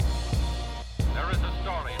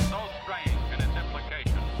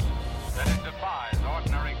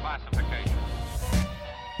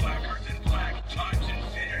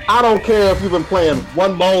I don't care if you've been playing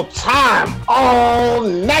one more time all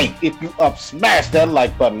night. If you up, smash that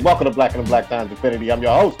like button. Welcome to Black and the Black Times Infinity. I'm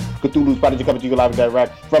your host, Cthulhu's Prodigy, coming to you live and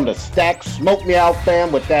direct from the Stack Smoke Me Out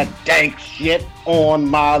fam with that dank shit on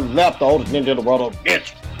my left. The oldest ninja in the world,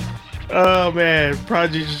 bitch. Oh man,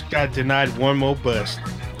 Prodigy just got denied one more bust.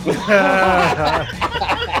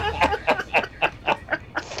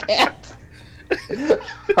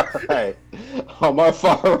 All right. On my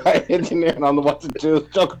far right, engineer on the ones and twos,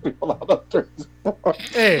 choking people out of threes.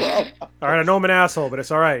 Hey, all right, I know I'm an asshole, but it's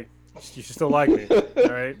all right. You should still like me, all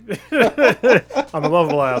right? I'm a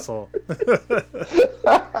lovable asshole.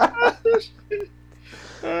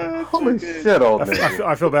 Holy shit, old man.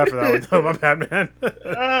 I feel bad for that one, though. My bad, man.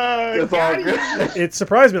 It's all good. It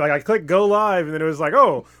surprised me. Like, I clicked go live, and then it was like,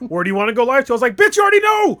 oh, where do you want to go live to? I was like, bitch, you already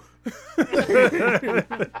know!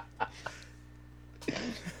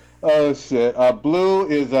 Oh, shit. Blue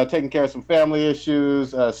is taking care of some family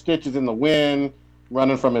issues. Stitch is in the wind,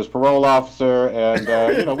 running from his parole officer, and,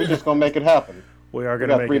 we're just going to make it happen. We are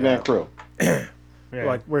going to make it three-man happen. crew. Yeah.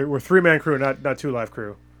 Like, we're three-man crew, not two-live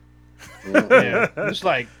crew. Yeah, it's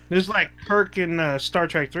like Kirk in Star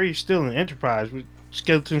Trek 3 still in Enterprise with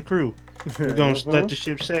skeleton crew. We're gonna let the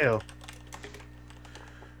ship sail.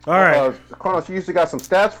 All right. Kronos, you usually got some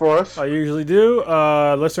stats for us. I usually do.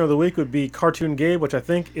 Listener of the week would be Cartoon Gabe, which I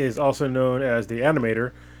think is also known as the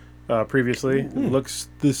animator. Previously, looks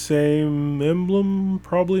the same emblem,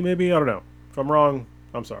 probably, maybe. I don't know. If I'm wrong,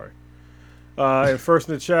 I'm sorry. And first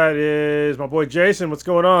in the chat is my boy Jason. What's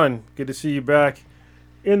going on? Good to see you back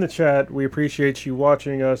in the chat. We appreciate you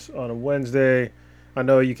watching us on a Wednesday. I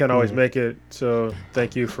know you can't always make it, so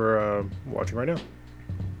thank you for watching right now.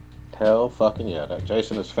 Hell fucking yeah, that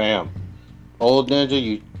Jason is fam. Old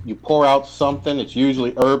Ninja, you pour out something, it's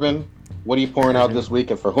usually urban. What are you pouring out this week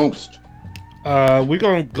and for whomst? We're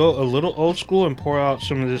gonna go a little old school and pour out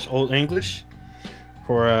some of this old English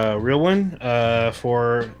for a real one.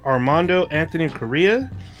 For Armando Anthony Correa,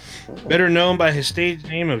 better known by his stage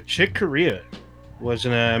name of Chick Corea. Was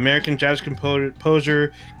an American jazz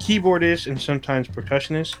composer, keyboardist, and sometimes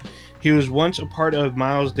percussionist. He was once a part of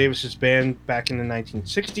Miles Davis's band back in the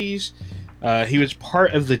 1960s. He was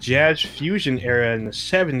part of the jazz fusion era in the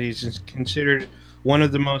 70s and is considered one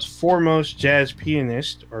of the most foremost jazz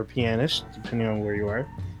pianists, depending on where you are,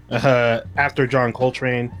 after John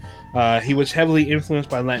Coltrane. He was heavily influenced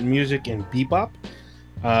by Latin music and bebop.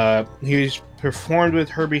 He's performed with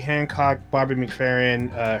Herbie Hancock, Bobby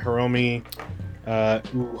McFerrin, Hiromi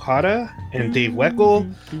Uhada, and Dave Weckl.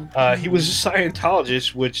 He was a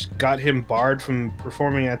Scientologist, which got him barred from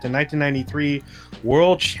performing at the 1993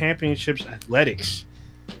 World Championships Athletics.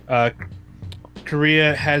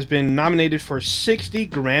 Korea has been nominated for 60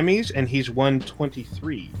 Grammys, and he's won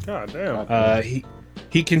 23. God damn.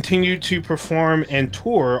 He continued to perform and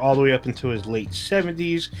tour all the way up until his late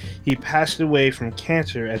 70s. He passed away from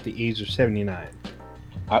cancer at the age of 79.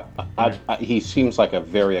 He seems like a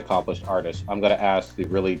very accomplished artist. I'm going to ask the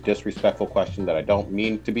really disrespectful question that I don't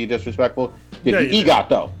mean to be disrespectful. Did he EGOT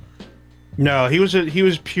though? No, he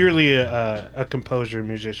was purely a composer,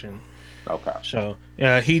 musician. Okay. So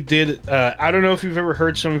he did. I don't know if you've ever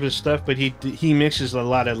heard some of his stuff, but he mixes a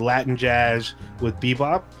lot of Latin jazz with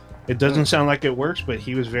bebop. It doesn't sound like it works, but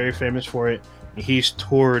he was very famous for it. He's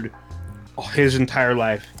toured his entire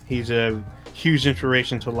life. He's a huge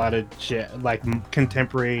inspiration to a lot of like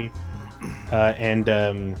contemporary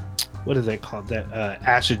and what is that called? That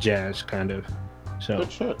acid jazz kind of. So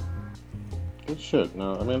good shit.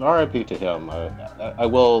 No, I mean R.I.P. to him. I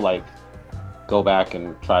will like go back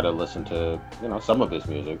and try to listen to some of his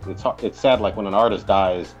music. It's sad like when an artist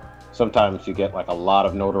dies. Sometimes you get like a lot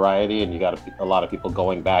of notoriety, and you got a lot of people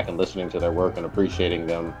going back and listening to their work and appreciating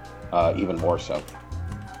them even more so.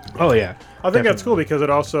 Oh yeah, I think that's cool because it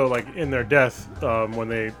also, like, in their death,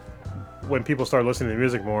 when people start listening to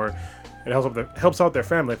music more, it helps out their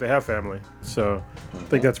family if they have family. So I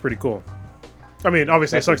think that's pretty cool. I mean,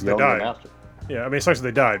 obviously it sucks if they died. Yeah, I mean it sucks if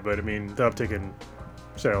they died, but I mean the uptick in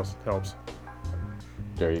sales helps.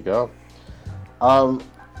 There you go.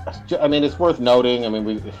 I mean, it's worth noting. I mean,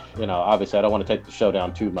 we, obviously, I don't want to take the show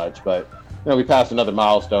down too much, but we passed another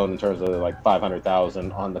milestone in terms of like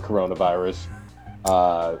 500,000 on the coronavirus.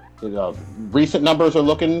 Recent numbers are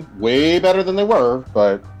looking way better than they were,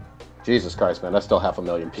 but Jesus Christ, man, that's still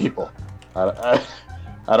 500,000 people.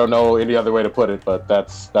 I don't know any other way to put it, but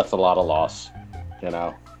that's a lot of loss.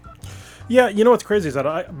 Yeah, what's crazy is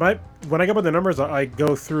that when I get by the numbers, I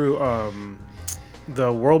go through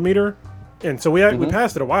the world meter. And so we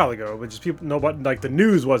passed it a while ago, but just the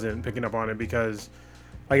news wasn't picking up on it because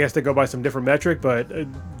I guess they go by some different metric. But the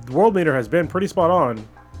world meter has been pretty spot on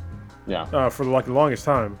Yeah. For like the longest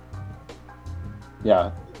time.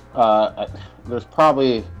 Yeah. There's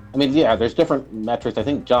probably, I mean, yeah, there's different metrics. I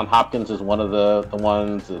think John Hopkins is one of the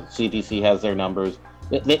ones. The CDC has their numbers.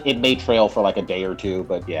 It may trail for like a day or two,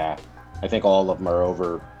 but yeah, I think all of them are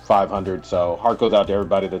over 500. So heart goes out to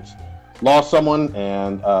everybody that's lost someone.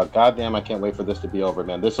 And goddamn, I can't wait for this to be over,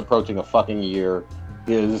 man. This approaching a fucking year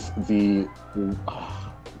is the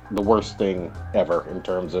worst thing ever in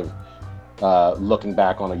terms of looking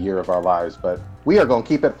back on a year of our lives. But we are going to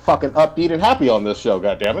keep it fucking upbeat and happy on this show,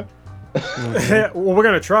 goddammit. Well, we're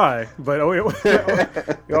going to try, but we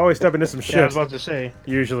always step into some shit. Yeah, I was about to say.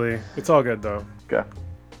 Usually. It's all good, though. Okay.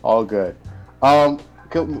 All good.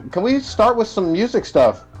 Can we start with some music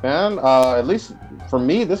stuff, man? At least for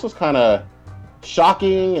me, this was kind of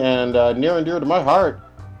shocking and near and dear to my heart.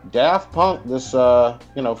 Daft Punk, this,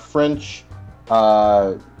 French...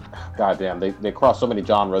 goddamn, they cross so many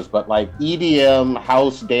genres, but like EDM,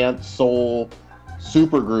 house, dance, soul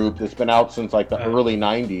supergroup that's been out since like the early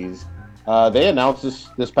 90s. They announced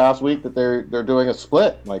this past week that they're doing a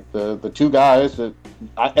split. Like the two guys that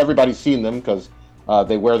everybody's seen them because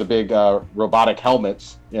they wear the big robotic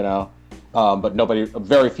helmets, but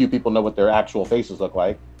very few people know what their actual faces look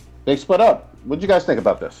like. They split up. What did you guys think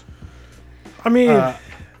about this? I mean, go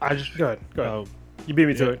ahead. You beat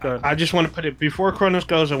me to it. Go ahead. I just want to put it before Kronos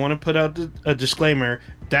goes. I want to put out a disclaimer: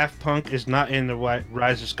 Daft Punk is not in the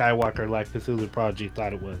Rise of Skywalker like the Cthulhu Prodigy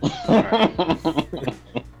thought it was. Right.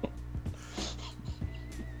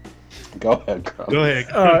 Go ahead, Kronos. Go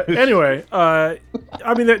ahead. Anyway, I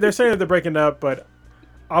mean, they're saying that they're breaking up, but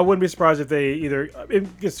I wouldn't be surprised if they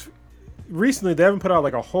because recently they haven't put out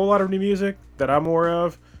like a whole lot of new music that I'm aware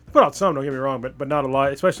of. They put out some, don't get me wrong, but not a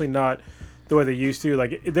lot, especially not the way they used to.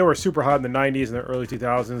 Like they were super hot in the 90s and the early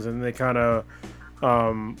 2000s, and they kind of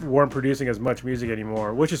weren't producing as much music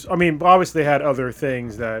anymore, which is, I mean, obviously they had other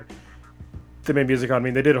things that they made music on. I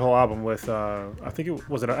mean, they did a whole album with I think it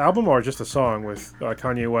was an album or just a song with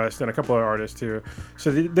Kanye West and a couple other artists too.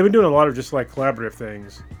 So they've been doing a lot of just like collaborative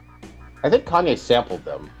things. I think Kanye sampled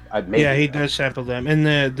them. Yeah, he does sample them, and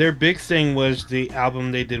their big thing was the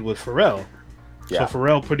album they did with Pharrell. Yeah. So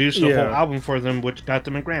Pharrell produced a whole album for them, which got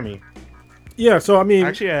them a Grammy. Yeah, so I mean,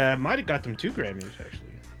 actually, I might have got them 2 Grammys. Actually,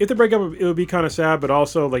 if they break up, it would be kind of sad. But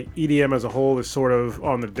also, like EDM as a whole is sort of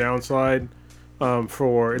on the downside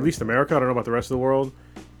for at least America. I don't know about the rest of the world.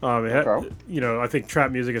 I think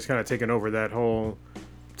trap music has kind of taken over that whole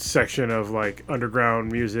section of like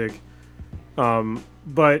underground music.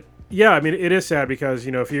 But yeah, I mean, it is sad because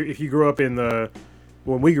if you grew up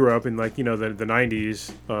when we grew up in like the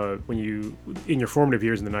 90s, when you in your formative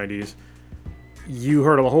years in the 90s. You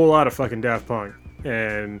heard a whole lot of fucking Daft Punk,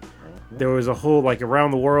 and there was a whole like around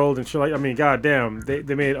the world and shit. Like, I mean, goddamn,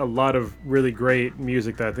 they made a lot of really great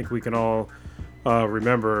music that I think we can all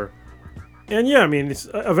remember. And yeah, I mean, it's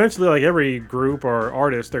eventually like every group or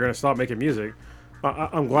artist, they're gonna stop making music.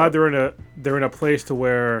 I'm glad they're in a place to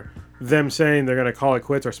where them saying they're gonna call it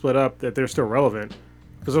quits or split up, that they're still relevant,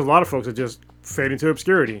 because there's a lot of folks that just fade into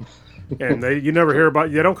obscurity, and you never hear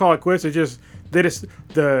about. They don't call it quits.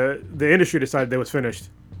 The industry decided they was finished.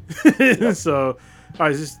 So I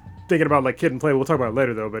was just thinking about like Kid and Play. We'll talk about it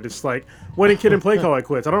later though. But it's like, when did Kid and Play call it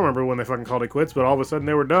quits? I don't remember when they fucking called it quits, but all of a sudden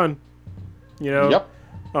they were done. Yep.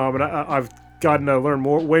 And I've gotten to learn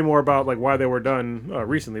way more about like why they were done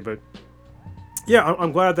recently. But yeah,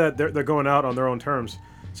 I'm glad that they're going out on their own terms.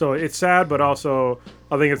 So it's sad, but also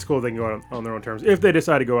I think it's cool they can go out on their own terms if they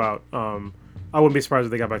decide to go out. I wouldn't be surprised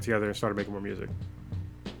if they got back together and started making more music.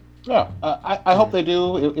 Yeah, I hope they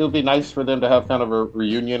do. It would be nice for them to have kind of a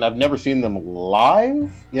reunion. I've never seen them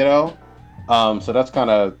live, so that's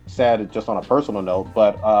kind of sad just on a personal note.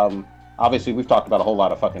 But obviously, we've talked about a whole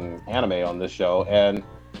lot of fucking anime on this show, and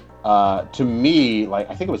to me, like,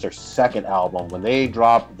 I think it was their second album when they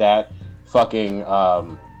dropped that fucking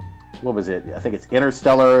what was it? I think it's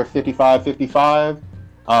Interstellar 5555.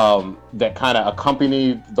 That kind of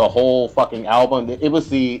accompanied the whole fucking album. It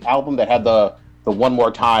was the album that had the One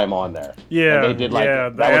More Time on there. Yeah, and they did like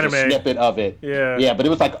the that anime. Was a snippet of it. Yeah, but it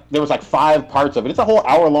was like there was like 5 parts of it. It's a whole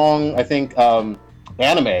hour-long, I think,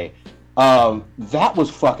 anime. That was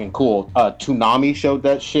fucking cool. Toonami showed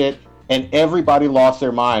that shit, and everybody lost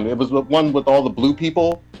their mind. It was the one with all the blue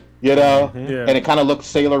people, Yeah. and it kind of looked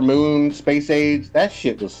Sailor Moon, Space Age. That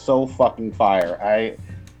shit was so fucking fire. I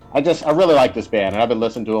really like this band, and I've been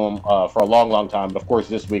listening to them for a long, long time. But of course,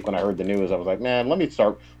 this week when I heard the news, I was like, man, let me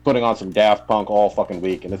start putting on some Daft Punk all fucking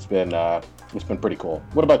week, and it's been pretty cool.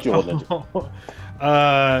 What about you, Old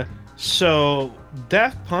Ninja? So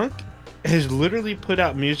Daft Punk has literally put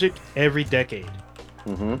out music every decade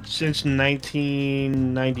since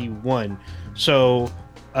 1991. So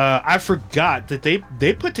I forgot that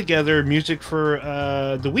they put together music for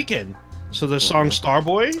The Weeknd. So the song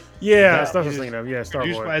Starboy, Yeah, that's what I was thinking of. Yeah,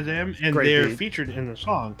 produced Starboy. by them, and Great they're beat. featured in the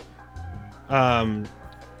song.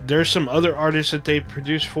 There's some other artists that they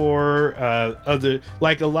produce for. Other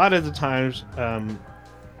like a lot of the times,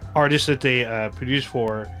 artists that they produce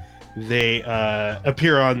for, they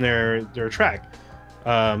appear on their track.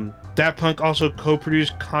 Daft Punk also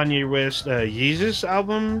co-produced Kanye West's Yeezus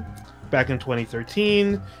album back in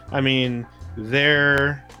 2013. I mean,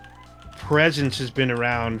 their presence has been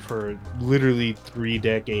around for literally 3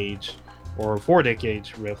 decades or 4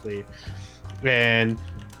 decades, roughly. And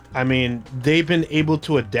I mean, they've been able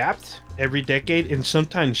to adapt every decade and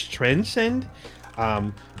sometimes transcend.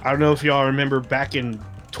 I don't know if y'all remember back in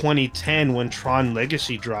 2010 when Tron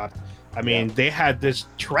Legacy dropped. I mean, they had this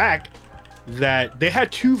track that they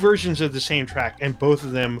had 2 versions of the same track, and both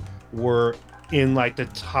of them were in like the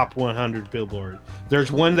top 100 Billboard. There's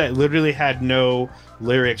one that literally had no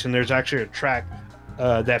lyrics, and there's actually a track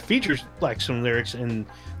that features like some lyrics, and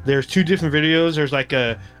there's 2 different videos. There's like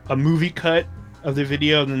a movie cut of the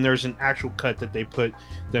video, and then there's an actual cut that they put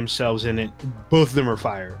themselves in it. Both of them are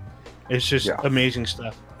fire. It's just amazing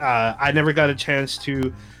stuff. I never got a chance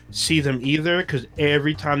to see them either, because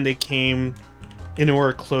every time they came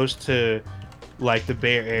anywhere close to like the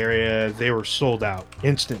Bay Area, they were sold out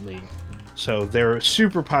instantly. So they're a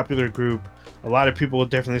super popular group. A lot of people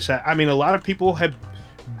definitely say, I mean, a lot of people have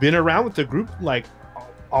been around with the group like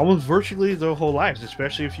almost virtually their whole lives,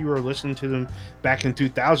 especially if you were listening to them back in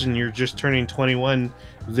 2000. You're just turning 21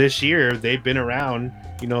 this year. They've been around,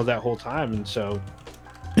 you know, that whole time. And so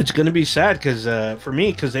it's going to be sad because for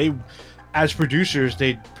me, because they, as producers,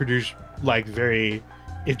 they produce like very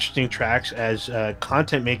interesting tracks. As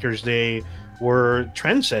content makers, they were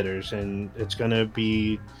trendsetters, and it's going to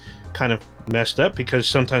be kind of messed up because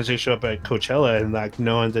sometimes they show up at Coachella and like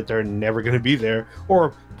knowing that they're never going to be there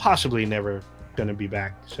or possibly never going to be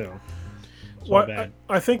back. So well,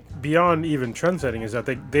 I think beyond even trendsetting is that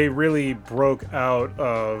they really broke out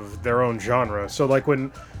of their own genre. So like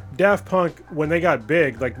when Daft Punk, when they got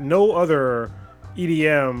big, like no other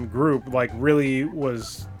EDM group like really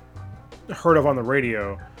was heard of on the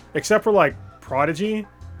radio except for like Prodigy.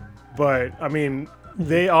 But I mean,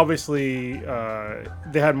 they obviously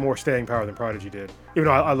they had more staying power than Prodigy did. Even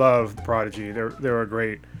though I love the Prodigy, they're a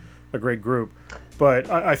great group. But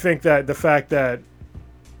I think that the fact that,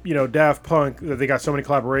 you know, Daft Punk, that they got so many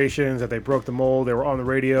collaborations, that they broke the mold, they were on the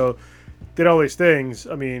radio, did all these things.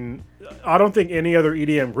 I mean, I don't think any other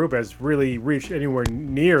EDM group has really reached anywhere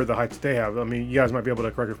near the heights they have. I mean, you guys might be able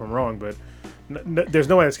to correct me if I'm wrong, but there's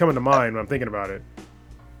no way that's coming to mind when I'm thinking about it.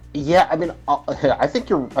 Yeah, I mean, I think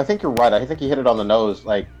you're right. I think you hit it on the nose.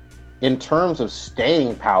 Like, in terms of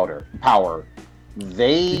staying power,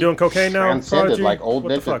 they You doing cocaine now, transcended Prodigy? like old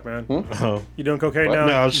What ninja. the fuck, man? Oh, You doing cocaine What? now?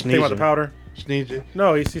 No, I was You think about the sneezing. powder? sneezing.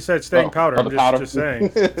 No, he said staying powder. I'm the powder. just saying.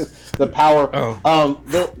 The power. Oh.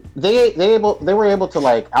 They were able to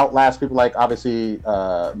like outlast people. Like obviously,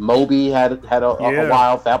 Moby had a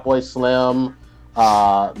while. Fatboy Slim,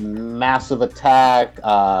 Massive Attack.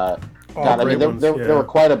 God, I mean, there were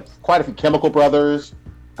quite a few Chemical Brothers.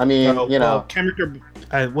 I mean, you know, Chemical.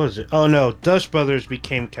 What was it? Oh no, Dust Brothers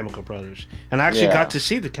became Chemical Brothers, and I actually got to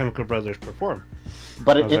see the Chemical Brothers perform.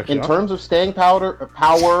 But in terms of staying power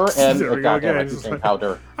and goddamn, I keep saying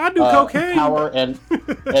powder. I do cocaine. Power and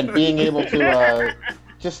being able to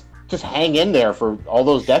just hang in there for all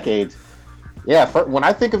those decades. Yeah, when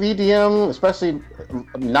I think of EDM, especially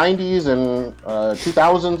 90s and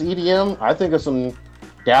 2000s EDM, I think of some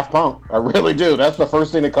Daft Punk. I really do. That's the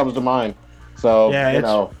first thing that comes to mind. So,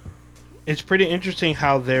 yeah, it's pretty interesting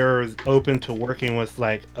how they're open to working with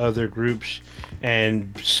like other groups,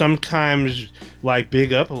 and sometimes like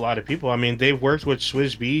big up a lot of people. I mean, they've worked with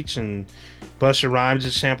Swizz Beatz and Busta Rhymes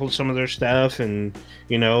has sampled some of their stuff, and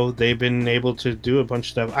you know they've been able to do a bunch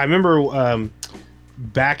of stuff. I remember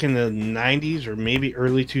back in the 90s or maybe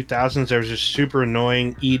early 2000s, there was this super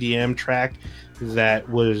annoying EDM track that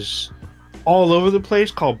was all over the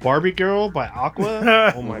place called Barbie Girl by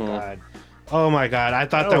Aqua. Oh my god, I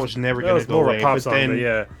thought that was never going to go away. But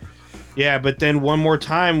then, but then One More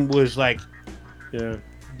Time was like,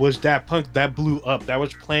 was Daft Punk. That blew up. That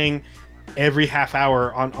was playing every half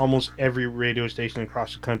hour on almost every radio station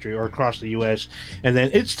across the country or across the US. And then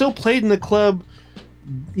it still played in the club,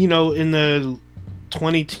 you know, in the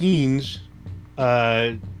 20 teens.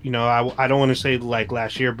 You know, I don't want to say like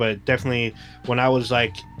last year, but definitely when I was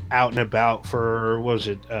like out and about for, what was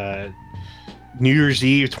it, New Year's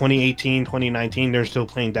Eve 2018, 2019, they're still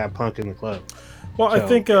playing Daft Punk in the club. Well, so I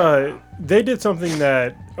think they did something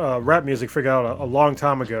that rap music figured out a long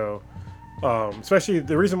time ago, Especially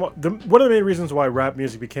the reason why, one of the main reasons why rap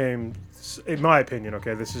music became, in my opinion,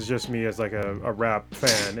 okay, this is just me as like a rap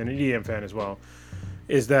fan and an EDM fan as well,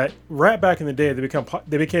 is that rap back in the day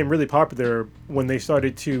they became really popular when they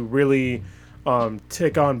started to really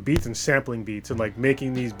take on beats and sampling beats and like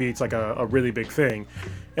making these beats like a really big thing.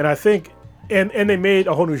 And I think and they made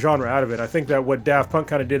a whole new genre out of it. I think that what Daft Punk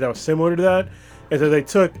kind of did that was similar to that is that they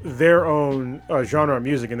took their own genre of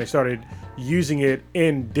music and they started using it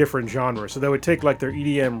in different genres. So they would take like their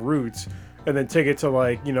EDM roots and then take it to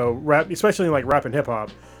like, you know, rap, especially like rap and hip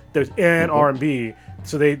hop. There's R&B.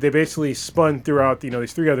 So they basically spun throughout, you know,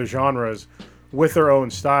 these three other genres with their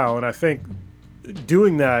own style. And I think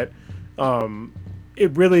doing that,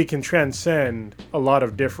 it really can transcend a lot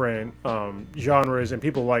of different genres, and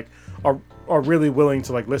people like are really willing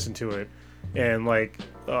to like listen to it, and like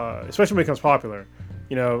especially when it becomes popular,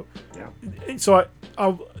 you know. Yeah. So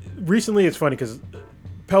I recently, it's funny because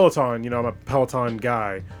Peloton, you know, I'm a Peloton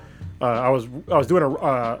guy. I was doing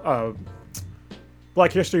a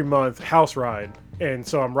Black History Month house ride, and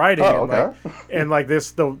so I'm riding, and like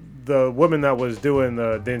this the woman that was doing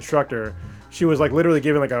the instructor, she was like literally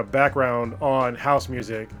giving like a background on house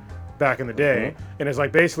music back in the day, and it's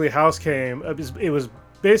like basically house came. It was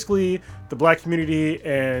basically the black community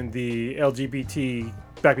and the LGBT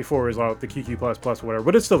back before it was the QQ plus whatever,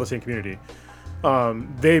 but it's still the same community.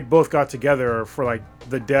 They both got together for like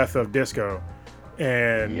the death of disco,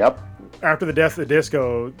 and after the death of the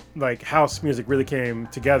disco, like house music really came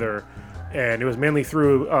together, and it was mainly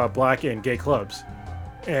through black and gay clubs,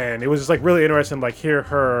 and it was just like really interesting to like hear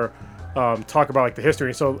her talk about like the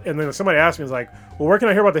history. So, and then somebody asked me, was like, well, where can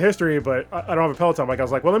I hear about the history, but I don't have a Peloton. Like, I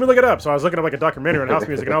was like, well, let me look it up. So I was looking up like a documentary on house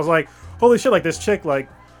music, and I was like, holy shit, like this chick,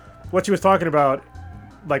 like what she was talking about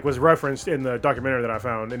like was referenced in the documentary that I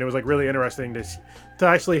found, and it was like really interesting to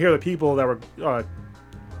actually hear the people that were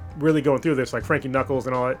really going through this, like Frankie Knuckles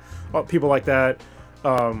and all that, people like that,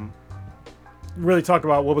 really talk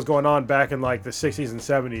about what was going on back in like the 60s and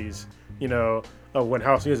 70s, you know, when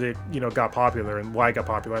house music, you know, got popular and why it got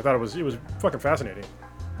popular. I thought it was fucking fascinating.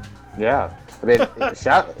 Yeah, I mean,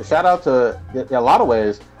 shout out to, in a lot of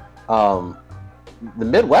ways, the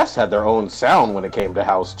Midwest had their own sound when it came to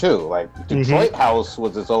house too. Like Detroit house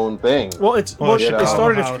was its own thing. Well, it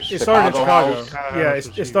started in Chicago. Yeah,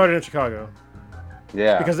 it started in Chicago.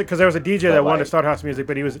 Yeah, because there was a DJ that wanted to start house music,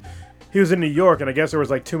 but he was in New York, and I guess there was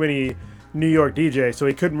like too many New York DJs, so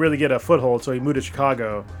he couldn't really get a foothold. So he moved to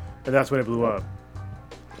Chicago, and that's when it blew up.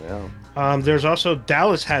 Yeah. There's also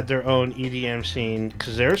Dallas had their own EDM scene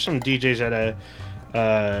because there were some DJs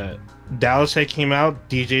at Dallas that came out,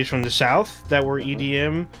 DJs from the South that were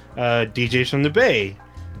EDM, DJs from the Bay.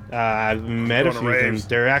 I've met a few of them.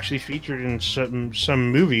 They're actually featured in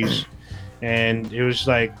some movies, and it was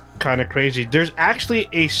like kind of crazy. There's actually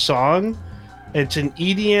a song, it's an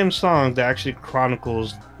EDM song that actually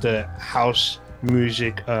chronicles the house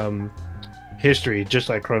music history, just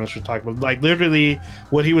like Cronus was talking about. Like literally,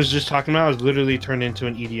 what he was just talking about is literally turned into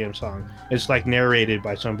an EDM song. It's like narrated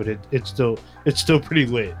by somebody. It's still pretty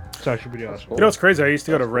lit. It's actually pretty awesome. You know what's crazy? I used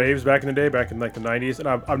to go to raves back in the day, back in like the 90s, and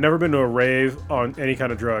I've never been to a rave on any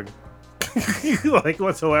kind of drug, like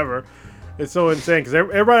whatsoever. It's so insane because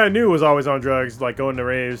everybody I knew was always on drugs, like going to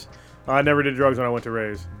raves. I never did drugs when I went to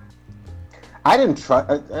raves. I didn't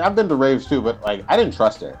trust. I've been to raves too, but like I didn't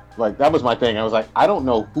trust it. Like that was my thing. I was like, I don't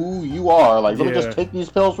know who you are. Like, let me just take these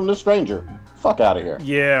pills from this stranger. Fuck out of here.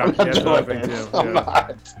 Yeah, I'm not doing it. I'm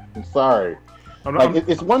not. I'm sorry.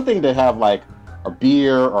 It's one thing to have like a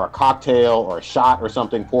beer or a cocktail or a shot or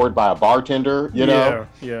something poured by a bartender. You know.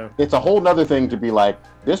 Yeah. It's a whole nother thing to be like,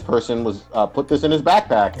 this person was put this in his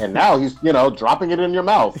backpack and now he's, you know, dropping it in your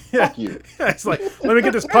mouth. Fuck you. It's like, let me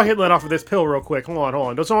get this pocket lint off of this pill real quick. Hold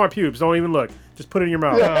on. Don't show my pubes. Don't even look. Just put it in your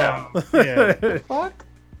mouth. Yeah. Fuck.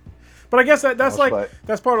 But I guess that's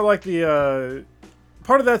part of like the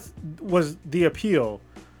part of that was the appeal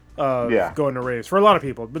of going to raves for a lot of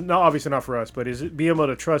people, but obviously not for us. But is it being able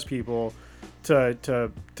to trust people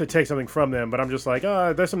to take something from them? But I'm just like,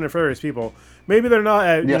 there's some nefarious people. Maybe they're not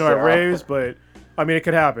at at raves, but I mean, it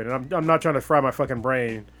could happen, and I'm not trying to fry my fucking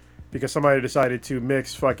brain because somebody decided to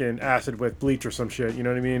mix fucking acid with bleach or some shit. You know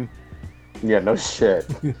what I mean? Yeah, no shit.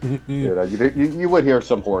 You would hear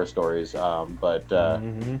some horror stories, but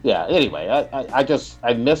yeah. Anyway,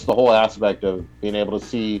 I miss the whole aspect of being able to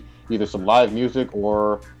see either some live music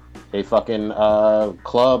or a fucking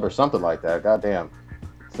club or something like that. Goddamn,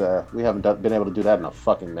 we haven't been able to do that in a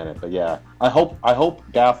fucking minute. But yeah, I hope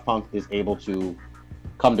Daft Punk is able to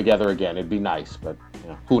come together again. It'd be nice, but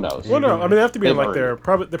who knows? Well, no, I mean they have to be in like they're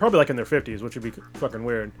probably like in their 50s, which would be fucking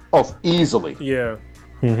weird. Oh, easily. Yeah.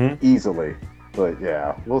 Easily. But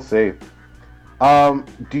yeah, we'll see.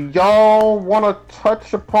 Do y'all want to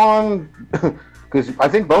touch upon? Because I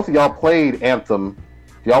think both of y'all played Anthem.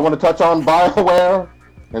 Do y'all want to touch on BioWare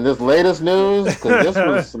and this latest news? Because this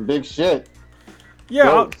was some big shit. Yeah,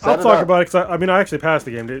 I'll talk about it. Cause I actually passed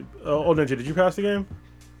the game. Old Ninja, did you pass the game?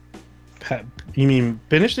 You mean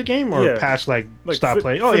finish the game or pass like stop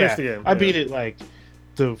playing? Oh yeah, the game. I beat it like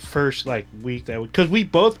the first like week because we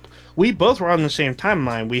both were on the same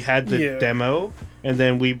timeline. We had the demo and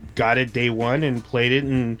then we got it day one and played it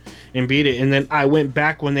and beat it. And then I went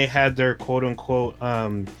back when they had their quote unquote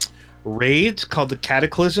raids called the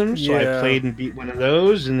Cataclysms. So I played and beat one of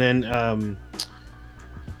those, and then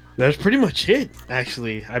that's pretty much it,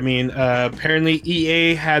 actually. I mean, apparently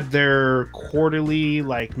EA had their quarterly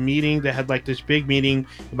like meeting. They had like this big meeting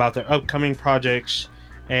about their upcoming projects,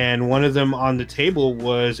 and one of them on the table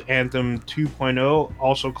was Anthem 2.0,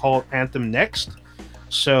 also called Anthem Next.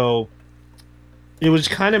 So it was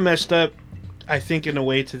kind of messed up, I think, in a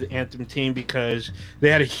way to the Anthem team, because they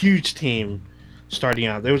had a huge team starting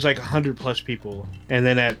out. There was like 100+ people, and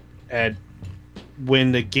then at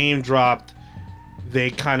when the game dropped, they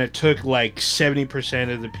kind of took like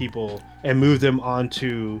 70% of the people and moved them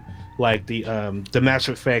onto like the Mass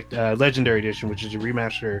Effect Legendary Edition, which is a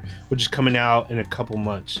remaster, which is coming out in a couple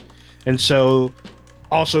months. And so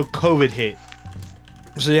also COVID hit.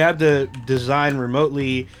 So they had to design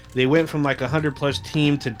remotely. They went from like 100+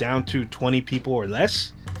 team to down to 20 people or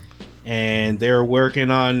less. And they're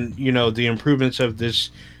working on, the improvements of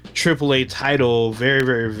this AAA title very,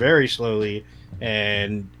 very, very slowly.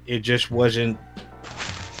 And it just wasn't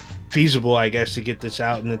feasible, I guess, to get this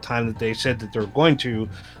out in the time that they said that they're going to.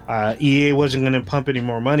 EA wasn't going to pump any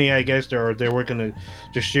more money, I guess, they weren't going to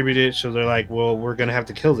distribute it, so they're like, well, we're going to have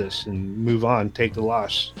to kill this and move on, take the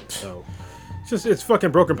loss. So it's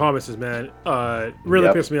fucking broken promises, man.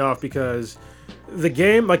 Really pissed me off, because the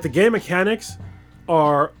game mechanics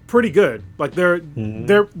are pretty good. Like they're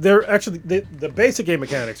actually the basic game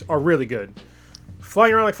mechanics are really good.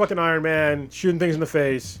 Flying around like fucking Iron Man, shooting things in the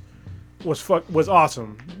face was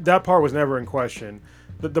awesome. That part was never in question.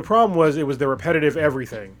 The problem was it was the repetitive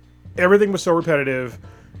everything. Everything was so repetitive,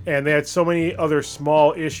 and they had so many other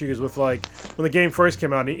small issues with, like, when the game first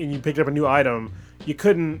came out and you picked up a new item, you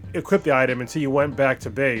couldn't equip the item until you went back to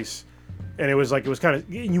base, and it was kind of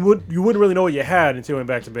you wouldn't really know what you had until you went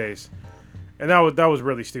back to base, and that was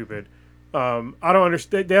really stupid. I don't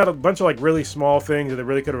understand. They had a bunch of like really small things that they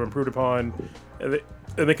really could have improved upon, and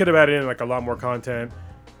they could have added in like a lot more content.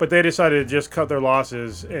 But they decided to just cut their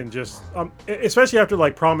losses and just, especially after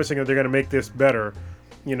like promising that they're going to make this better,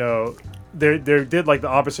 they did like the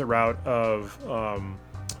opposite route of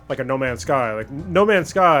like a No Man's Sky. Like No Man's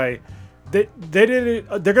Sky, they did it.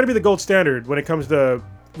 They're going to be the gold standard when it comes to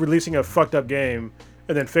releasing a fucked up game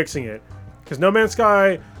and then fixing it. Because No Man's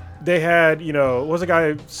Sky, they had, what was the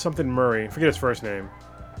guy, something Murray? I forget his first name.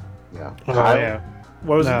 Yeah. Yeah.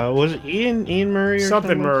 What was it? Was it Ian Murray or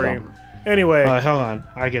something? Murray. Anyway, hold on.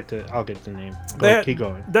 I'll get the name. Keep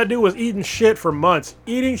going. That dude was eating shit for months.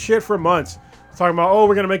 Talking about, oh,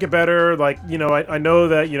 we're gonna make it better. Like, I know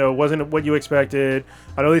that wasn't what you expected.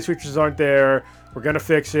 I know these features aren't there. We're gonna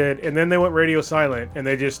fix it. And then they went radio silent and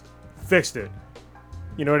they just fixed it.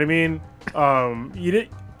 You know what I mean?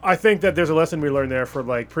 I think that there's a lesson we learned there for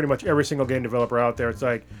like pretty much every single game developer out there. It's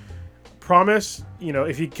like, promise.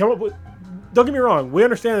 If you come up with, don't get me wrong. We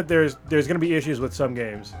understand that there's gonna be issues with some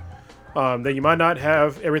games. That you might not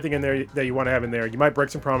have everything in there that you want to have in there. You might break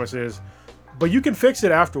some promises, but you can fix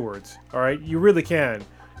it afterwards. All right, you really can.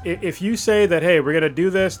 If you say that, hey, we're gonna do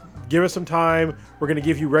this, give us some time. We're gonna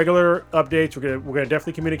give you regular updates. We're gonna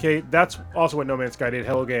definitely communicate. That's also what No Man's Sky did.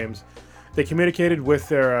 Hello Games, they communicated with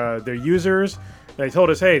their users. They told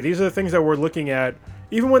us, hey, these are the things that we're looking at.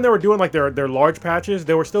 Even when they were doing like their large patches,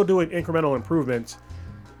 they were still doing incremental improvements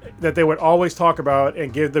that they would always talk about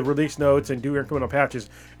and give the release notes and do incremental patches,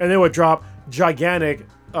 and they would drop gigantic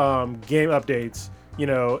game updates,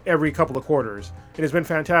 every couple of quarters. It has been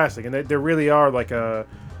fantastic, and they really are like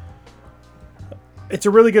it's a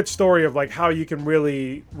really good story of like how you can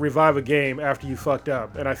really revive a game after you fucked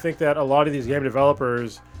up. And I think that a lot of these game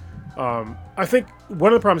developers, I think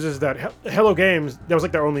one of the problems is that Hello Games, that was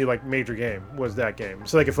like their only like major game was that game,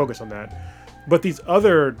 so they could focus on that. But these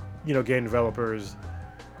other game developers,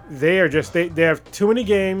 they have too many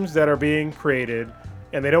games that are being created,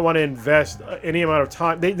 and they don't want to invest any amount of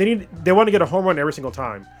time. They want to get a home run every single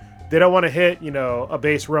time. They don't want to hit a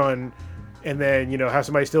base run and then have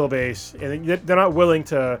somebody steal a base, and they're not willing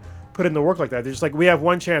to put in the work like that. They're just like, we have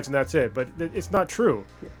one chance and that's it. But it's not true.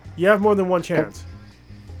 You have more than one chance.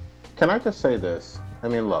 Can I just say this? I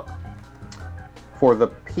mean, look, for the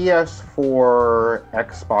PS4,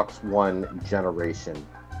 Xbox One generation,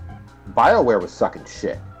 BioWare was sucking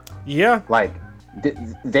shit. Yeah. Like,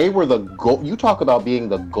 they were the gold. You talk about being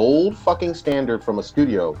the gold fucking standard from a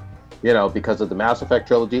studio, because of the Mass Effect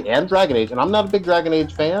trilogy and Dragon Age. And I'm not a big Dragon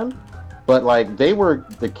Age fan, but like, they were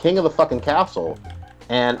the king of the fucking castle.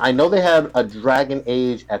 And I know they had a Dragon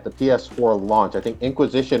Age at the PS4 launch. I think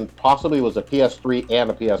Inquisition possibly was a PS3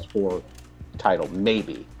 and a PS4 title,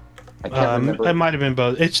 maybe. I can't remember. It might have been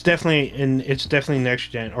both. It's definitely next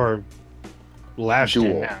gen or last Dual.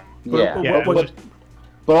 gen now. Yeah. What-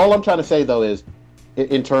 But all I'm trying to say though is,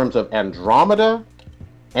 in terms of Andromeda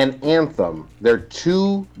and Anthem, they're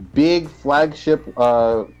two big flagship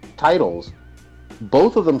titles.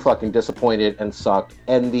 Both of them fucking disappointed and sucked.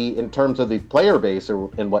 And in terms of the player base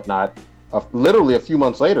and whatnot, literally a few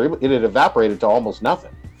months later, it had evaporated to almost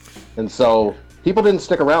nothing. And so people didn't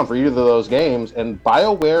stick around for either of those games. And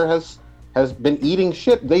BioWare has been eating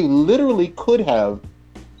shit. They literally could have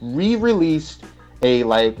re-released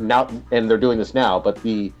now, and they're doing this now, but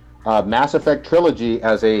the Mass Effect trilogy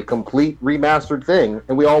as a complete remastered thing,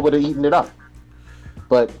 and we all would have eaten it up.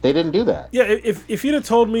 But they didn't do that. Yeah, if you'd have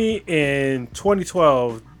told me in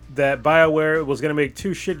 2012 that BioWare was going to make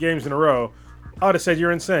 2 shit games in a row, I would have said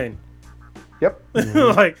you're insane. Yep.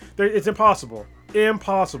 It's impossible.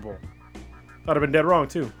 Impossible. I'd have been dead wrong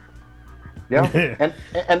too. Yeah. and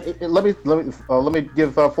let me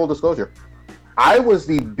give full disclosure. I was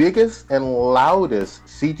the biggest and loudest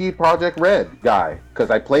CG Project Red guy because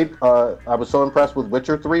I was so impressed with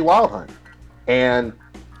Witcher 3 Wild Hunt. And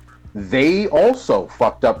they also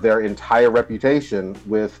fucked up their entire reputation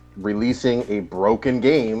with releasing a broken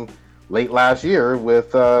game late last year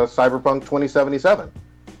with Cyberpunk 2077.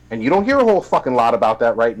 And you don't hear a whole fucking lot about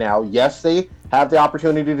that right now. Yes, they have the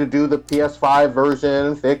opportunity to do the PS5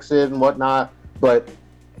 version, fix it and whatnot, but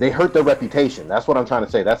they hurt their reputation. That's what I'm trying to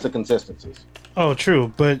say. That's the consistencies. Oh,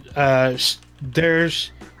 true. But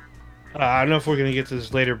there's... I don't know if we're going to get to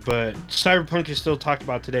this later, but Cyberpunk is still talked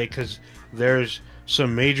about today because there's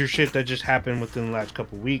some major shit that just happened within the last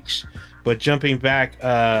couple weeks. But jumping back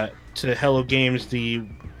to Hello Games,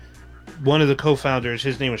 one of the co-founders,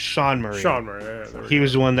 his name was Sean Murray. Yeah, he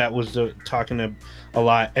was the one that was talking a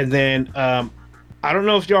lot. And then I don't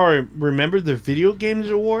know if y'all remember the Video Games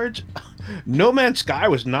Awards. No Man's Sky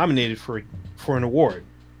was nominated for an award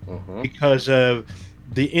because of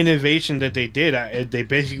the innovation that they did. They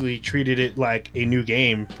basically treated it like a new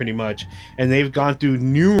game, pretty much. And they've gone through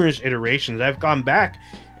numerous iterations. I've gone back,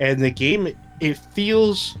 and the game, it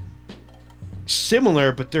feels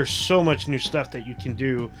similar, but there's so much new stuff that you can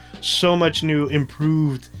do. So much new,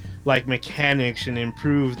 improved mechanics and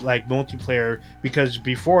improved multiplayer. Because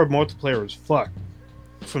before, multiplayer was fucked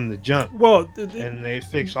from the jump. Well, and they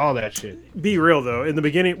fixed all that shit. Be real though. In the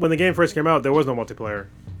beginning, when the game first came out, there was no multiplayer.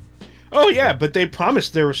 Oh yeah, but they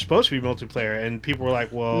promised there was supposed to be multiplayer, and people were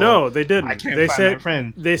like, "Well, no, they didn't." I can't they find said my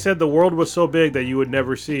friend. They said the world was so big that you would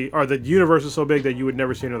never see, or the universe is so big that you would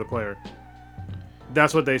never see another player.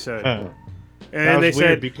 That's what they said. And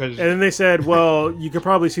then they said, "Well, you could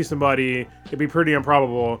probably see somebody. It'd be pretty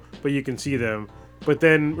improbable, but you can see them." But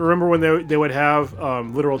then remember when they would have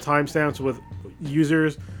literal timestamps with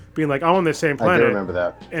users being like, "I'm on the same planet." I do remember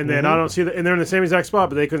that. And then I don't see and they're in the same exact spot,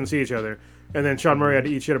 but they couldn't see each other. And then Sean Murray had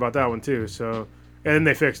to eat shit about that one too. So, and then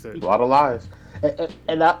they fixed it. A lot of lies.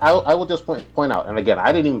 And I will just point out, and again,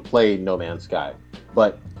 I didn't even play No Man's Sky,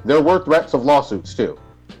 but there were threats of lawsuits too.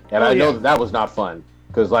 And I know that was not fun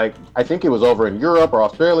because I think it was over in Europe or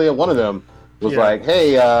Australia. One of them was like,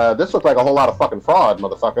 "Hey, this looks like a whole lot of fucking fraud,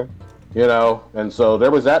 motherfucker." And so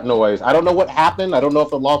there was that noise. I don't know what happened. I don't know if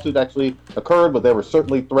the lawsuit actually occurred, but there were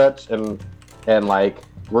certainly threats and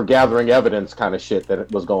we're gathering evidence kind of shit that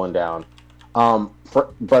it was going down.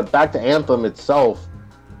 But back to Anthem itself,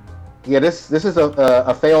 this is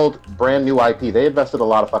a failed brand new IP. They invested a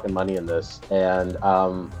lot of fucking money in this, and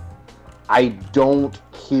I don't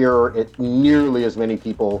hear it nearly as many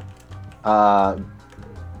people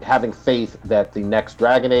having faith that the next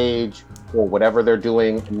Dragon Age or whatever they're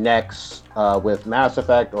doing next with Mass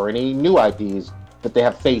Effect or any new IPs, that they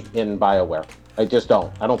have faith in BioWare. I just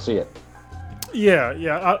don't. I don't see it.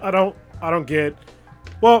 Yeah. I don't get.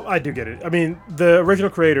 Well, I do get it. I mean, the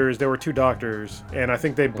original creators, there were 2 doctors, and I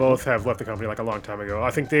think they both have left the company a long time ago.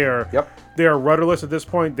 I think they are they are rudderless at this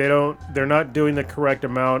point. They're not doing the correct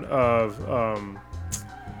amount of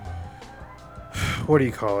what do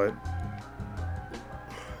you call it?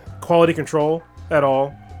 Quality control at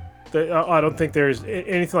all. I don't think there's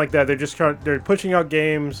anything like that. They're pushing out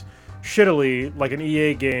games shittily, like an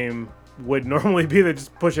EA game would normally be. They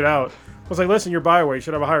just push it out. I was like, listen, you're BioWare. You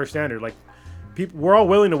should have a higher standard. we're all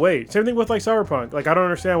willing to wait. Same thing with like Cyberpunk. Like I don't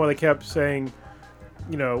understand why they kept saying,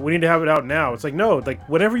 you know, we need to have it out now. It's like no, like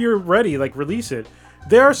whenever you're ready, like release it.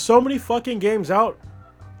 There are so many fucking games out,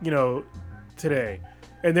 you know, today,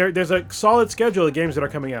 and there's a solid schedule of games that are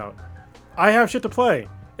coming out. I have shit to play.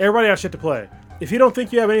 Everybody has shit to play. If you don't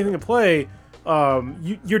think you have anything to play,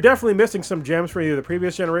 you're definitely missing some gems for either the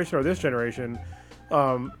previous generation or this generation.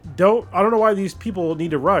 I don't know why these people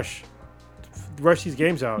need to rush these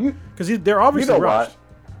games out because they're obviously rushed.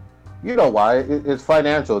 You know why? It's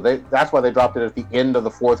financial. That's why they dropped it at the end of the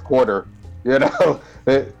fourth quarter. You know,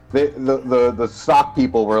 the stock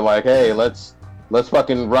people were like, "Hey, let's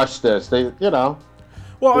fucking rush this." They, you know,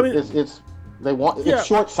 well, I mean, it's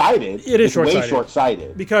short-sighted. It is way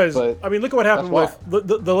short-sighted because I mean, look at what happened with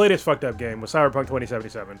the latest fucked up game with Cyberpunk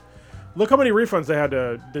 2077. Look how many refunds they had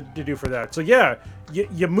to do for that. So yeah,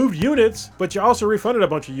 you moved units, but you also refunded a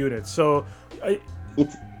bunch of units. So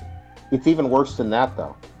it's even worse than that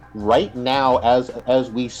though. Right now,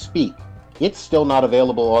 as we speak, it's still not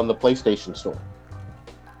available on the PlayStation Store.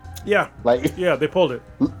 Yeah, they pulled it.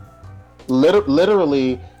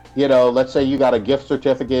 Literally, you know, let's say you got a gift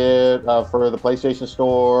certificate for the PlayStation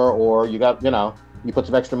Store, or you got, you know, you put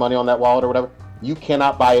some extra money on that wallet or whatever. You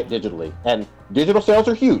cannot buy it digitally, and digital sales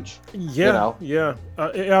are huge. Yeah, you know? yeah.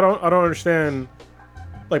 I don't understand.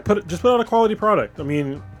 Like, just put out a quality product. I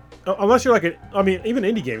mean, unless you're like even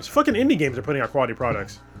indie games. Fucking indie games are putting out quality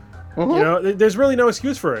products. Mm-hmm. You know, there's really no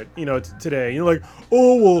excuse for it. You know, today you're like,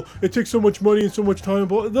 oh well, it takes so much money and so much time.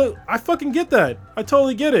 But I fucking get that. I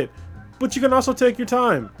totally get it. But you can also take your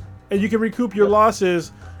time, and you can recoup your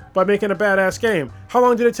losses by making a badass game. How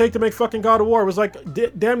long did it take to make fucking God of War? It was like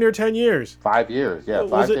damn near 10 years. 5 years, yeah.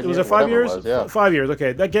 Was it 5 years? Yeah. 5 years,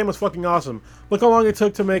 okay. That game was fucking awesome. Look how long it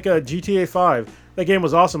took to make a GTA 5. That game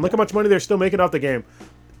was awesome. Look how much money they're still making off the game.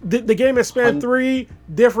 The game has spanned 3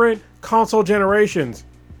 different console generations.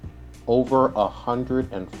 Over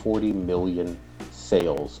 140 million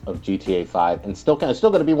sales of GTA 5, and still going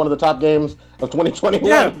to be one of the top games of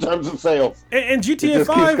 2021 in terms of sales. And GTA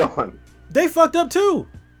 5, they fucked up too.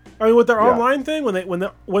 I mean, with their online thing, when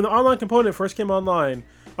the online component first came online,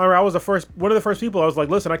 I was one of the first people. I was like,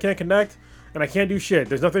 listen, I can't connect and I can't do shit.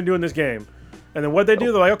 There's nothing to do in this game. And then what they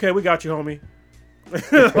do, they're like, okay, we got you, homie.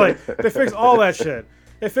 Like, they fixed all that shit.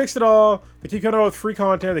 They fixed it all. They keep coming out with free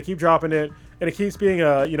content. They keep dropping it, and it keeps being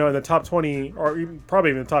in the top 20 or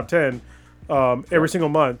probably even the top 10 every single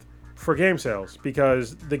month for game sales,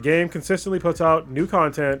 because the game consistently puts out new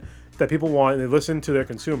content that people want, and they listen to their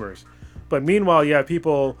consumers. But meanwhile, you have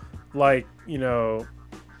people like, Anthem,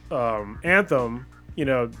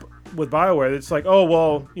 with BioWare. It's like, oh,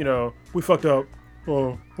 well, we fucked up.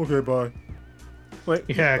 Oh, okay, bye. Like,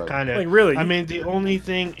 yeah, kind of. Like, really? I mean, the only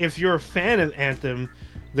thing, if you're a fan of Anthem,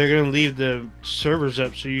 they're going to leave the servers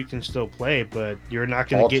up so you can still play, but you're not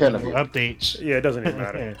going to get any updates. Yeah, it doesn't even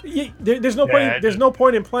matter. There's no point. There's no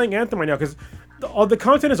point in playing Anthem right now because all the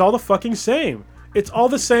content is all the fucking same. It's all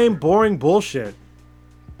the same boring bullshit.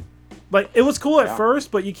 Like, it was cool at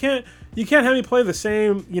first, but you can't have me play the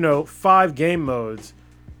same 5 game modes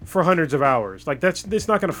for hundreds of hours. Like, it's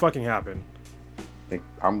not going to fucking happen.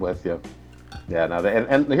 I'm with you. Yeah, no,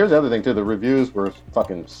 and here's the other thing too. The reviews were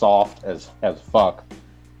fucking soft as fuck,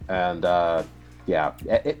 and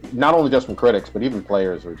not only just from critics, but even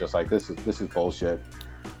players were just like, this is bullshit.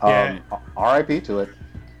 R.I.P. to it.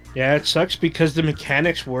 Yeah, it sucks because the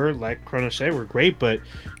mechanics were, like Chrono said, were great, but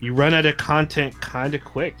you run out of content kind of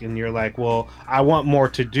quick, and you're like, well, I want more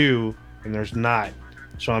to do, and there's not,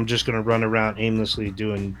 so I'm just gonna run around aimlessly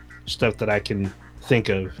doing stuff that I can think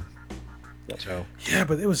of. So. Yeah,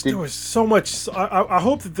 but there was so much. I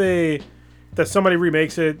hope that somebody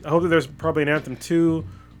remakes it. I hope that there's probably an Anthem 2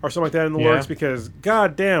 or something like that in the works, because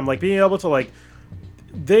goddamn, like, being able to, like,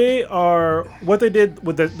 what they did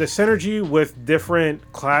with the synergy with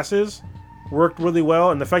different classes worked really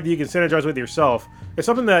well, and the fact that you can synergize with yourself is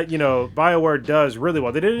something that BioWare does really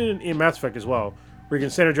well. They did it in Mass Effect as well, where you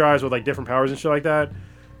can synergize with like different powers and shit like that.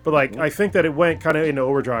 But like, I think that it went kind of into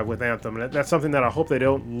overdrive with Anthem, and that's something that I hope they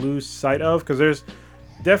don't lose sight of, because there's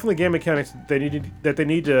definitely game mechanics that they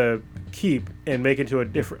need to keep and make into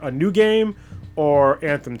a new game or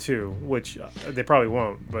Anthem 2, which they probably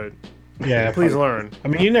won't. But yeah, please learn. I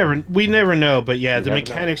mean, we never know, but yeah, the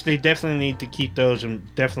mechanics they definitely need to keep those and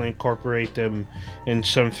definitely incorporate them in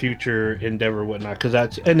some future endeavor,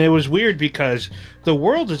 whatnot. And it was weird because the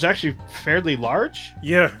world is actually fairly large.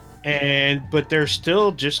 Yeah. But there's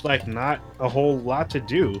still just like not a whole lot to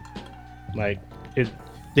do. Like,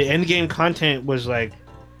 the end game content was like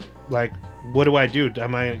what do I do?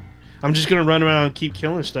 I'm just gonna run around and keep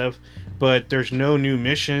killing stuff, but there's no new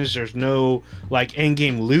missions. There's no like end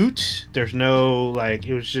game loot. There's no like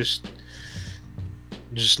it was just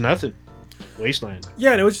nothing. Wasteland.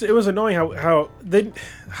 Yeah, and it was annoying how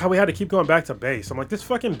we had to keep going back to base. I'm like, this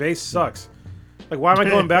fucking base sucks. Like, why am I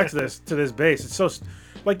going back to this base? It's so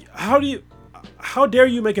like, how dare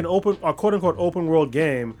you make a quote unquote open world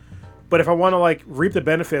game, but if I want to like reap the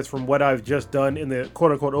benefits from what I've just done in the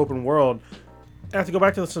quote unquote open world, I have to go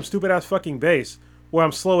back to some stupid ass fucking base where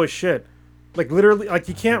I'm slow as shit. Like literally, like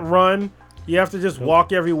you can't run. You have to just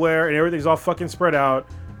walk everywhere, and everything's all fucking spread out.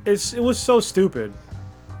 It was so stupid.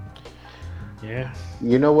 Yeah.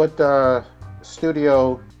 You know what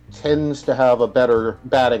studio tends to have a better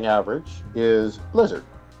batting average is Blizzard.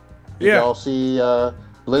 Did y'all see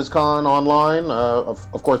BlizzCon online?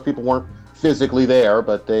 Of course, people weren't physically there,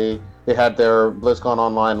 but they had their BlizzCon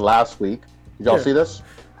online last week. Did y'all see this?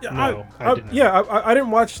 Yeah, No, I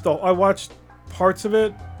didn't watch I watched parts of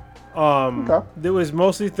it. Okay. There was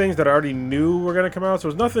mostly things that I already knew were gonna come out, so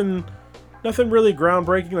it was nothing really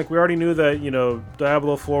groundbreaking. Like we already knew that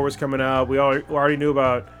Diablo 4 was coming out. We already knew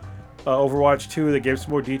about Overwatch 2. They gave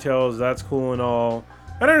some more details. That's cool and all.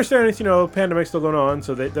 And I understand it's pandemic's still going on,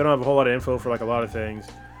 so they don't have a whole lot of info for like a lot of things.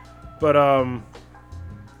 But I mean,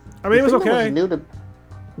 it was okay.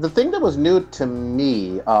 The thing that was new to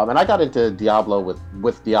me, and I got into Diablo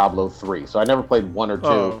with Diablo 3, so I never played 1 or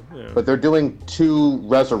 2, but they're doing 2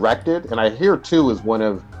 Resurrected, and I hear 2 is one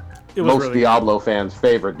of most really Diablo fans'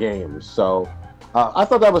 favorite games. So I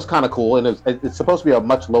thought that was kind of cool, and it's supposed to be a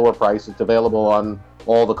much lower price. It's available on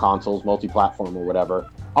all the consoles, multi-platform or whatever.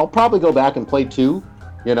 I'll probably go back and play 2,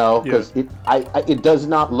 because it does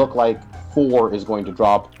not look like 4 is going to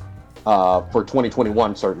drop for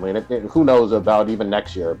 2021 certainly, and who knows about even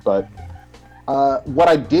next year. But what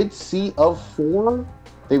I did see of 4,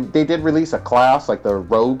 they did release a class, like the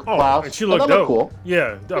Rogue class. And she looked dope. Cool.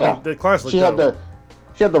 Yeah, I mean, the class looked dope.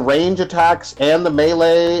 She had the range attacks and the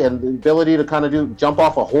melee and the ability to kind of jump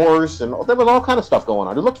off a horse, and there was all kind of stuff going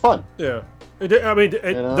on. It looked fun. Yeah, don't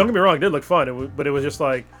get me wrong, it did look fun. But it was just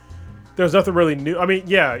like there's nothing really new. I mean,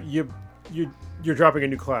 yeah, you're dropping a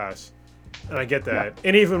new class, and I get that. Yeah.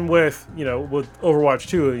 And even with with Overwatch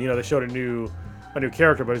 2, they showed a new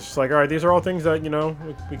character, but it's just like, all right, these are all things that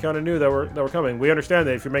we kind of knew that were coming. We understand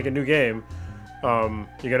that if you make a new game,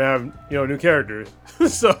 you're gonna have new characters.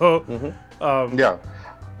 So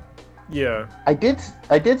yeah. I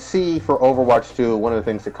did see for Overwatch 2, one of the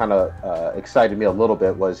things that kind of excited me a little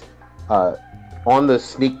bit was on the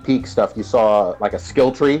sneak peek stuff, you saw like a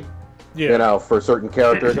skill tree, for certain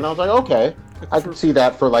characters, and I was like, okay, I can see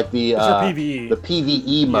that for like the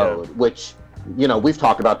PvE mode, which we've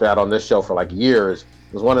talked about that on this show for like years.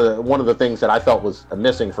 It was one of the things that I felt was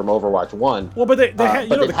missing from Overwatch 1. Well, but they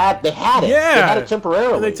had it. Yeah, they had it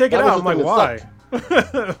temporarily. And they take it out. I'm like, why?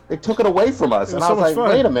 They took it away from us, and I was like,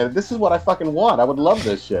 wait a minute, this is what I fucking want. I would love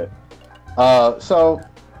this shit. So,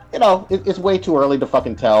 it's way too early to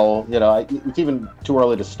fucking tell. It's even too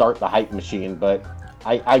early to start the hype machine, but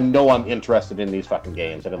I know I'm interested in these fucking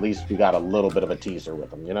games, and at least we got a little bit of a teaser with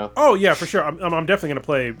them, Oh, yeah, for sure. I'm definitely going to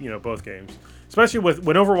play, both games. Especially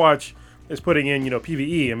when Overwatch is putting in,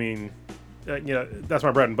 PvE. I mean, that's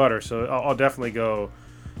my bread and butter, so I'll definitely go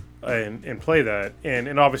and play that,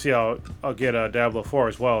 and obviously I'll get Diablo 4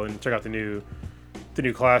 as well and check out the new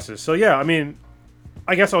classes. So yeah, I mean,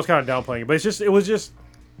 I guess I was kind of downplaying it, but it was just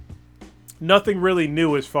nothing really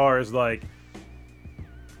new as far as like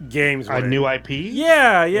games. A new IP?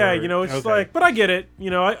 Yeah, it's okay. Like, but I get it.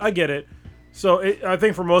 I get it. So I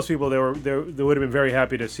think for most people, they would have been very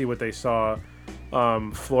happy to see what they saw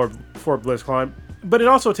for BlizzCon. But it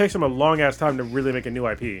also takes them a long ass time to really make a new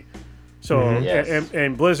IP. So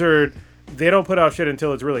and Blizzard, they don't put out shit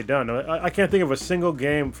until it's really done. I can't think of a single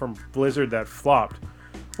game from Blizzard that flopped.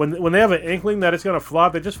 When they have an inkling that it's gonna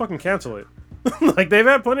flop, they just fucking cancel it. Like they've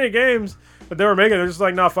had plenty of games that they were making. They're just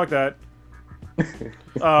like, nah, fuck that.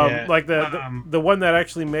 Like the one that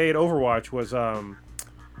actually made Overwatch was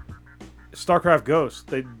StarCraft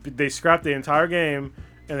Ghost. They scrapped the entire game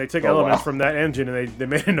and they took elements from that engine and they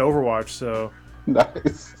made an Overwatch. So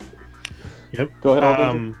nice. Yep. Go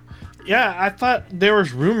ahead. Yeah, I thought there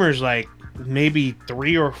was rumors like maybe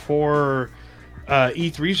 3 or 4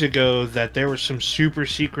 E3s ago that there was some super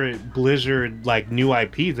secret Blizzard like new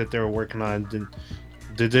IP that they were working on.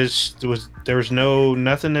 There was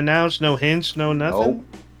nothing announced, no hints, no nothing.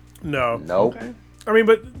 No. Okay. I mean,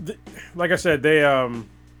 but like I said,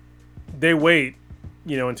 they wait,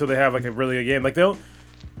 until they have like a really good game. Like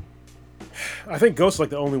I think Ghost is like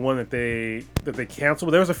the only one that they canceled.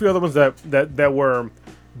 But there was a few other ones that were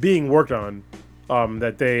being worked on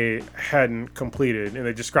that they hadn't completed, and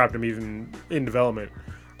they just scrapped them even in development.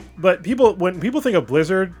 But when people think of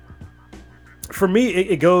Blizzard, for me,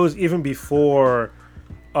 it goes even before,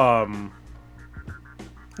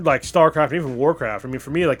 like StarCraft and even Warcraft. I mean,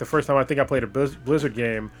 for me, like the first time I think I played a Blizzard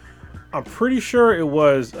game, I'm pretty sure it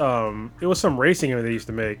was some racing game they used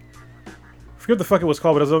to make. I forget what the fuck it was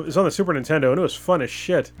called, but it was on the Super Nintendo, and it was fun as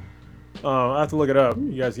shit. I have to look it up.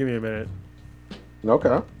 You guys give me a minute.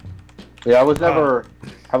 Okay. Yeah,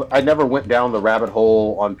 I never went down the rabbit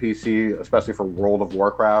hole on PC, especially for World of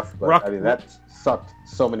Warcraft. But I mean, that sucked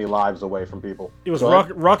so many lives away from people. It was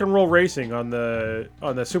rock and roll racing on the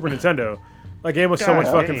Super Nintendo. That game was so much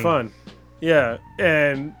fucking fun. Yeah,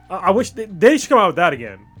 and I wish they should come out with that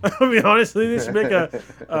again. I mean, honestly, they should make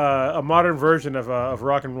a modern version of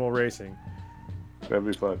rock and roll racing. That'd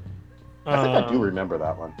be fun. I think I do remember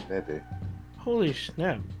that one. Maybe. Holy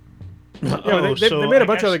snap! Yeah, they made a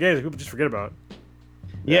bunch of other games that people just forget about.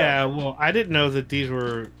 Yeah, well, I didn't know that these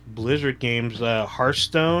were Blizzard games.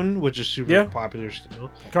 Hearthstone, which is super popular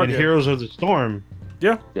still, and Heroes of the Storm.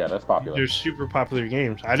 Yeah, that's popular. They're super popular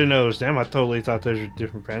games. I didn't know it was them. I totally thought those were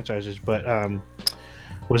different franchises. But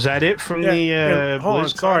was that it from the? Hold on,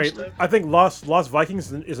 sorry. Stuff? I think Lost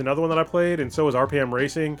Vikings is another one that I played, and so is RPM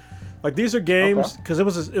Racing. Like these are games because it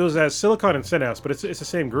was at Silicon and Synapse, but it's the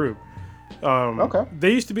same group.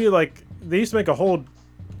 They used to make a whole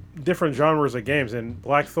different genres of games, and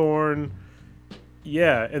Blackthorn,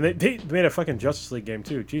 yeah, and they made a fucking Justice League game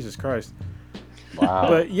too. Jesus Christ! Wow.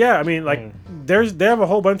 But yeah, I mean, like they have a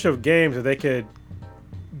whole bunch of games that they could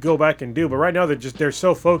go back and do, but right now they're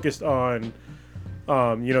so focused on,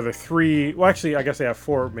 the three. Well, actually, I guess they have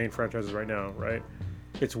 4 main franchises right now, right?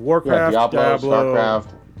 It's Warcraft, Diablo, StarCraft,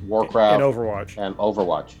 Warcraft, and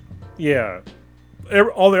Overwatch. Yeah.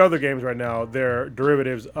 All the other games right now, they're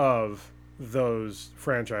derivatives of those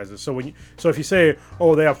franchises. So if you say,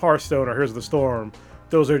 "Oh, they have Hearthstone" or "Here's of the Storm,"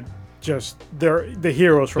 those are just they're the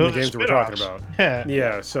heroes from the games that we're talking about.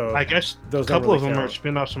 Yeah. So I guess a couple of them are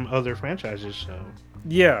spin-offs from other franchises. So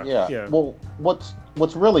yeah. Well,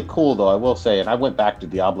 what's really cool though, I will say, and I went back to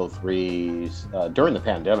Diablo 3's during the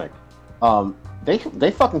pandemic.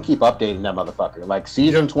 They fucking keep updating that motherfucker. Like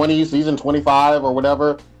season 20, season 25, or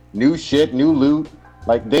whatever. New shit, new loot.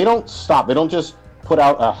 Like, they don't stop. They don't just put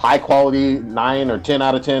out a high-quality 9 or 10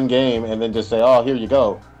 out of 10 game and then just say, oh, here you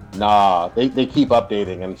go. Nah, they keep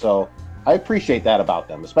updating. And so I appreciate that about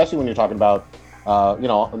them, especially when you're talking about,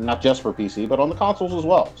 not just for PC, but on the consoles as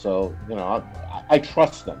well. So, I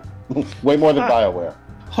trust them way more than BioWare.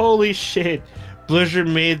 Holy shit. Blizzard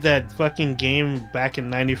made that fucking game back in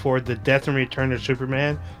 '94, The Death and Return of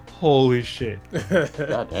Superman. Holy shit.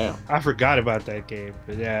 God damn. I forgot about that game.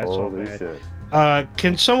 But yeah, that's Holy all bad. Shit.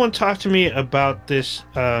 Can someone talk to me about this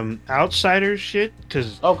Outsiders shit?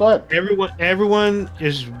 Because go ahead. Everyone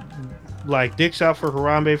is like dicks out for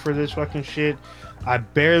Harambe for this fucking shit. I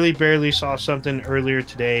barely saw something earlier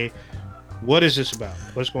today. What is this about?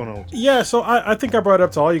 What's going on? Yeah, so I think I brought it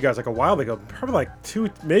up to all you guys like a while ago, probably like 2,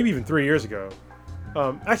 maybe even 3 years ago.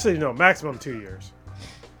 Actually, no, maximum 2 years.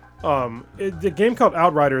 The game called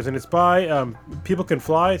Outriders, and it's by People Can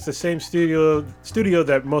Fly. It's the same studio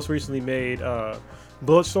that most recently made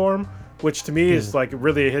Bulletstorm, which to me is like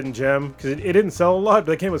really a hidden gem because it didn't sell a lot,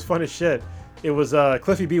 but the game was fun as shit. It was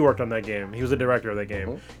Cliffy B worked on that game. He was the director of that game.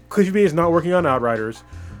 Mm-hmm. Cliffy B is not working on Outriders,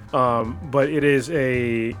 but it is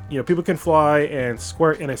a People Can Fly and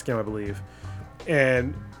Square Enix game, I believe.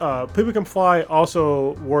 And People Can Fly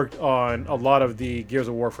also worked on a lot of the Gears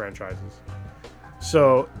of War franchises.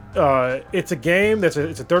 So it's a game it's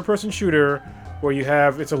a third-person shooter where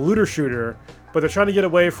it's a looter shooter, but they're trying to get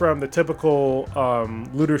away from the typical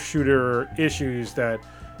looter shooter issues that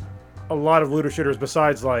a lot of looter shooters,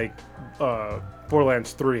 besides like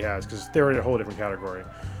Borderlands 3 has, because they're in a whole different category.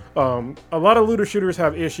 A lot of looter shooters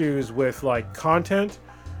have issues with like content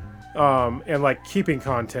and like keeping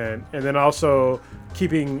content, and then also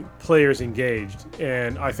keeping players engaged.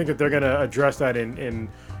 And I think that they're going to address that in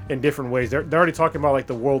different ways. They're already talking about like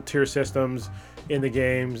the world tier systems in the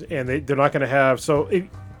games, and they're not going to have.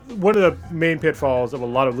 One of the main pitfalls of a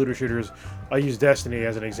lot of looter shooters, I use Destiny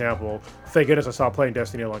as an example. Thank goodness I stopped playing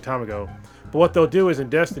Destiny a long time ago. But what they'll do is in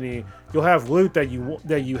Destiny, you'll have loot that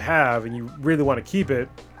you have, and you really want to keep it.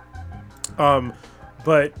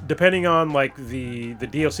 But depending on like the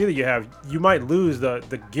DLC that you have, you might lose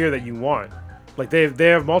the gear that you want. Like they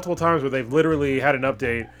have multiple times where they've literally had an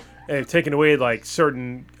update and they've taken away like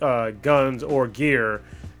certain guns or gear,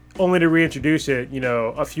 only to reintroduce it,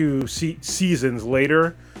 a few seasons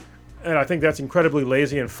later. And I think that's incredibly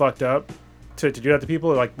lazy and fucked up to do that to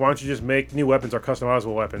people. Like, why don't you just make new weapons or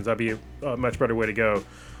customizable weapons? That'd be a much better way to go.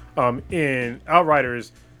 In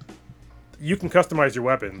Outriders, you can customize your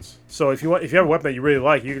weapons. So if you have a weapon that you really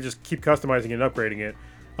like, you can just keep customizing it and upgrading it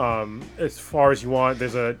as far as you want.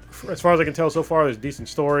 As far as I can tell so far, there's a decent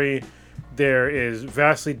story. There is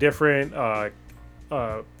vastly different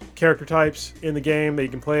character types in the game that you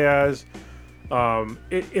can play as.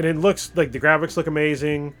 It looks like the graphics look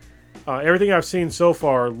amazing. Everything I've seen so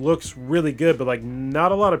far looks really good, but like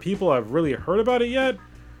not a lot of people have really heard about it yet,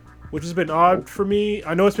 which has been odd for me.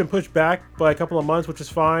 I know it's been pushed back by a couple of months, which is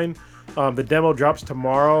fine. The demo drops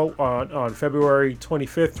tomorrow on February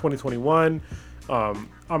 25th, 2021. I'm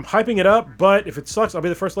hyping it up, but if it sucks, I'll be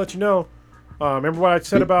the first to let you know. Remember what I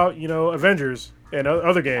said about Avengers and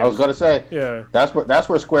other games? I was gonna say, yeah, that's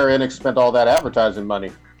where Square Enix spent all that advertising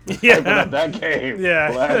money. Yeah, that game. Yeah.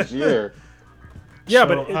 Last year. Yeah, So,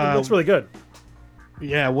 but it looks really good.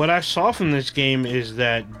 Yeah, what I saw from this game is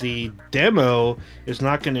that the demo is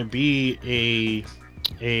not going to be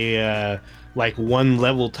a like one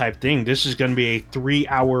level type thing. This is going to be a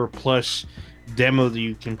 3-hour plus demo that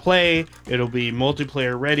you can play. It'll be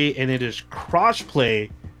multiplayer ready, and it is crossplay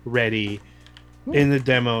ready in the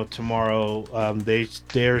demo tomorrow.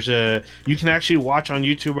 You can actually watch on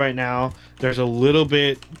YouTube right now. There's a little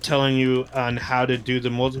bit telling you on how to do the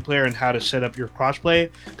multiplayer and how to set up your crossplay,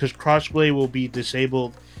 because crossplay will be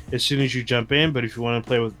disabled as soon as you jump in. But if you want to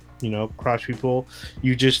play with cross people,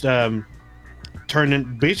 you just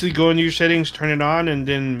basically go into your settings, turn it on, and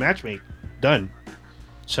then matchmake. Done.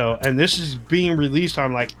 So, and this is being released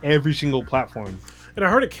on like every single platform. And I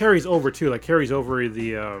heard it carries over too, like carries over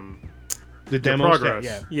the demo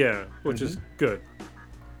progress. Yeah, which is good.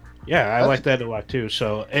 Yeah, I like that a lot too.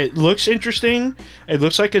 So it looks interesting. It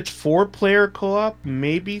looks like it's 4-player co-op,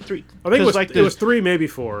 maybe 3. I think it was 3, maybe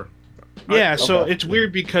 4. Yeah, so it's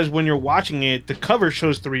weird because when you're watching it, the cover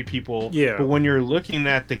shows 3 people. Yeah. But when you're looking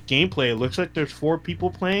at the gameplay, it looks like there's 4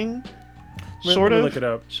 people playing. Sort Let me of. look it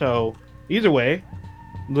up. So either way,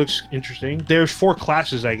 looks interesting. There's 4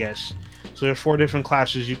 classes, I guess. So there's 4 different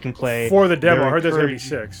classes you can play. For the demo, I heard there's going to be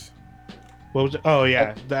 6. What was it? Oh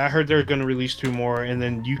yeah, I heard they're going to release 2 more, and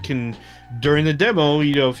then you can, during the demo,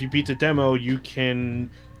 if you beat the demo, you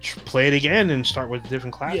can play it again and start with a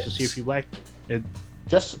different class to see if you like it.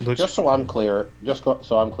 Just so I'm clear,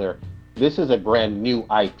 this is a brand new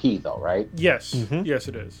IP though, right? Yes, yes,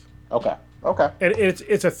 it is. Okay. And it's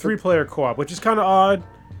a 3-player co-op, which is kind of odd,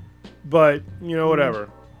 but whatever.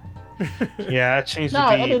 Yeah, it seems No,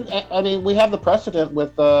 to be. I mean, we have the precedent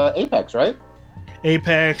with Apex, right?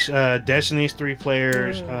 Apex, Destiny's 3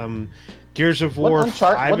 players, Gears of War.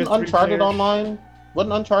 Wasn't Uncharted Online?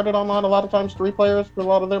 Wasn't Uncharted Online a lot of times 3 players for a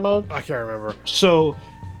lot of their modes? I can't remember. So,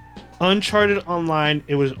 Uncharted Online,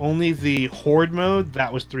 it was only the Horde mode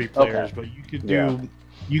that was 3 players, but you could do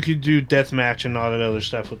deathmatch and all that other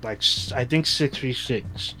stuff with I think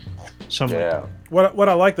 6v6. Something. Yeah. What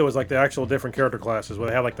I like though is like the actual different character classes where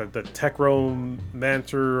they have like the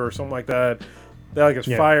Techromancer or something like that. They like this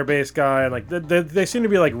fire-based guy, and like they seem to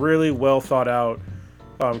be like really well thought out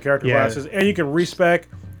character classes, and you can respec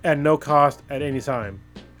at no cost at any time.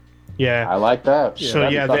 Yeah, I like that.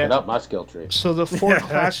 So fucking up my skill tree. So the 4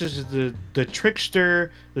 classes is the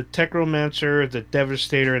Trickster, the Techromancer, the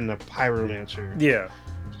Devastator, and the Pyromancer. Yeah.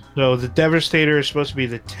 So the Devastator is supposed to be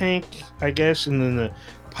the tank, I guess, and then the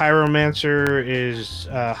Pyromancer is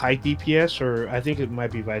high DPS, or I think it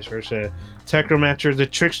might be vice versa. Techromancer, the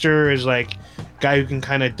Trickster is like guy who can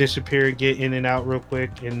kind of disappear, get in and out real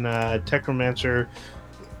quick, and Techromancer,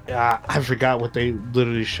 I forgot what they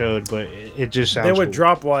literally showed, but it just sounds. They would cool.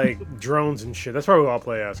 drop like drones and shit. That's probably what I'll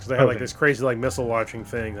play as, because they have like this crazy like missile launching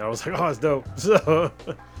thing. I was like, oh, it's dope. So.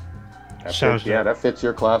 That fits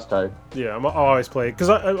your class type. Yeah, I'll always play because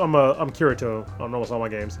I'm Kirito on almost all my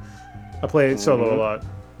games. I play solo a lot.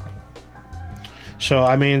 So,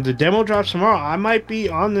 I mean, the demo drops tomorrow. I might be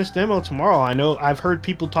on this demo tomorrow. I know I've heard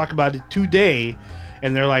people talk about it today,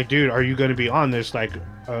 and they're like, dude, are you going to be on this? Like,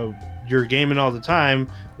 you're gaming all the time.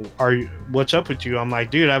 What's up with you? I'm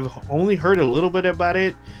like, dude, I've only heard a little bit about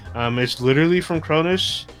it. It's literally from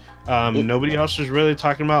Cronus. Nobody else is really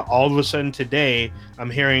talking about. All of a sudden today,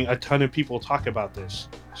 I'm hearing a ton of people talk about this.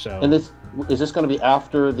 So, and is this going to be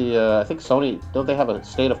after the? I think Sony, don't they have a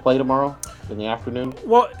state of play tomorrow in the afternoon?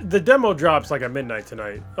 Well, the demo drops like at midnight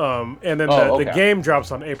tonight, and then the game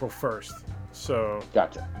drops on April 1st. So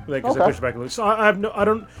gotcha. Because they pushed back a little. So I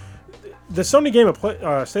don't. The Sony game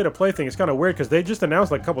of state of play thing is kind of weird because they just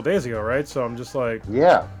announced like a couple days ago, right? So I'm just like,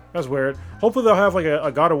 yeah, that's weird. Hopefully they'll have like a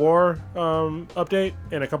God of War update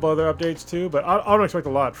and a couple other updates too. But I don't expect a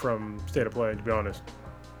lot from state of play, to be honest.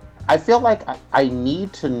 I feel like I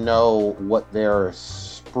need to know what their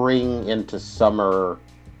spring into summer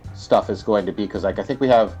stuff is going to be, because like I think we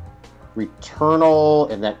have Returnal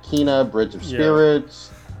and that Kena Bridge of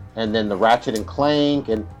Spirits, and then the Ratchet and Clank,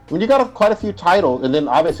 and I mean you got quite a few titles, and then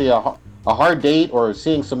obviously a Hard Date, or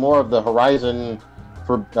seeing some more of the Horizon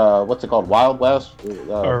for what's it called, Wild West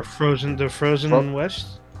or Frozen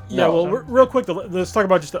West. Yeah, well, real quick, let's talk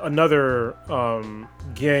about just another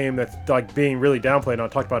game that's like being really downplayed,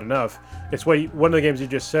 not talked about enough. It's one of the games you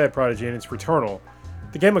just said, Prodigy, and it's Returnal.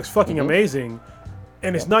 The game looks fucking amazing,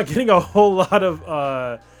 and it's not getting a whole lot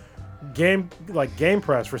of game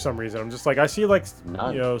press for some reason. I'm just like, I see like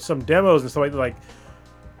some demos and stuff like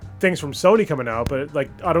things from Sony coming out, but like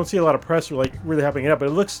I don't see a lot of press like really hyping it up. But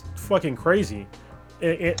it looks fucking crazy.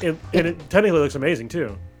 It technically looks amazing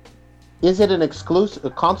too. Is it a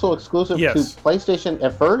console exclusive to PlayStation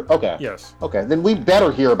at first? Okay. Yes. Okay, then we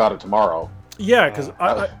better hear about it tomorrow. Yeah,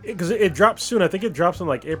 because it drops soon. I think it drops on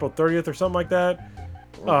like April 30th or something like that.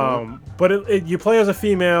 But you play as a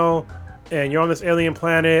female, and you're on this alien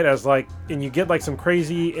planet and you get like some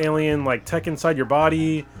crazy alien like tech inside your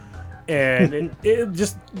body, and it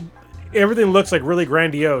just everything looks like really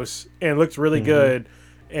grandiose and looks really good.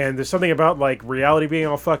 And there's something about like reality being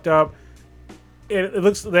all fucked up. It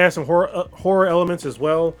looks they have some horror elements as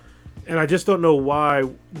well, and I just don't know why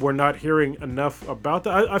we're not hearing enough about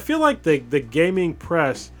that. I feel like the gaming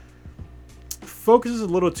press focuses a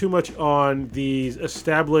little too much on these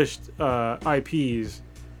established IPs,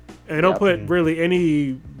 and they don't put really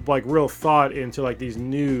any like real thought into like these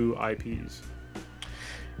new IPs.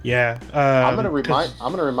 Yeah, I'm gonna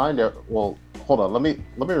remind. Well, hold on. Let me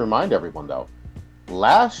remind everyone though.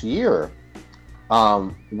 Last year,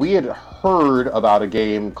 we had heard about a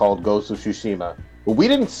game called Ghost of Tsushima, but we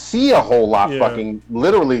didn't see a whole lot. Fucking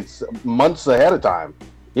literally months ahead of time.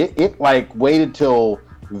 It like waited till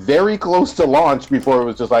very close to launch before it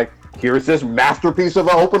was just like, here's this masterpiece of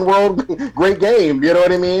an open world great game. You know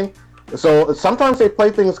what I mean? So sometimes they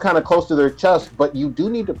play things kind of close to their chest, but you do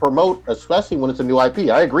need to promote, especially when it's a new IP.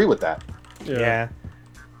 I agree with that. Yeah.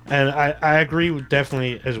 And I agree with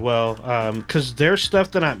definitely as well, because there's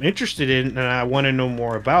stuff that I'm interested in and I want to know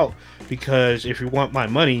more about, because if you want my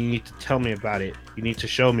money, you need to tell me about it. You need to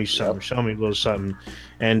show me something, show me a little something.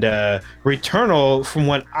 And Returnal, from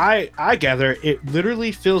what I gather, it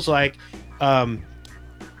literally feels like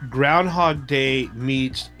Groundhog Day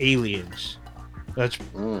meets Aliens. That's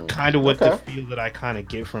kind of what the feel that I kind of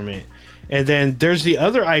get from it. And then there's the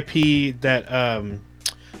other IP that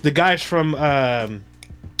the guys from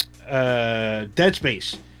Dead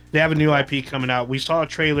Space, they have a new IP coming out. We saw a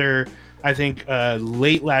trailer, I think,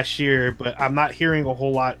 late last year, but I'm not hearing a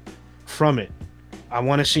whole lot from it. I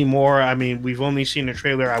want to see more. I mean, we've only seen the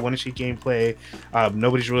trailer. I want to see gameplay.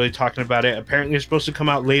 Nobody's really talking about it. Apparently, it's supposed to come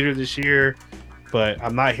out later this year, but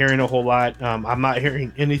I'm not hearing a whole lot. I'm not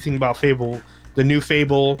hearing anything about Fable, the new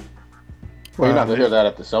Fable. Well, you're not gonna hear that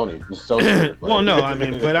at the Sony. Well, no, I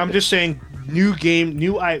mean, but I'm just saying new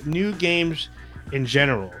games in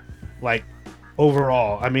general, like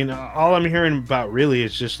overall. I mean, all I'm hearing about really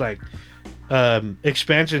is just like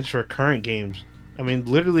expansions for current games. I mean,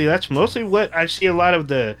 literally, that's mostly what I see a lot of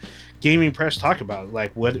the gaming press talk about,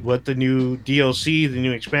 like what the new DLC, the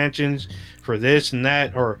new expansions for this and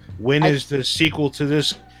that, or when is the sequel to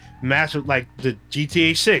this massive, like the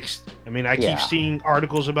GTA 6. I mean, I keep seeing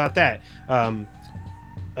articles about that.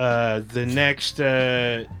 The next,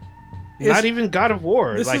 not even God of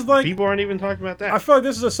War. This like, is like, people aren't even talking about that. I feel like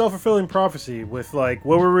this is a self-fulfilling prophecy with like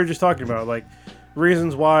what we were just talking about, like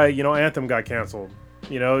reasons why Anthem got canceled.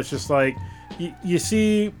 It's just like you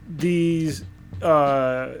see these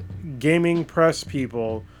gaming press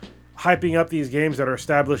people hyping up these games that are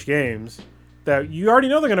established games that you already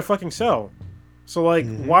know they're gonna fucking sell. So like,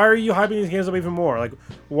 why are you hyping these games up even more? Like,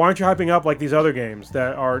 why aren't you hyping up like these other games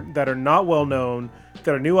that are not well known,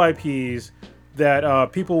 that are new IPs,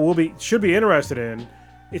 that people should be interested in?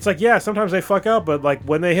 It's like, yeah, sometimes they fuck up, but like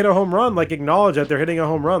when they hit a home run, like acknowledge that they're hitting a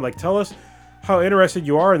home run. Like, tell us how interested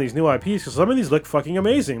you are in these new IPs, because some of these look fucking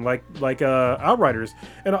amazing, like Outriders.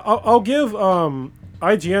 And I'll give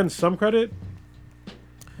IGN some credit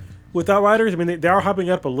with Outriders. I mean, they are hyping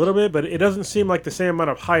up a little bit, but it doesn't seem like the same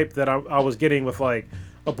amount of hype that I was getting with like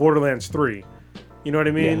a Borderlands 3. You know what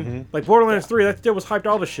I mean? Yeah. Like Borderlands 3, that shit was hyped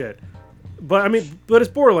all the shit. But I mean, it's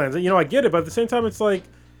Borderlands. I get it, but at the same time, it's like,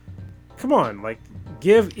 come on, like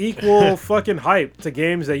give equal fucking hype to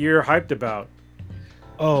games that you're hyped about.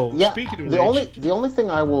 Oh, yeah. Speaking of the only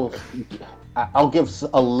thing I'll give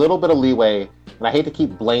a little bit of leeway, and I hate to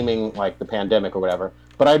keep blaming like the pandemic or whatever,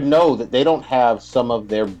 but I know that they don't have some of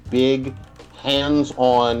their big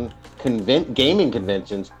hands-on gaming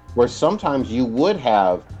conventions where sometimes you would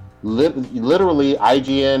have literally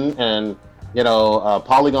IGN and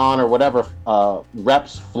Polygon or whatever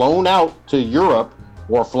reps flown out to Europe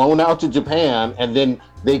or flown out to Japan, and then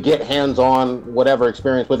they get hands-on whatever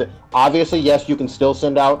experience with it. Obviously, yes, you can still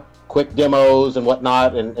send out quick demos and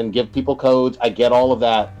whatnot and give people codes. I get all of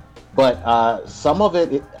that. But some of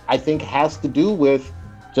it, I think, has to do with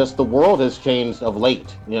just the world has changed of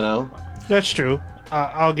late, That's true.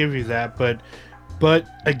 I'll give you that. But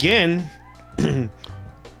again,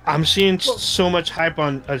 I'm seeing so much hype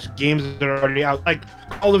on games that are already out, like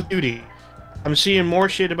Call of Duty. I'm seeing more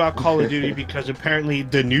shit about Call of Duty because apparently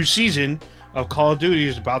the new season of Call of Duty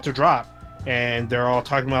is about to drop. And they're all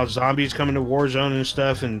talking about zombies coming to Warzone and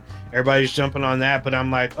stuff, and everybody's jumping on that. But I'm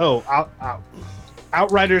like,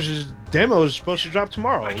 Outriders' demo is supposed to drop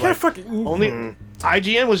tomorrow. I can't fucking... Only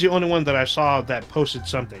IGN was the only one that I saw that posted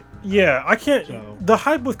something. Yeah, I can't... So. The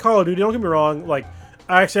hype with Call of Duty, don't get me wrong, like,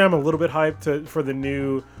 I actually am a little bit hyped for the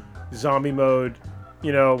new zombie mode,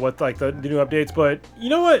 with, like, the new updates. But, you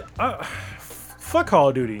know what? Fuck Call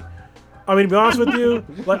of Duty. I mean, to be honest with you,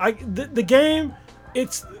 like, the game,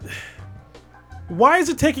 it's... Why is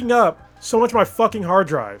it taking up so much of my fucking hard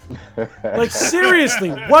drive? Like, seriously,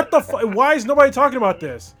 what the fuck? Why is nobody talking about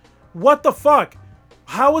this? What the fuck?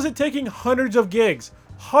 How is it taking hundreds of gigs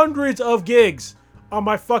on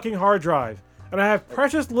my fucking hard drive? And I have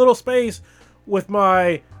precious little space with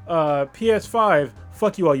my PS5.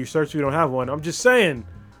 Fuck you all, you search if you don't have one. I'm just saying.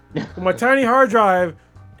 My tiny hard drive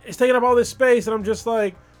is taking up all this space, and I'm just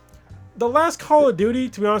like... The last Call of Duty,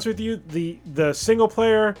 to be honest with you, the single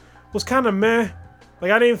player was kind of meh. Like,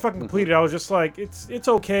 I didn't even fucking complete it. I was just like, it's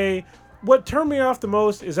okay. What turned me off the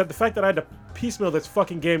most is that the fact that I had to piecemeal this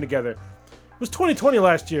fucking game together. It was 2020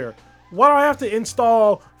 last year. Why do I have to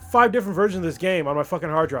install 5 different versions of this game on my fucking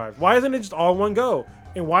hard drive? Why isn't it just all in one go?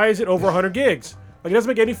 And why is it over 100 gigs? Like, it doesn't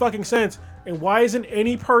make any fucking sense. And why isn't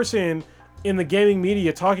any person in the gaming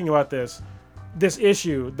media talking about this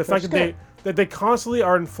issue? The fact that they constantly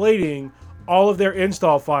are inflating all of their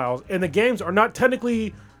install files, and the games are not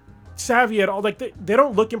technically savvy at all. Like, they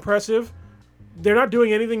don't look impressive. They're not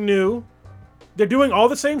doing anything new. They're doing all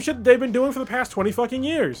the same shit that they've been doing for the past 20 fucking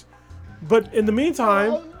years. But in the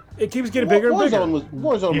meantime, it keeps getting bigger and bigger.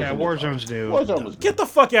 Warzone's new. Get the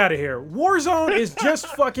fuck out of here. Warzone is just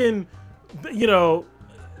fucking,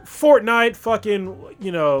 Fortnite, fucking,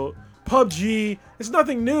 PUBG. It's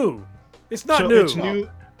nothing new. It's not new.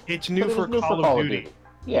 It's new for Call of Duty.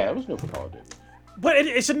 Yeah, it was new for Call of Duty. But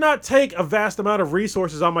it should not take a vast amount of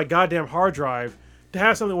resources on my goddamn hard drive to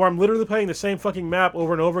have something where I'm literally playing the same fucking map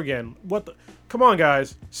over and over again. Come on,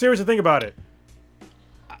 guys. Seriously, think about it.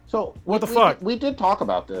 So what the fuck? We did talk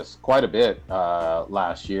about this quite a bit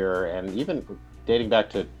last year, and even dating back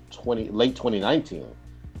to late 2019.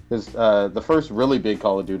 Because the first really big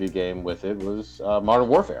Call of Duty game with it was Modern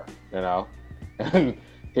Warfare, and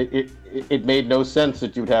it made no sense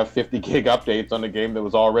that you'd have 50 gig updates on a game that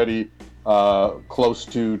was already close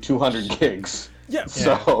to 200 gigs. Yeah.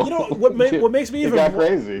 So what makes me even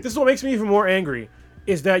crazy. This is what makes me even more angry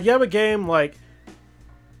is that you have a game like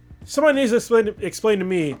somebody needs to explain to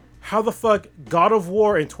me how the fuck God of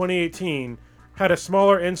War in 2018 had a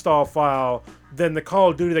smaller install file than the Call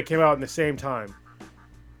of Duty that came out in the same time.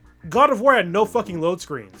 God of War had no fucking load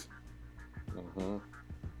screens.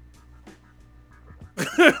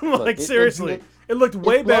 Like, seriously. It looked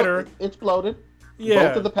way better. It's bloated. Yeah.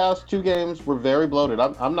 Both of the past 2 games were very bloated.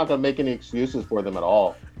 I'm not going to make any excuses for them at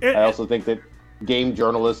all. I also think that game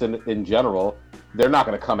journalists in general, they're not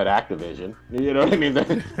going to come at Activision. You know what I mean?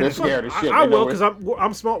 They're scared as shit. I will, because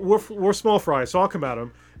I'm small. We're small fry, so I'll come at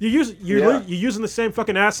them. You're using the same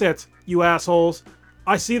fucking assets, you assholes.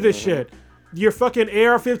 I see this shit. Your fucking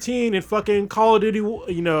AR-15 and fucking Call of Duty,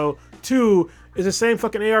 2 is the same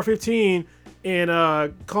fucking AR-15 in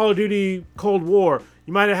Call of Duty Cold War.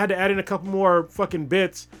 You might have had to add in a couple more fucking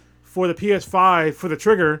bits for the PS5 for the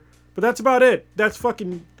trigger, but that's about it. That's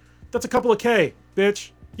a couple of K,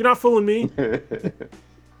 bitch. You're not fooling me.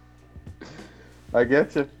 I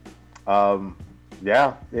get you.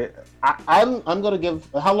 Yeah. I'm gonna give.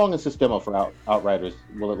 How long is this demo for Outriders?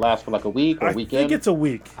 Will it last for like a week or a weekend? I think it's a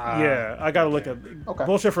week. Yeah, I gotta look at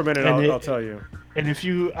bullshit for a minute. I'll tell you.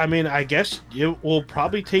 And I guess it will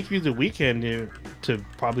probably take you the weekend to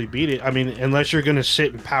probably beat it. I mean, unless you're gonna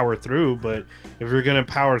sit and power through. But if you're gonna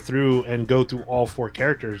power through and go through all 4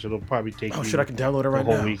 characters, it'll probably take you. Oh shit! I can download it right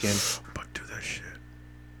the now. Whole weekend. But do that shit.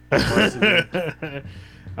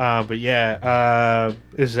 But yeah,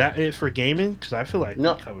 is that it for gaming? Because I feel like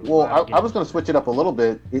no. Well, I was going to switch it up a little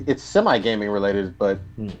bit. It's semi-gaming related, but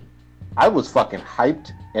I was fucking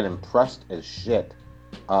hyped and impressed as shit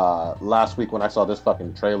last week when I saw this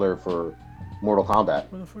fucking trailer for Mortal Kombat.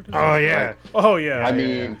 Oh yeah, oh yeah. I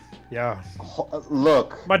mean, Yeah.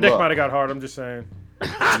 Look, My dick look. might have got hard. I'm just saying.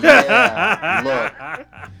 Yeah, look.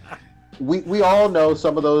 We all know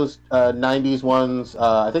some of those 90s ones.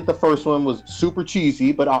 I think the first one was super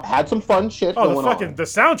cheesy, but had some fun shit Oh, going on. the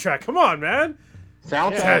soundtrack. Come on, man.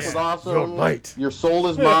 Soundtrack was awesome. Your light. Your soul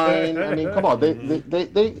is mine. I mean, come on.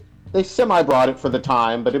 They semi brought it for the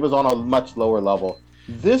time, but it was on a much lower level.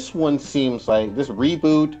 This one seems like this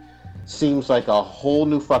reboot seems like a whole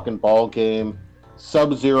new fucking ball game.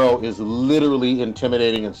 Sub-Zero is literally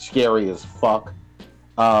intimidating and scary as fuck.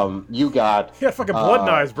 You got He had fucking blood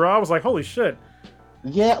knives, bro. I was like, holy shit.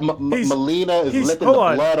 Yeah, Melina is licking the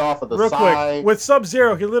blood off of the real side. Quick, with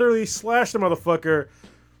Sub-Zero, he literally slashed the motherfucker,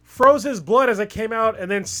 froze his blood as it came out,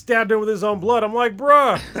 and then stabbed him with his own blood. I'm like,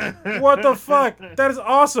 bruh, what the fuck? That is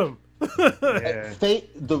awesome. Yeah.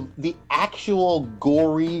 The actual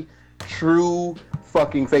gory, true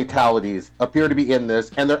fucking fatalities appear to be in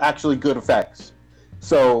this, and they're actually good effects.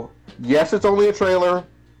 So, yes, it's only a trailer.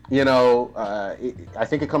 You know, I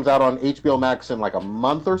think it comes out on HBO Max in like a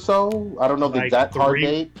month or so. I don't know the exact hard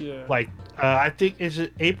date. Yeah. I think, is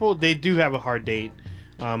it April? They do have a hard date.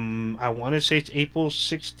 I want to say it's April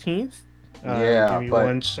 16th. Yeah, give me but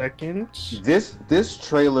 1 second. This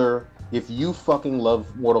trailer, if you fucking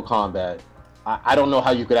love Mortal Kombat, I don't know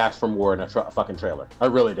how you could ask for more in a fucking trailer. I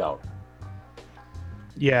really don't.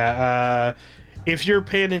 Yeah, if you're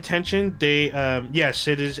paying attention, they yes,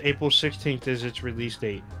 it is April 16th is its release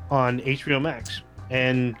date on HBO Max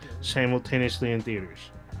and simultaneously in theaters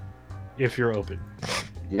if you're open.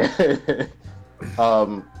 Yeah.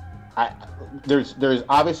 There's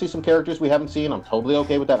obviously some characters we haven't seen. I'm totally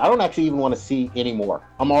okay with that. I don't actually even want to see any more.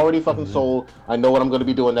 I'm already fucking sold. I know what I'm going to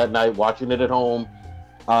be doing that night, watching it at home.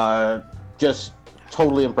 Just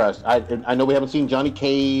totally impressed. I know we haven't seen Johnny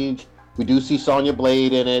Cage. We do see Sonya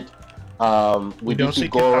Blade in it. We do see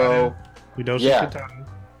Goro. We don't see Katana.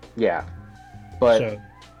 Yeah. But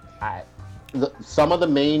some of the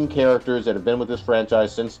main characters that have been with this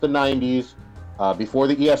franchise since the 90s, before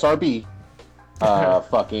the ESRB,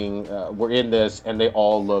 were in this, and they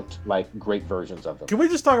all looked like great versions of them. Can we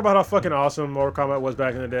just talk about how fucking awesome Mortal Kombat was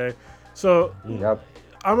back in the day? So, yep.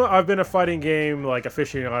 I've been a fighting game like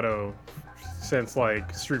aficionado since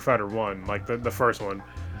like Street Fighter 1, like the first one.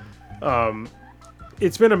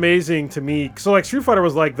 It's been amazing to me. So like Street Fighter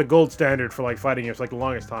was like the gold standard for like fighting games like the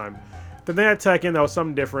longest time. Then they had Tekken, that was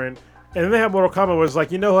something different. And then they had Mortal Kombat, was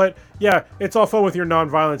like, you know what? Yeah, it's all fun with your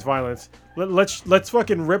non-violence violence. Let's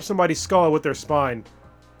fucking rip somebody's skull with their spine.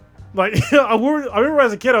 Like I remember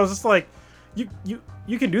as a kid, I was just like, you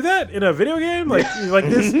can do that in a video game? Like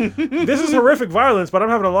this is horrific violence, but I'm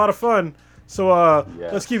having a lot of fun. So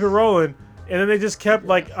let's keep it rolling. And then they just kept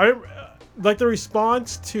like the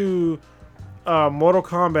response to Mortal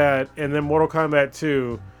Kombat and then Mortal Kombat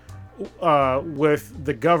 2 with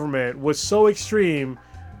the government was so extreme.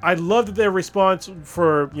 I loved their response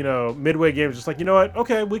for, Midway Games. Just like, you know what?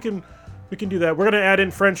 Okay, we can do that. We're going to add in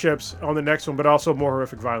friendships on the next one, but also more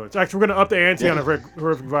horrific violence. Actually, we're going to up the ante on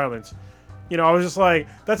horrific violence. I was just like,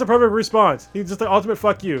 that's a perfect response. He's just the ultimate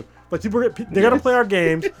fuck you. Like, they're going to play our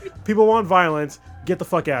games. People want violence. Get the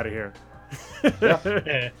fuck out of here.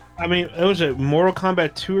 Yeah. I mean, it was a Mortal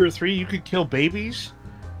Kombat 2 or 3. You could kill babies.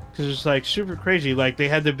 Because it's like super crazy. Like they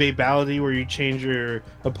had the babality where you change your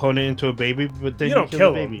opponent into a baby, but then you don't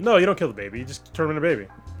kill the baby. Them. No, you don't kill the baby. You just turn him into a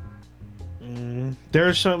baby.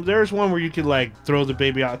 There's one where you could like throw the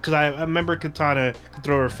baby out. Because I remember Katana could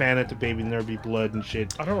throw her fan at the baby and there'd be blood and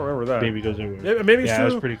shit. I don't remember that. Baby goes everywhere. Maybe it's true. Yeah,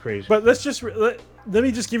 it was pretty crazy. But let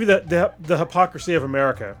me just give you the hypocrisy of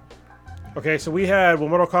America. Okay, so we had when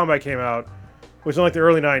Mortal Kombat came out, which was in like the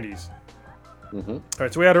early 90s. Mm-hmm. All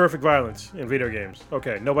right, so we had horrific violence in video games.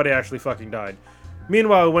 Okay, nobody actually fucking died.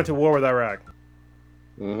 Meanwhile, we went to war with Iraq.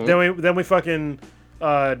 Mm-hmm. Then we fucking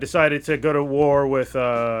decided to go to war with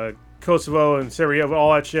Kosovo and Syria,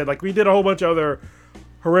 all that shit. Like we did a whole bunch of other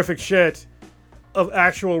horrific shit of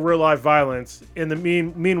actual real life violence. In the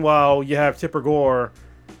meanwhile, you have Tipper Gore,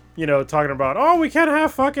 talking about, oh, we can't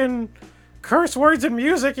have fucking curse words in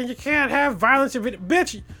music, and you can't have violence in video.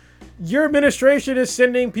 Bitch. Your administration is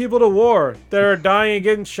sending people to war that are dying and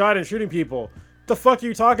getting shot and shooting people. The fuck are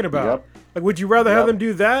you talking about? Yep. Like, would you rather have them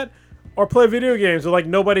do that or play video games where, like,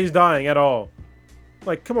 nobody's dying at all?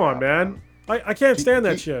 Like, come on, man. I can't stand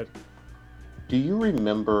that shit. Do you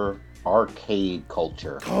remember arcade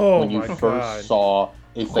culture when you first saw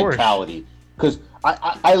a fatality? Because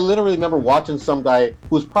I literally remember watching some guy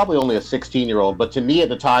who was probably only a 16-year-old, but to me at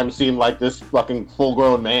the time seemed like this fucking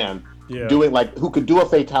full-grown man. Yeah. Doing who could do a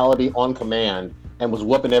fatality on command and was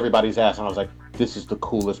whooping everybody's ass, and I was like, this is the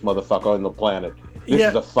coolest motherfucker on the planet. This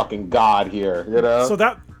is a fucking god here, So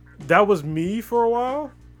that was me for a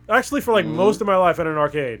while. Actually, for like most of my life at an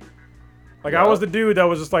arcade. Like I was the dude that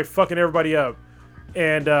was just like fucking everybody up.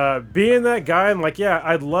 And being that guy, and like, yeah,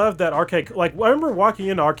 I love that arcade. Like, I remember walking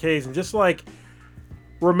into arcades and just like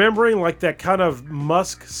remembering like that kind of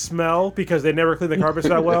musk smell because they never cleaned the carpets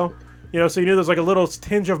that well. You know, so you knew there's like a little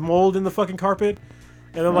tinge of mold in the fucking carpet.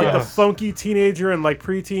 And then like the funky teenager and like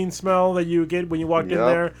preteen smell that you get when you walked in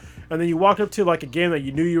there. And then you walked up to like a game that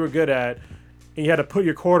you knew you were good at. And you had to put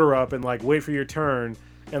your quarter up and like wait for your turn.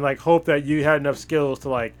 And like hope that you had enough skills to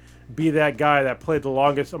like be that guy that played the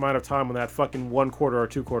longest amount of time on that fucking 1 quarter or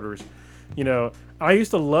 2 quarters. You know, I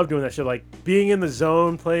used to love doing that shit, like being in the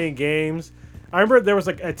zone, playing games. I remember there was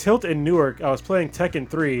like a tilt in Newark. I was playing Tekken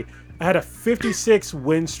 3. I had a 56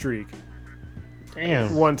 win streak.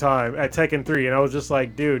 Damn. One time at Tekken 3, and I was just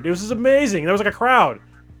like, dude, this is amazing. There was like a crowd.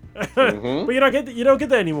 But you don't get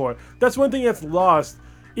that anymore. That's one thing that's lost,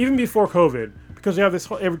 even before COVID, because we have this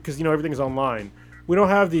because you know everything is online. We don't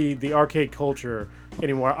have the arcade culture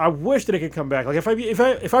anymore. I wish that it could come back. Like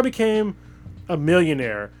if I became a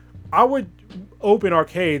millionaire, I would open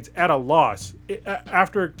arcades at a loss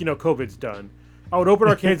after you know COVID's done. I would open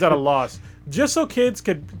arcades at a loss just so kids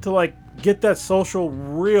could get that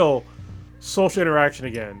real social interaction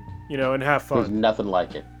again, you know, and have fun. There's nothing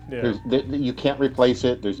like it. Yeah. You can't replace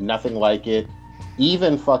it. There's nothing like it.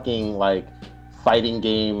 Even fucking like fighting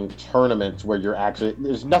game tournaments where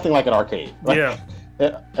there's nothing like an arcade. Like, yeah.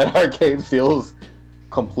 An arcade feels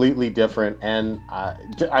completely different. And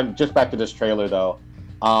I'm just back to this trailer though.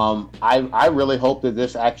 I really hope that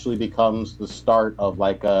this actually becomes the start of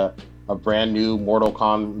like a brand new Mortal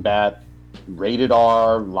Kombat rated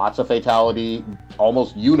R, lots of fatality,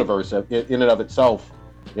 almost universe in and of itself.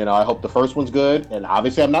 You know, I hope the first one's good. And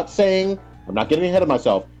obviously I'm not getting ahead of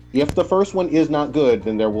myself. If the first one is not good,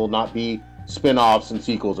 then there will not be spin-offs and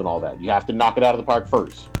sequels and all that. You have to knock it out of the park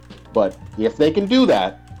first. But if they can do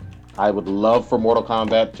that, I would love for Mortal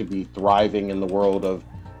Kombat to be thriving in the world of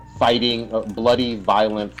fighting, bloody,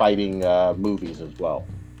 violent fighting movies as well.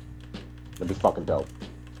 That'd be fucking dope.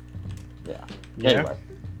 Yeah. Anyway.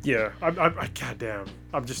 Yeah, I goddamn.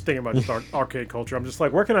 I'm just thinking about just arcade culture. I'm just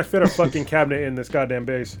like, where can I fit a fucking cabinet in this goddamn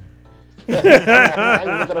base? You're looking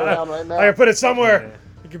around right now. I can put it somewhere.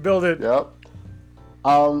 You can build it. Yep.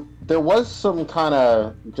 There was some kind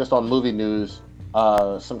of, just on movie news,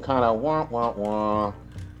 some kind of wah.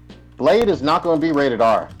 Blade is not going to be rated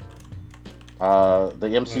R. The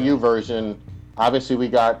MCU version, obviously we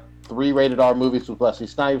got 3 rated R movies with Wesley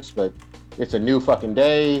Snipes, but it's a new fucking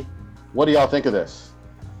day. What do y'all think of this?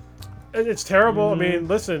 It's terrible. I mean,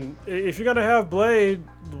 listen, if you're gonna have Blade,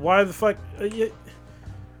 why the fuck? And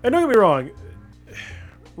don't get me wrong,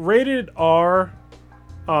 rated R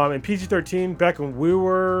and PG-13 back when we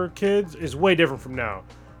were kids is way different from now.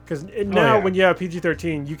 Because now when you have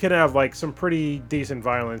PG-13, you can have like some pretty decent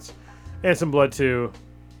violence and some blood too.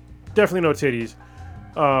 Definitely no titties,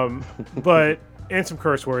 but and some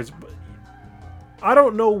curse words. I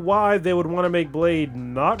don't know why they would want to make Blade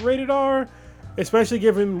not rated R, especially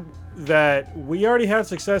given that we already had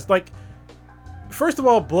success. Like, first of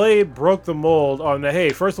all, Blade broke the mold on the,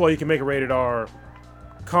 hey, first of all, you can make a rated R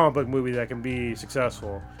comic book movie that can be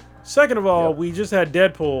successful. Second of all, we just had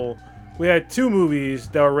Deadpool. We had 2 movies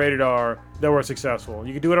that were rated R that were successful.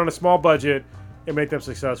 You could do it on a small budget and make them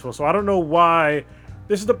successful. So I don't know why.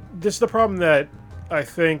 This is the problem that I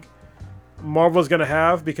think Marvel's going to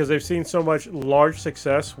have, because they've seen so much large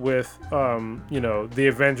success with, the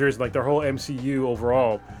Avengers, like their whole MCU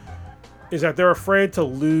overall, is that they're afraid to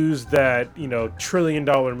lose that, $1 trillion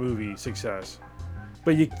movie success.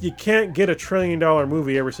 But you can't get a $1 trillion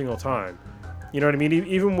movie every single time. You know what I mean?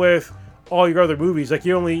 Even with all your other movies, like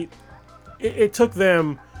it took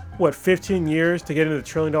them, 15 years to get into the $1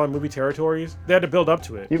 trillion movie territories? They had to build up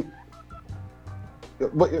to it.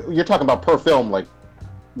 You're talking about per film, like,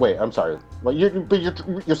 wait, I'm sorry. Well,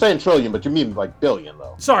 you're saying trillion, but you mean like billion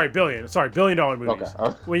though. Sorry, billion. Sorry, $1 billion movies.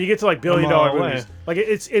 Okay. When you get to like $1 billion movies, like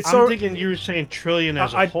it's. I'm thinking you were saying trillion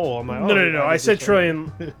as a whole. I'm like, no. I said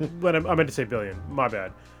trillion, but I meant to say billion. My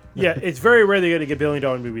bad. Yeah, it's very rare they get $1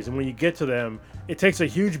 billion movies, and when you get to them, it takes a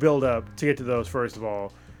huge build up to get to those. First of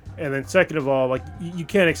all, and then second of all, like you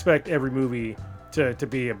can't expect every movie to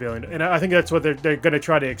be $1 billion, and I think that's what they're going to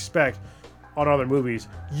try to expect on other movies.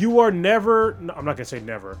 You are never. I'm not going to say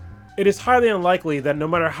never. It is highly unlikely that no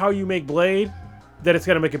matter how you make Blade, that it's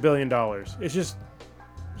going to make $1 billion. It's just,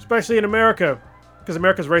 especially in America, because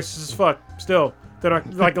America's racist as fuck. Still, they're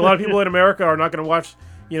not like a lot of people in America are not going to watch,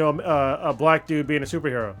 a black dude being a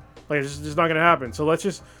superhero. Like it's just not going to happen. So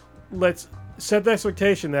let's set the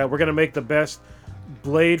expectation that we're going to make the best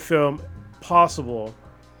Blade film possible,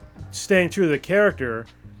 staying true to the character,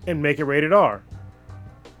 and make it rated R.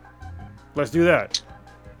 Let's do that.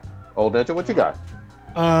 Old Ninja, what you got?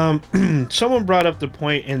 Someone brought up the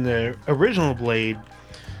point in the original Blade,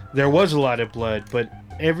 there was a lot of blood, but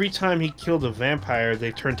every time he killed a vampire,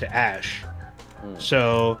 they turned to ash.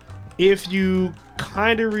 So if you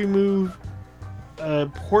kind of remove a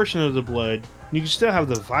portion of the blood, you can still have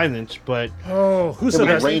the violence, but who said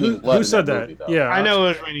that? Who said that? Movie, yeah, I know it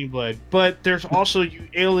was raining blood, but there's also you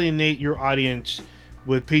alienate your audience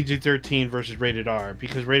with PG-13 versus rated R,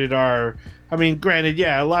 because rated R, I mean, granted,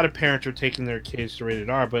 yeah, a lot of parents are taking their kids to rated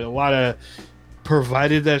R, but a lot of,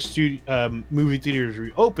 provided that movie theaters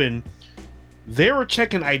reopen, they were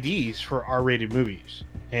checking IDs for R-rated movies,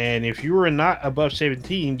 and if you were not above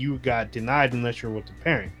 17, you got denied unless you're with the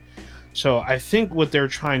parent. So I think what they're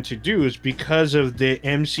trying to do is, because of the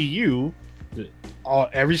MCU,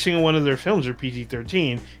 every single one of their films are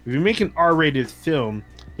PG-13. If you make an R-rated film,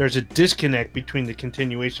 there's a disconnect between the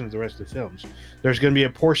continuation of the rest of the films. There's going to be a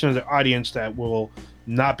portion of the audience that will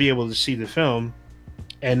not be able to see the film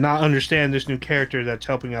and not understand this new character that's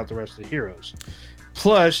helping out the rest of the heroes.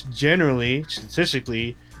 Plus, generally,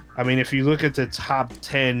 statistically, I mean, if you look at the top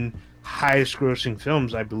 10 highest grossing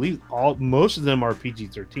films, I believe most of them are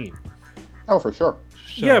PG-13. Oh, for sure.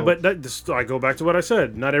 So, yeah, but I go back to what I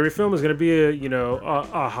said. Not every film is going to be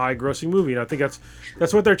a high grossing movie, and I think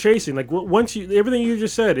that's what they're chasing. Like once everything you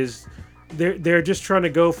just said is they're just trying to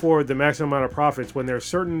go for the maximum amount of profits, when there are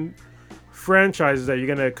certain franchises that you're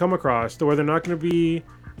going to come across where they're not going to be,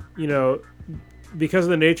 because of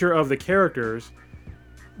the nature of the characters,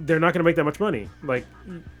 they're not going to make that much money. Like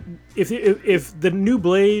if the new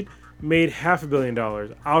Blade made $500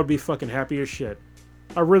 million, I would be fucking happy as shit.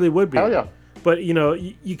 I really would be. Hell yeah. But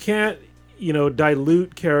you can't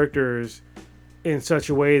dilute characters in such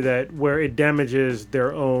a way that where it damages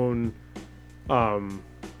their own,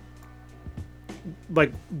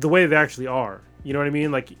 like the way they actually are. You know what I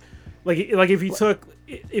mean? Like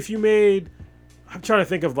if you made, I'm trying to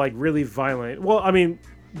think of like really violent. Well, I mean,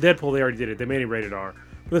 Deadpool, they already did it. They made it rated R.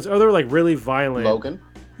 But there's other like really violent. Logan.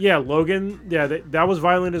 Yeah, Logan. Yeah, that was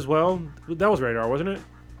violent as well. That was rated R, wasn't it?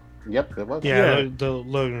 Yep, it was. Yeah, the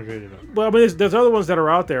Logan rated R. Well, I mean, there's other ones that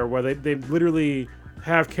are out there where they literally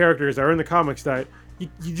have characters that are in the comics that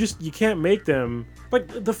you can't make them like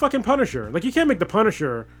the fucking Punisher. Like you can't make the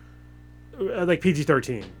Punisher like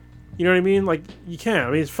PG-13. You know what I mean? Like you can't.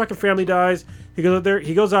 I mean, his fucking family dies. He goes out there.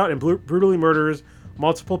 He goes out and brutally murders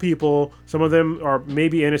multiple people. Some of them are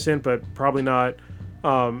maybe innocent, but probably not.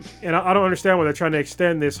 And I don't understand why they're trying to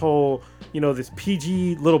extend this whole this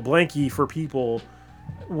PG little blankie for people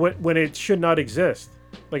when it should not exist.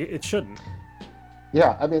 Like it shouldn't.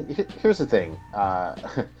 Yeah, I mean, here's the thing.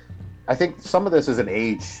 I think some of this is an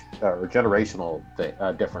age or generational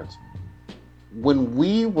difference. When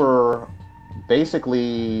we were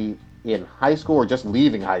basically in high school or just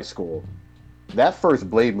leaving high school, that first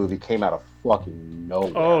Blade movie came out of fucking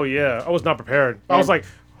nowhere. Oh yeah, I was not prepared. I was like,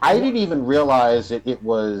 I didn't even realize that it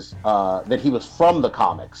was that he was from the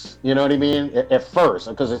comics. You know what I mean? At first,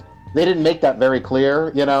 because they didn't make that very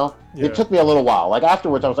clear. Yeah. It took me a little while. Like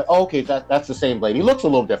afterwards, I was like, oh, okay, that's the same Blade. He looks a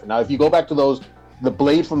little different now. If you go back to the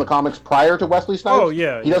Blade from the comics prior to Wesley Snipes,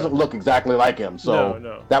 he doesn't look exactly like him.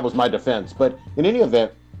 So that was my defense. But in any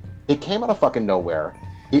event, it came out of fucking nowhere.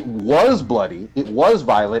 It was bloody. It was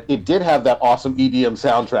violent. It did have that awesome EDM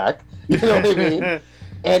soundtrack. You know what I mean?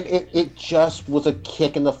 And it just was a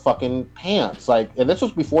kick in the fucking pants. Like, and this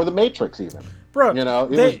was before the Matrix even. Bro, it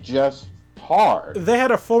was just hard. They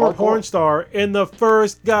had a former porn star in the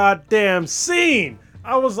first goddamn scene.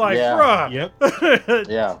 I was like, bruh. Yep.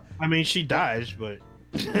 Yeah. I mean, she dies, but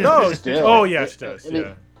no. Still. Oh yeah, she does.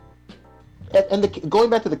 Yeah. And going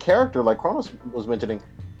back to the character, like Kronos was mentioning,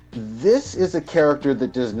 this is a character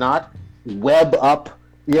that does not web up,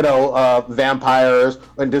 vampires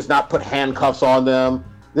and does not put handcuffs on them.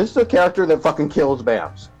 This is a character that fucking kills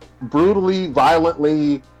BAMs. Brutally,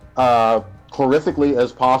 violently, horrifically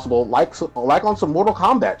as possible, like on some Mortal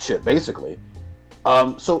Kombat shit, basically.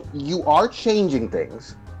 So you are changing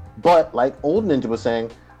things, but like Old Ninja was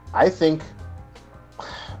saying, I think,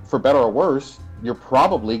 for better or worse, you're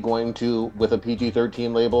probably going to, with a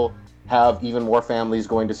PG-13 label, have even more families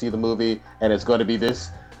going to see the movie, and it's going to be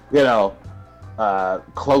this,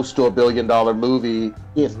 close to $1 billion movie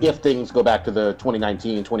if things go back to the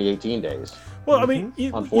 2019, 2018 days. Well, I mean,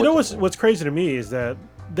 you know what's crazy to me is that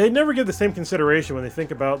they never give the same consideration when they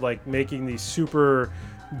think about like making these super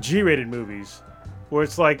G-rated movies, where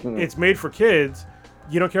it's like it's made for kids.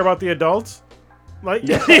 You don't care about the adults, like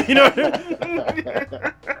I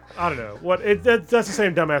don't know what that's the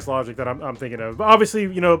same dumbass logic that I'm thinking of. But obviously,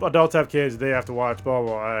 adults have kids; they have to watch. Blah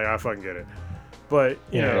blah. I fucking get it, but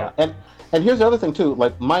you know. Yeah. And here's the other thing too.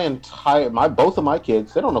 Like both of my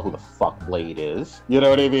kids, they don't know who the fuck Blade is. You know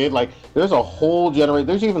what I mean? Like, there's a whole generation.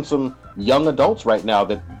 There's even some young adults right now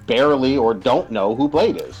that barely or don't know who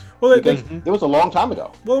Blade is. Well, because it was a long time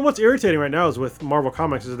ago. Well, what's irritating right now is with Marvel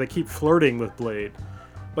Comics is they keep flirting with Blade.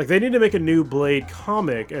 Like, they need to make a new Blade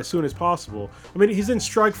comic as soon as possible. I mean, he's in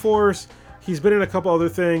Strike Force. He's been in a couple other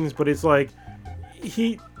things, but it's like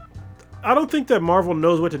I don't think that Marvel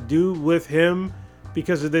knows what to do with him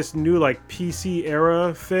because of this new like PC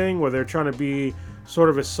era thing where they're trying to be sort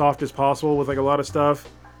of as soft as possible with like a lot of stuff,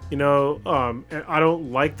 you know. And I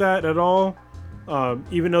don't like that at all.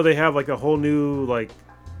 Even though they have like a whole new like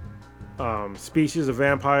species of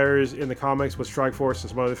vampires in the comics with Strike Force and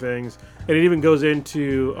some other things, and it even goes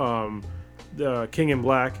into the King in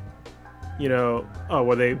Black, you know,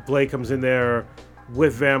 where Blade comes in there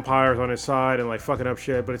with vampires on his side and like fucking up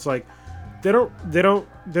shit. But it's like they're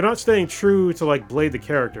not staying true to like Blade the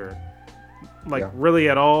character, like really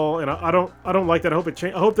at all. And I don't like that. I hope it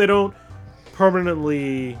change. I hope they don't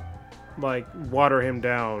permanently like water him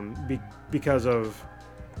down because of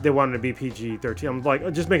they wanted to be PG-13. I'm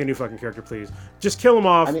like, just make a new fucking character, please. Just kill him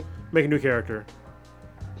off. Make a new character.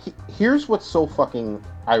 Here's what's so fucking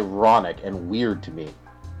ironic and weird to me.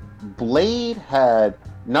 Blade had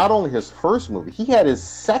not only his first movie, he had his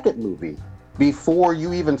second movie before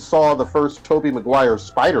you even saw the first Tobey Maguire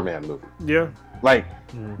Spider-Man movie. Yeah. Like,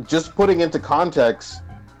 just putting into context,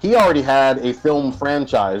 he already had a film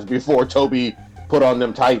franchise before Tobey put on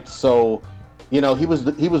them tights. So, you know, he was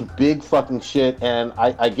big fucking shit, and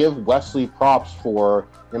I give Wesley props for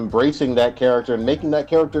embracing that character and making that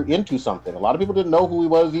character into something. A lot of people didn't know who he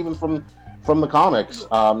was even from the comics.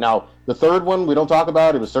 Now, the third one we don't talk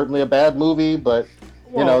about. It was certainly a bad movie, but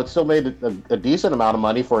you know, it still made a decent amount of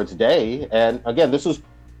money for its day. And again, this was,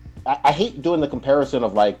 I hate doing the comparison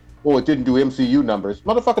of like, oh, it didn't do MCU numbers.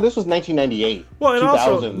 Motherfucker, this was 1998. Well, and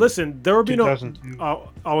 2000, also, listen, there would be no,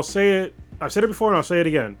 I'll say it, I've said it before and I'll say it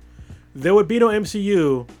again. There would be no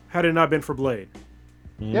MCU had it not been for Blade.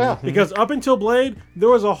 Yeah. Because up until Blade, there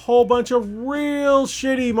was a whole bunch of real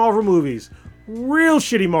shitty Marvel movies.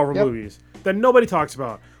 That nobody talks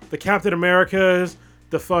about. The Captain Americas,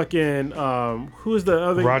 the fucking who's the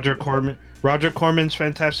other Roger Corman's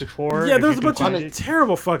Fantastic Four. Yeah, there's a bunch of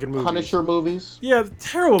terrible fucking movies. Punisher movies. Yeah,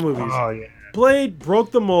 terrible movies. Oh yeah. Blade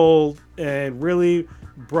broke the mold and really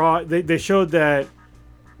brought. They showed that,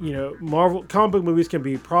 you know, Marvel comic book movies can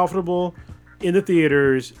be profitable in the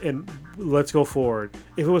theaters, and let's go forward.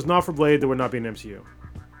 If it was not for Blade, there would not be an MCU.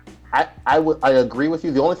 I agree with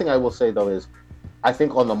you. The only thing I will say though is, I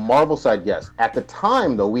think on the Marvel side, yes. At the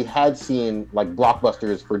time, though, we had seen like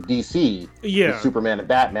blockbusters for DC, with Superman and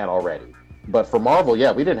Batman already. But for Marvel,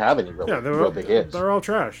 yeah, we didn't have any real big hits. They're all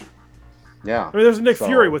trash. Yeah. I mean, there's Nick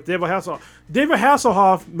Fury with David Hasselhoff. David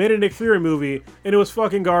Hasselhoff made a Nick Fury movie, and it was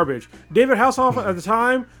fucking garbage. David Hasselhoff at the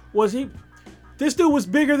time this dude was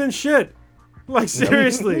bigger than shit. Like,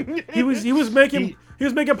 seriously, he was making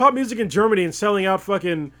pop music in Germany and selling out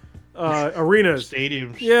fucking arenas,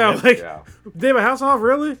 stadiums. Yeah, David Hasselhoff,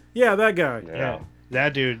 really? Yeah, that guy. Yeah,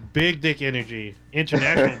 that dude, big dick energy,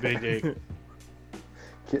 international big dick.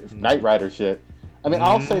 Knight Rider shit. I mean,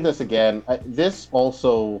 I'll say this again. This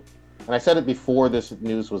also, and I said it before this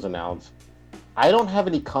news was announced, I don't have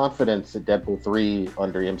any confidence that Deadpool 3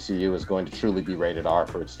 under MCU is going to truly be rated R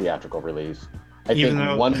for its theatrical release. I think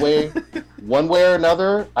one way or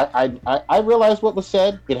another, I realize what was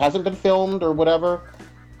said. It hasn't been filmed or whatever.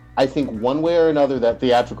 I think one way or another that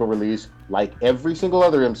theatrical release, like every single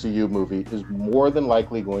other MCU movie, is more than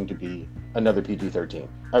likely going to be another PG-13.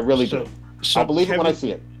 I really do. I believe it when I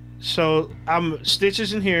see it. So Stitch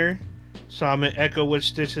isn't here, so I'm gonna echo what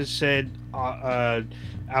Stitch has said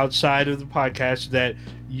outside of the podcast, that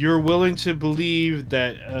you're willing to believe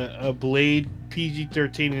that a Blade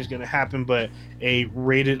PG-13 is going to happen, but a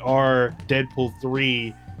rated R Deadpool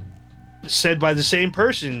 3 said by the same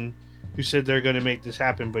person who said they're going to make this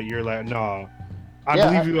happen, but you're like, no, I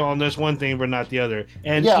believe you on this one thing, but not the other.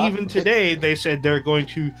 And even today, they said they're going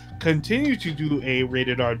to continue to do a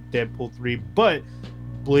rated R Deadpool 3, but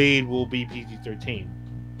Blade will be PG-13.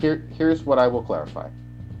 Here's what I will clarify.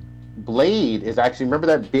 Blade is actually, remember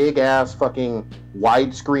that big ass fucking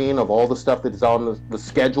widescreen of all the stuff that's on the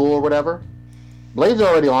schedule or whatever? Blade's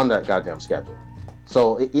already on that goddamn schedule.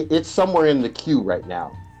 So it's somewhere in the queue right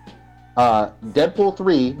now. Deadpool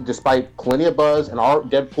 3, despite plenty of buzz and our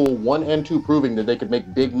Deadpool 1 and 2 proving that they could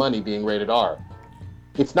make big money being rated R,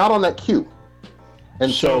 it's not on that queue.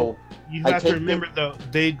 And so you have to remember, though,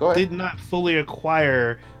 they did not fully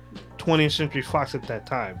acquire 20th Century Fox at that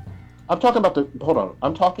time. I'm talking about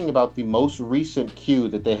I'm talking about the most recent queue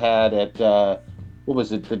that they had at what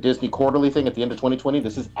was it, the Disney Quarterly thing at the end of 2020.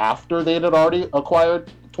 This is after they had already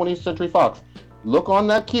acquired 20th Century Fox. Look on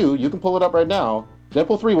that queue. You can pull it up right now.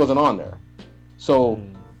 Deadpool 3 wasn't on there. So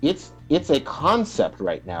it's a concept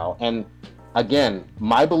right now. And again,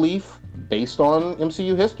 my belief, based on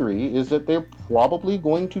MCU history, is that they're probably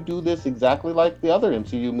going to do this exactly like the other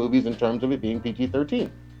MCU movies in terms of it being PG-13.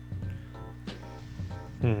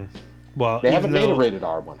 Well, they haven't made a rated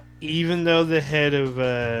R one. Even though the head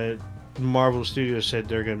of Marvel Studios said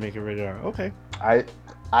they're going to make it rated R. Okay.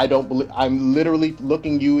 I don't believe. I'm literally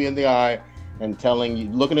looking you in the eye and telling you,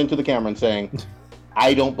 looking into the camera and saying,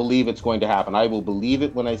 I don't believe it's going to happen. I will believe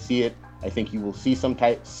it when I see it. I think you will see some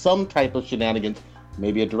type of shenanigans,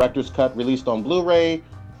 maybe a director's cut released on Blu-ray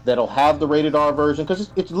that'll have the rated R version,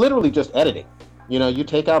 because it's literally just editing. You know, you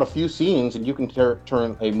take out a few scenes and you can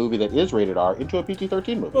turn a movie that is rated R into a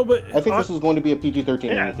PG-13 movie. Well, but I think this is going to be a PG-13 movie.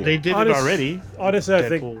 Yeah, they did it already. Honestly, I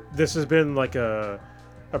think this has been like a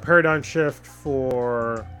paradigm shift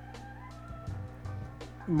for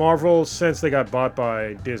Marvel since they got bought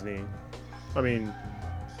by Disney. I mean,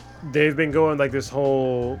 they've been going like this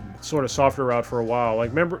whole sort of softer route for a while.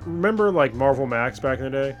 Like remember like Marvel Max back in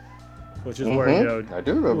the day, which is where I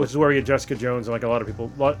do remember. which is where you get Jessica Jones and like a lot of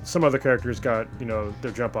people, some other characters got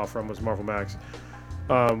their jump off from was Marvel Max.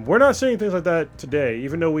 We're not seeing things like that today,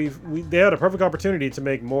 even though they had a perfect opportunity to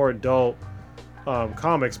make more adult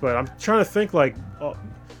comics. But I'm trying to think like,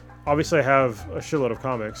 obviously I have a shitload of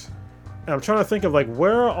comics. And I'm trying to think of like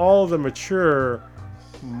where are all the mature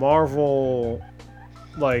Marvel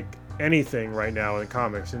like anything right now in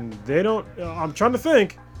comics, and they don't. I'm trying to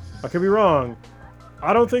think. I could be wrong.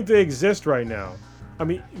 I don't think they exist right now. I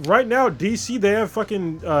mean, right now DC, they have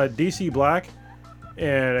fucking DC Black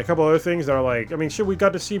and a couple other things that are like. I mean, shit, we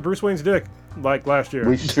got to see Bruce Wayne's dick like last year.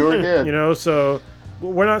 We sure did. So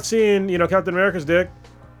we're not seeing Captain America's dick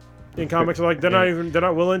in comics. Like they're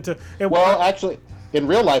not willing to. And actually. In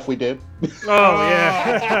real life, we did. Oh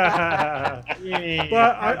yeah.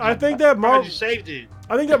 But I think that Marvel saved it.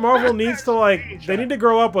 I think that Marvel needs to they need to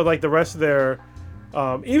grow up with like the rest of their,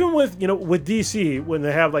 even with with DC when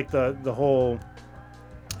they have like the whole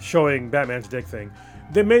showing Batman's dick thing,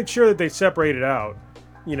 they made sure that they separated out,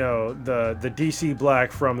 the DC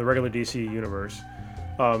Black from the regular DC universe,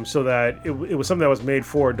 so that it was something that was made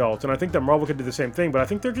for adults. And I think that Marvel could do the same thing, but I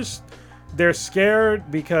think they're scared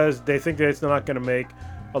because they think that it's not going to make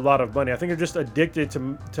a lot of money. I think they're just addicted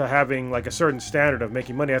to having like a certain standard of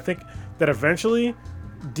making money. I think that eventually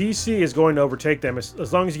DC is going to overtake them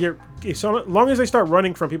as long as they start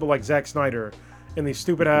running from people like Zack Snyder and these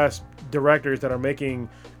stupid ass directors that are making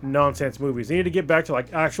nonsense movies. They need to get back to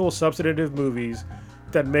like actual substantive movies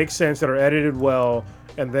that make sense, that are edited well,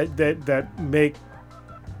 and that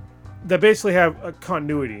basically have a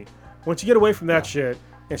continuity. Once you get away from that shit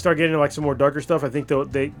and start getting like some more darker stuff, I think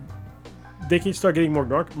they can start getting more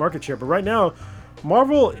market share. But right now,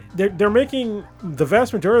 Marvel, they're making the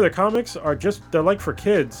vast majority of their comics they're like for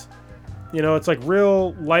kids. It's like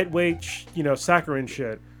real lightweight, saccharine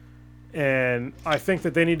shit. And I think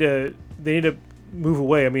that they need to move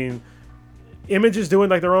away. I mean, Image is doing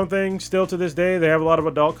like their own thing still to this day. They have a lot of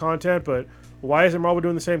adult content, but why isn't Marvel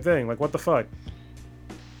doing the same thing? Like, what the fuck?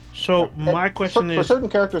 So my question is, for certain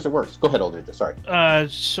characters it works. Go ahead, Aldridge. Sorry.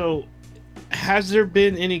 So has there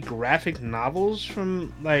been any graphic novels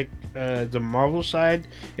from like the Marvel side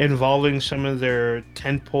involving some of their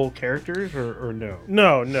tentpole characters, or no?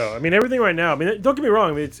 No. I mean, everything right now. I mean, don't get me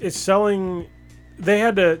wrong. I mean, it's selling. They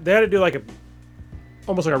had to do like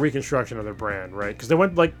almost like a reconstruction of their brand, right? Because they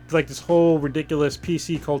went like this whole ridiculous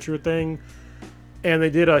PC culture thing. And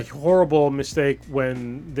they did a horrible mistake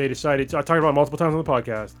when they decided to. I talked about it multiple times on the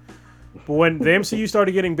podcast. But when the MCU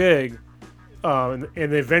started getting big, and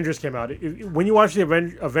the Avengers came out, when you watch the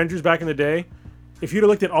Avengers back in the day, if you'd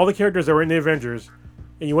have looked at all the characters that were in the Avengers,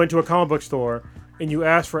 and you went to a comic book store, and you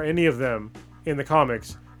asked for any of them in the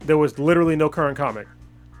comics, there was literally no current comic.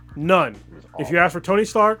 None. If you asked for Tony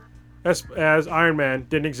Stark as Iron Man,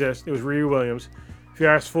 didn't exist. It was Riri Williams. If you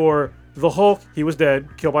asked for the Hulk, he was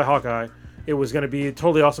dead, killed by Hawkeye. It was going to be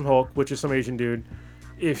Totally Awesome Hulk, which is some Asian dude.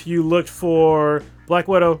 If you looked for Black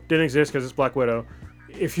Widow, didn't exist because it's Black Widow.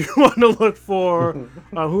 If you want to look for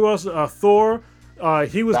who else? Thor,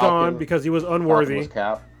 he was gone because he was unworthy. Was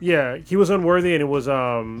Cap. Yeah, he was unworthy, and it was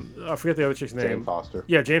I forget the other chick's name. Jane Foster.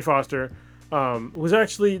 Yeah, Jane Foster. Was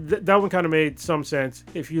actually that one kind of made some sense.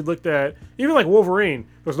 If you looked at even like Wolverine,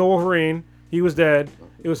 there was no Wolverine. He was dead.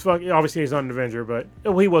 It was obviously he's not an Avenger, but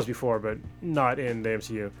he was before, but not in the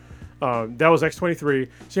MCU. That was X-23.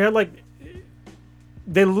 So you had like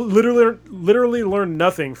they literally learned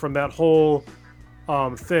nothing from that whole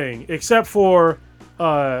thing, except for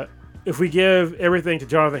if we give everything to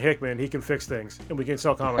Jonathan Hickman, he can fix things and we can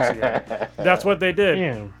sell comics again. That's what they did.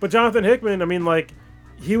 Yeah. But Jonathan Hickman, I mean, like,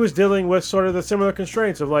 he was dealing with sort of the similar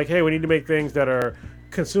constraints of like, hey, we need to make things that are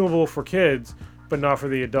consumable for kids, but not for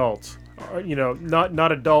the adults. Or,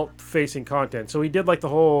 not adult-facing content. So he did like the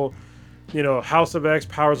whole, House of X,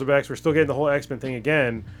 Powers of X. We're still getting the whole X-Men thing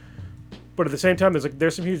again. But at the same time,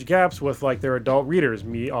 there's some huge gaps with like their adult readers.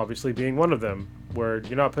 Me obviously being one of them, where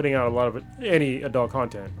you're not putting out a lot of any adult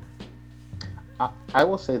content. I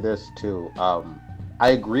will say this too.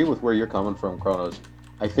 I agree with where you're coming from, Kronos.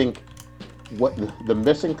 I think what the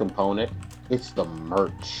missing component is the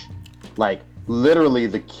merch. Like literally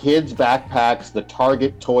the kids' backpacks, the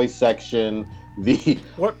Target toy section,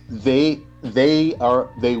 What? they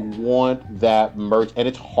want that merch, and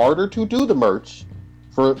it's harder to do the merch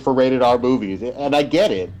for rated R movies, and I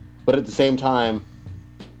get it, but at the same time,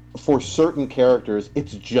 for certain characters,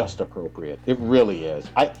 it's just appropriate. It really is.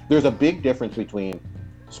 There's a big difference between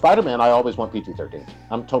Spider-Man. I always want PG-13.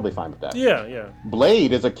 I'm totally fine with that. Yeah.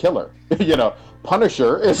 Blade is a killer.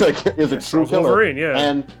 Punisher is a true killer. Wolverine, yeah.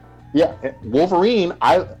 And yeah, Wolverine.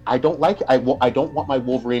 I don't like. I don't want my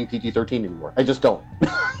Wolverine PG-13 anymore. I just don't.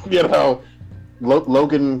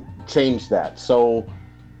 Logan changed that. So,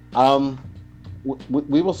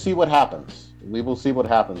 we will see what happens.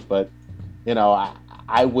 But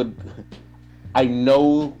I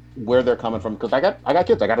know where they're coming from because I got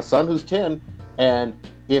kids. I got a son who's 10, and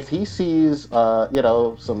if he sees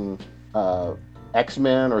some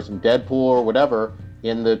X-Men or some Deadpool or whatever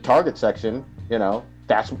in the Target section,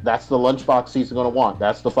 that's the lunchbox he's going to want.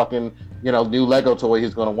 That's the fucking new Lego toy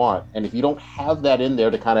he's going to want. And if you don't have that in there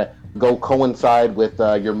to kind of go coincide with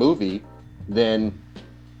your movie, then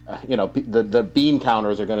the bean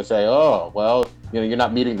counters are going to say, oh, well, you're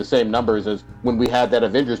not meeting the same numbers as when we had that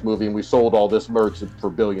Avengers movie and we sold all this merch for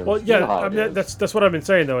billions. Well, yeah, that's what I've been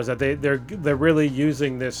saying though, is that they're really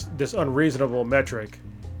using this unreasonable metric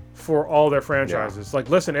for all their franchises. Yeah. Like,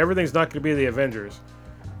 listen, everything's not going to be the Avengers.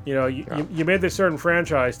 You made this certain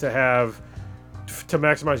franchise to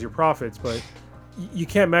maximize your profits, but you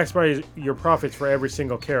can't maximize your profits for every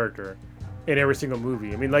single character in every single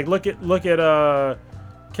movie. I mean, like look at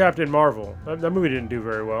Captain Marvel. That movie didn't do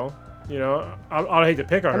very well. I hate to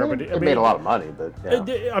pick on her, but it made a lot of money. But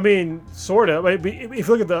yeah. I mean, sort of. If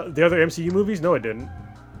you look at the other MCU movies, no, it didn't.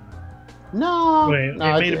 No, it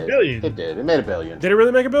made $1 billion. It did. It made $1 billion. Did it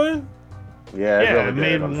really make $1 billion? Yeah, it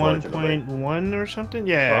made 1.1 or something.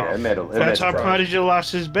 Yeah, it made a. That's how Prodigy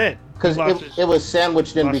lost his bet. Because it was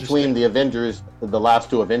sandwiched in between the Avengers, the last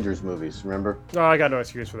two Avengers movies. Remember? No, I got no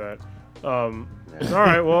excuse for that. All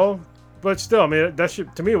right, well, but still, I mean,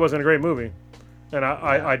 to me, it wasn't a great movie, and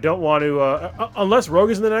I don't want to unless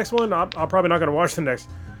Rogue is in the next one. I'm probably not going to watch the next,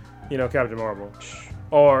 Captain Marvel,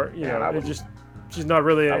 or she's not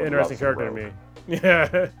really an interesting character to me.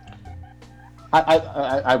 Yeah.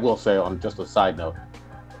 I will say, on just a side note,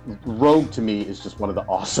 Rogue to me is just one of the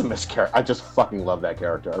awesomest characters. I just fucking love that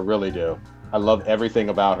character. I really do. I love everything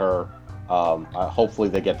about her. Hopefully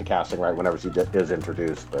they get the casting right whenever she is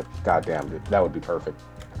introduced, but goddamn, dude, that would be perfect.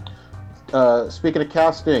 Speaking of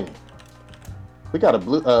casting, we got a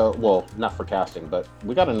well, not for casting, but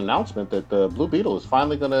we got an announcement that the Blue Beetle is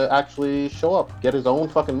finally going to actually show up, get his own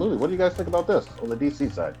fucking movie. What do you guys think about this on the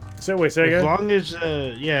DC side? Say again? As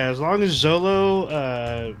long as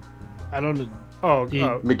Zolo, I don't know.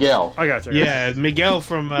 Miguel. I got you. Yeah, Miguel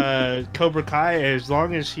from Cobra Kai. As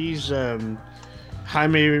long as he's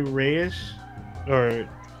Jaime Reyes, or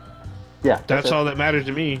that's all that matters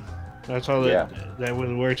to me. That's all that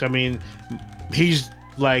really works. I mean, he's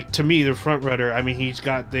like, to me, the front runner. I mean, he's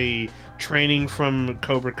got the training from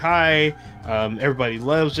Cobra Kai. Everybody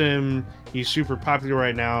loves him. He's super popular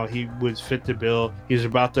right now. He would fit the bill. He's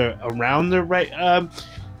around the right.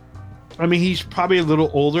 I mean, he's probably a little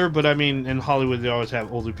older, but I mean, in Hollywood, they always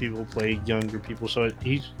have older people play younger people, so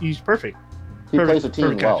he's perfect. He plays a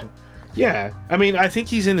team well. Action. Yeah, I mean, I think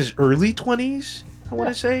he's in his early 20s. I want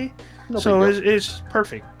to say, so it's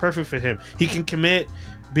perfect for him. He can commit,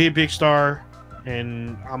 be a big star,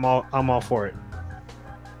 and I'm all for it.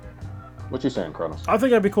 What you saying, Kronos? I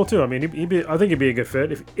think that'd be cool too. I mean, I think he'd be a good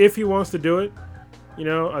fit if he wants to do it.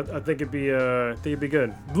 I think it'd be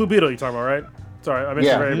good. Blue Beetle, you talking about, right? Sorry, I missed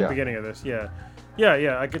the very beginning of this. Yeah.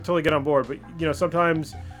 I could totally get on board, but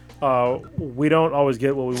sometimes we don't always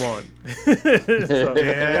get what we want.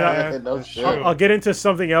 I'll get into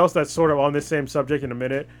something else that's sort of on this same subject in a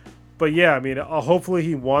minute. But yeah, I mean, hopefully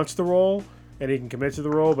he wants the role and he can commit to the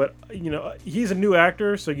role. But he's a new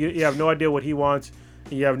actor, so you have no idea what he wants.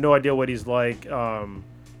 You have no idea what he's like in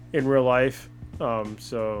real life.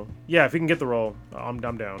 So yeah, if he can get the role, I'm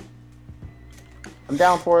down. I'm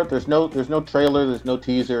down for it. There's no trailer, there's no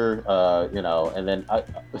teaser, and then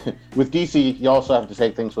with DC, you also have to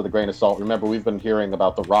take things with a grain of salt. Remember, we've been hearing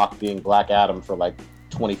about The Rock being Black Adam for like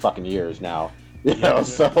 20 fucking years now,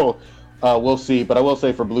 so we'll see. But I will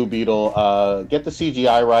say for Blue Beetle, get the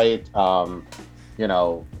CGI right.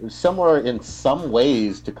 Similar in some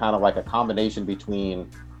ways to kind of like a combination between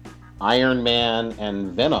Iron Man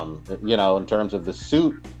and Venom, in terms of the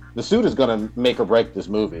suit. The suit is going to make or break this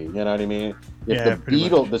movie. You know what I mean? If the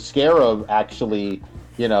Beetle, the Scarab, actually,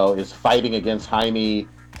 is fighting against Jaime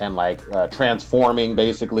and like transforming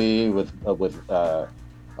basically with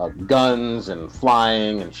guns and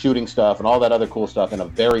flying and shooting stuff and all that other cool stuff in a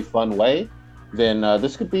very fun way, then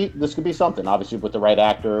this could be something. Obviously, with the right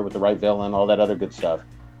actor, with the right villain, all that other good stuff.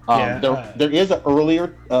 There is an earlier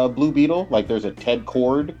Blue Beetle, like there's a Ted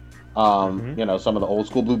Kord. Some of the old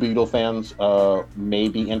school Blue Beetle fans may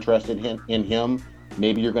be interested in him.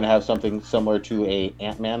 Maybe you're going to have something similar to a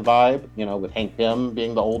Ant-Man vibe, with Hank Pym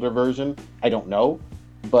being the older version. I don't know,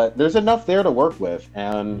 but there's enough there to work with,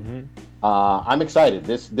 and I'm excited.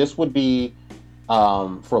 This would be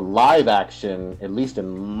for live action, at least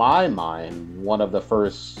in my mind, one of the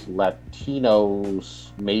first Latino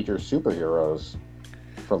major superheroes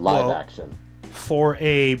for live action. For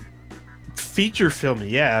a feature film,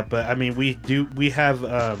 yeah, but I mean, we have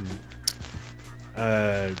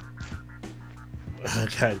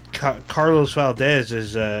Carlos Valdez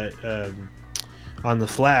is on The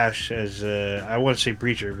Flash as I want to say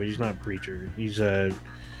Preacher, but he's not Preacher. He's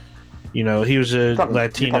he was a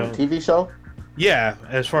Latino TV show. Yeah,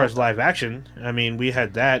 as far as live action, I mean, we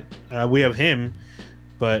had that. We have him,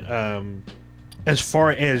 but as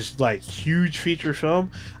far as like huge feature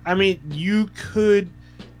film, I mean, you could.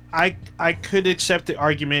 I could accept the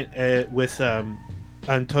argument with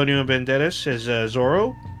Antonio Banderas as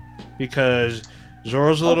Zorro, because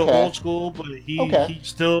Zorro's a little old school, but he's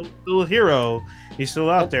still a hero. He's still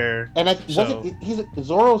out there. And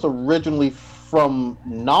Zorro's originally from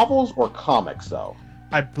novels or comics, though?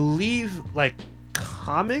 I believe like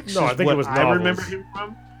comics. No, I think it was novels. I remember him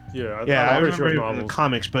from. Yeah, I remember him from the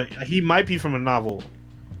comics, but he might be from a novel.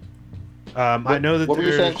 I know that. What were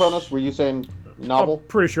you saying, Kronos? Were you saying novel? I'm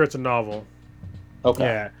pretty sure it's a novel. Okay.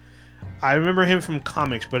 Yeah. I remember him from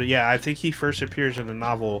comics, but yeah, I think he first appears in a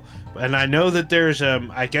novel. And I know that there's,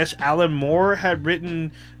 I guess Alan Moore had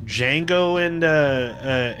written Django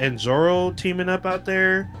and Zorro teaming up out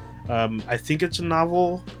there. I think it's a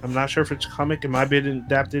novel. I'm not sure if it's a comic. It might be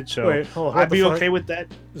adapted, so wait, hold on, I'd be okay with that.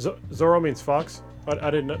 Zorro means fox? I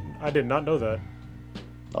did not know that.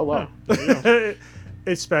 Oh wow.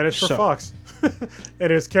 It's Spanish for fox.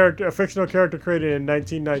 And it's a fictional character created in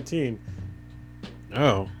 1919.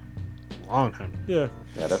 Oh, long time. Yeah.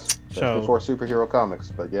 Yeah, that's before superhero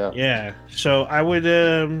comics, but yeah. Yeah. So I would,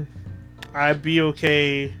 I'd be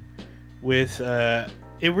okay with.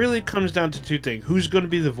 It really comes down to two things: who's going to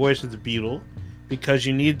be the voice of the Beetle, because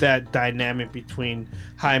you need that dynamic between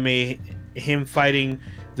Jaime, him fighting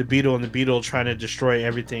the Beetle, and the Beetle trying to destroy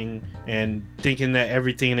everything and thinking that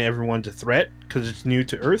everything and everyone's a threat because it's new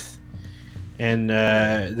to Earth. And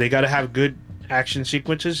they got to have good action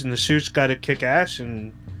sequences, and the suit's got to kick ass,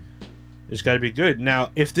 and it's got to be good.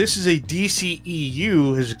 Now, if this is a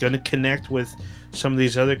DCEU, is going to connect with some of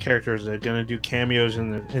these other characters that are going to do cameos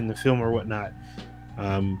in the film or whatnot,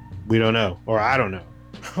 we don't know, or I don't know.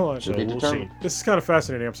 Hold on, so we'll see. This is kind of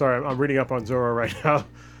fascinating. I'm sorry, I'm reading up on Zorro right now.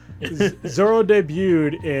 Zorro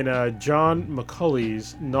debuted in John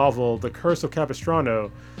McCulley's novel *The Curse of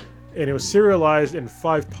Capistrano*, and it was serialized in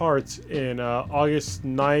 5 parts in August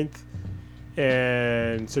 9th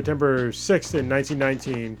and September 6th in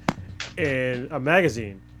 1919 in a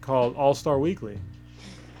magazine called All Star Weekly.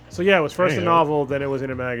 So yeah, it was first a novel, then it was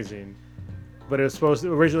in a magazine. But it was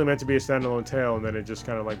originally meant to be a standalone tale, and then it just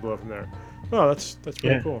kind of like blew up from there. Oh, that's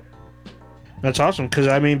pretty cool. That's awesome, because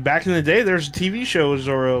I mean, back in the day, there's a TV show with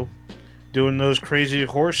Zorro doing those crazy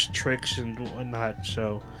horse tricks and whatnot.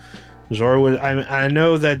 So Zorro was. I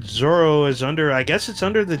know that Zorro is under. I guess it's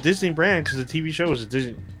under the Disney brand, because the TV show was a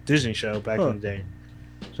Disney show back in the day.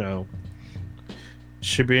 So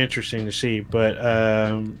should be interesting to see. But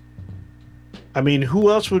I mean,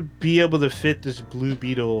 who else would be able to fit this Blue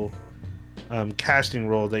Beetle casting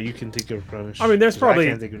role that you can think of? I mean, there's probably I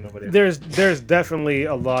can't think of nobody. There's definitely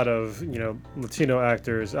a lot of Latino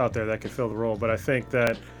actors out there that could fill the role, but I think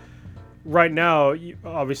that right now,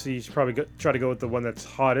 obviously, you should probably try to go with the one that's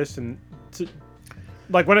hottest, and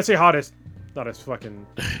like when I say hottest, not as fucking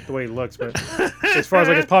the way he looks, but as far as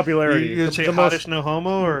like his popularity, you say the hottest no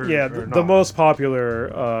homo, or the most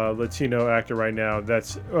popular Latino actor right now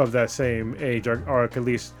that's of that same age, or at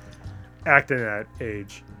least acting that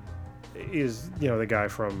age. is the guy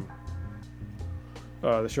from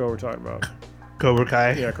the show we're talking about. Cobra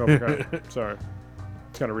Kai. Yeah, Cobra Kai. Sorry,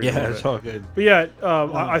 it's kind of reading. Yeah, it's all good. But yeah,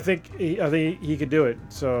 I think he could do it.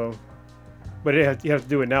 So, but you have to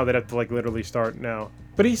do it now. They'd have to like literally start now.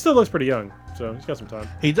 But he still looks pretty young, so he's got some time.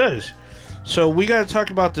 He does. So we got to talk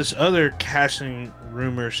about this other casting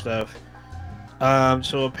rumor stuff.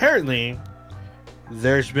 So apparently,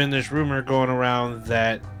 there's been this rumor going around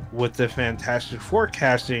that with the Fantastic Four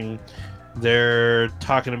casting, they're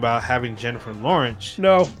talking about having Jennifer Lawrence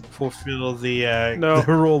fulfill the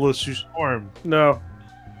role of Sue Storm. No,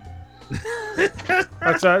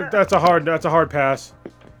 that's a hard pass.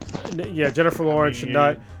 Yeah, Jennifer Lawrence should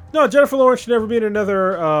not. No, Jennifer Lawrence should never be in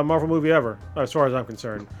another Marvel movie ever, as far as I'm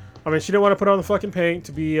concerned. I mean, she didn't want to put on the fucking paint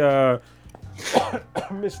to be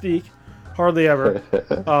Mystique. Hardly ever.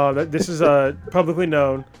 This is publicly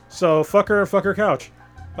known. So fuck her couch.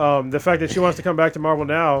 The fact that she wants to come back to Marvel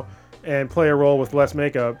now and play a role with less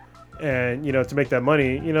makeup and, to make that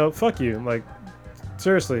money, fuck you. Like,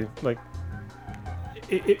 seriously. Like,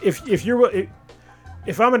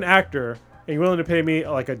 if I'm an actor and you're willing to pay me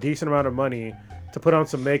like a decent amount of money to put on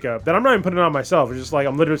some makeup, then I'm not even putting it on myself. It's just like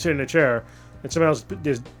I'm literally sitting in a chair and someone else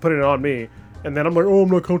is putting it on me. And then I'm like, oh, I'm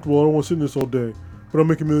not comfortable. I don't want to sit in this all day. But I'm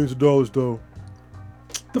making millions of dollars, though.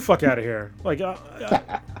 The fuck out of here! Like,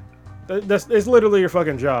 it's literally your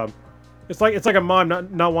fucking job. It's like a mom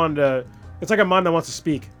not wanting to. It's like a mom that wants to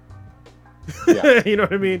speak. Yeah. You know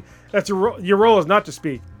what I mean? That's your role is not to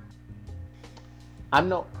speak. I'm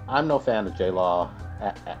no fan of J-Law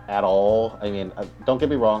at all. I mean, don't get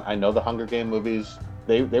me wrong. I know the Hunger Game movies.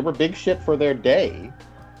 They were big shit for their day,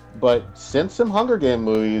 but since some Hunger Game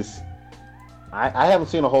movies, I haven't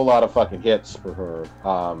seen a whole lot of fucking hits for her,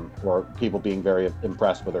 or people being very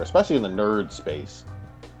impressed with her, especially in the nerd space.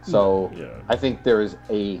 So yeah. I think there is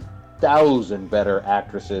 1,000 better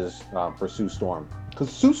actresses for Sue Storm, because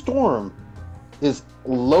Sue Storm is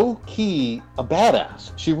low-key a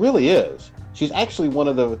badass. She really is. She's actually one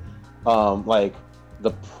of the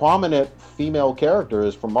the prominent female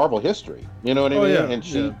characters from Marvel history. You know what I mean? Yeah. And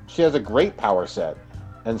she has a great power set,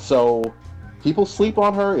 and so. People sleep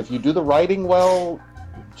on her. If you do the writing well,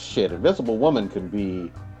 shit, Invisible Woman can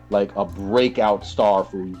be like a breakout star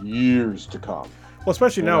for years to come. Well,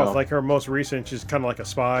 especially now with like her most recent, she's kind of like a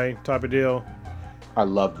spy type of deal. I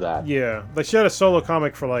love that. Yeah, like she had a solo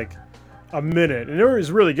comic for like a minute, and it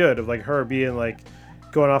was really good of like her being like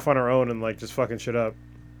going off on her own and like just fucking shit up.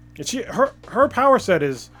 And her power set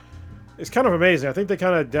is kind of amazing. I think they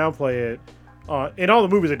kind of downplay it. In all the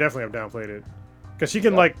movies, they definitely have downplayed it because she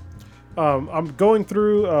can like. I'm going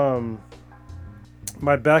through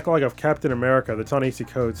my backlog of Captain America, the Ta-Nehisi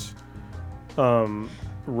Coates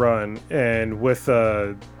run, and with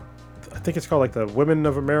I think it's called like the Women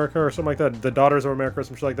of America or something like that, the Daughters of America or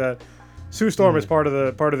some shit like that. Sue Storm is part of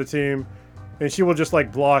the team, and she will just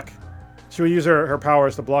like block. She will use her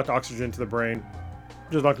powers to block oxygen to the brain,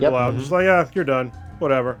 just knock people out. Just like, yeah, you're done.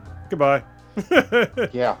 Whatever. Goodbye.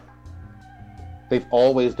 Yeah. They've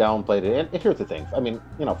always downplayed it. And here's the thing. I mean,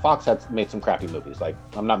 Fox has made some crappy movies. Like,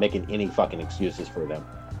 I'm not making any fucking excuses for them.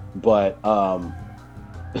 But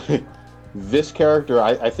this character,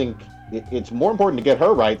 I think it's more important to get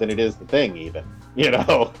her right than it is the Thing, even.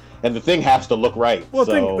 And the Thing has to look right. Well,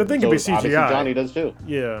 the thing can be CGI. Obviously Johnny does too.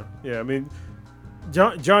 Yeah. I mean,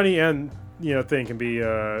 Johnny and Thing can be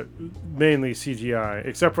mainly CGI,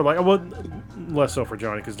 except for less so for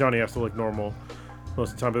Johnny, because Johnny has to look normal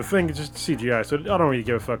most of the time. But the Thing is just CGI, so I don't really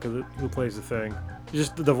give a fuck who plays the Thing.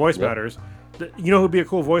 Just the voice matters. Who'd be a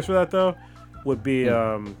cool voice for that though? Would be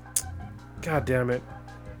God damn it,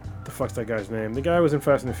 the fuck's that guy's name? The guy who was in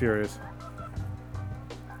Fast and the Furious.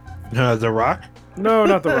 The Rock? No,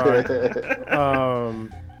 not The Rock.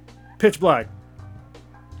 Pitch Black.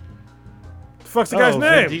 The fuck's the guy's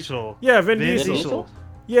name? Vin Diesel. Yeah, Vin Diesel.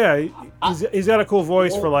 Yeah, he's got a cool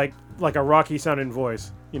voice for like a Rocky sounding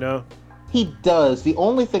voice. He does. The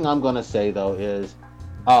only thing I'm gonna say though is,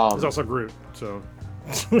 he's also Groot. So.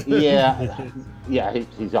 yeah,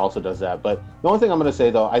 he also does that. But the only thing I'm gonna say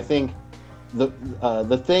though, I think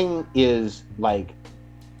the Thing is like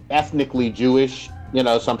ethnically Jewish.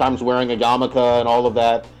 Sometimes wearing a yarmulke and all of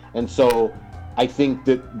that, and so I think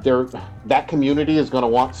that that community is going to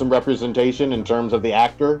want some representation in terms of the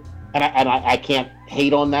actor, and I can't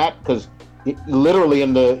hate on that because literally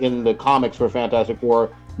in the comics for Fantastic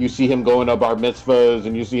Four, you see him going to bar mitzvahs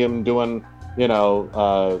and you see him doing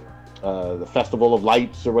the Festival of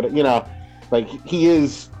Lights or whatever. Like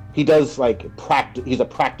he does like practice. He's a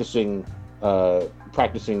practicing a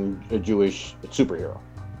Jewish superhero.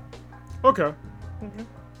 Okay.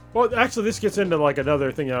 Well, actually, this gets into like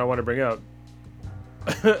another thing that I want to bring up.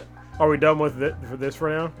 Are we done with it for this for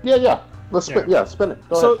now? Yeah. Let's spin. Yeah, spin it.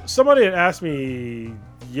 Go ahead. Somebody had asked me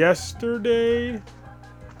yesterday.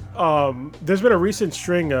 There's been a recent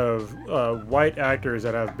string of white actors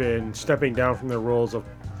that have been stepping down from their roles of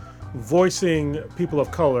voicing people of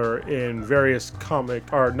color in various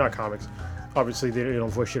not comics. Obviously, they don't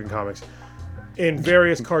voice shit in comics. In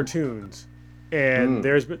various cartoons, and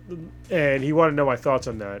and he wanted to know my thoughts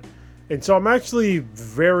on that. And so I'm actually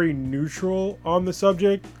very neutral on the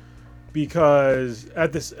subject because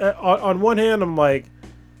on one hand I'm like,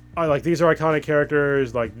 these are iconic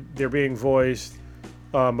characters, like they're being voiced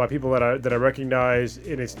by people that I recognize,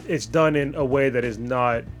 and it's done in a way that is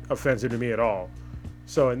not offensive to me at all.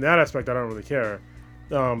 So in that aspect, I don't really care.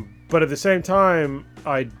 But at the same time,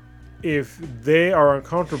 if they are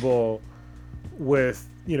uncomfortable with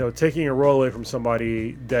taking a role away from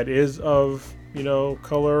somebody that is of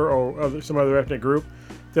color or some other ethnic group,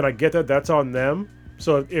 then I get that that's on them.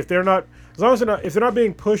 So if they're not, as long as if they're not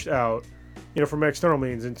being pushed out, from external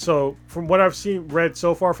means, and so from what I've read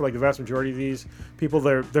so far for like the vast majority of these people,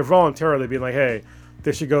 they're voluntarily being like, hey,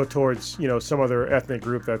 they should go towards some other ethnic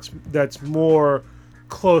group that's more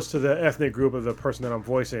close to the ethnic group of the person that I'm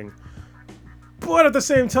voicing. But at the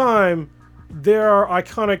same time, there are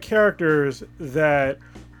iconic characters that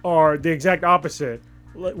are the exact opposite.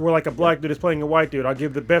 Where like a black dude is playing a white dude. I'll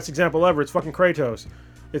give the best example ever. It's fucking Kratos.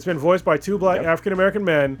 It's been voiced by two black African American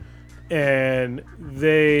men, and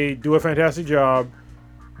they do a fantastic job.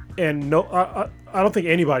 And I don't think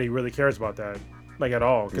anybody really cares about that, like at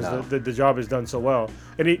all, because the job is done so well.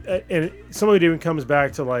 And some of it even comes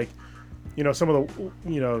back to like, some of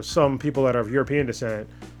the some people that are of European descent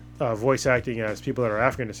voice acting as people that are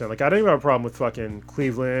African descent. Like I don't even have a problem with fucking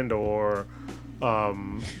Cleveland or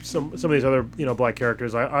some of these other black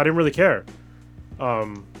characters. I didn't really care.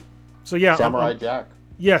 So yeah, Samurai Jack.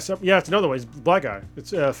 Yes, it's another one. It's a black guy.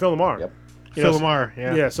 It's Phil Lamar. Yep. Phil Lamar.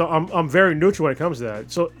 Yeah. Yeah. So I'm very neutral when it comes to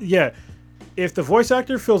that. So yeah, if the voice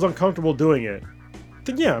actor feels uncomfortable doing it,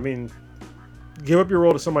 then yeah, I mean, give up your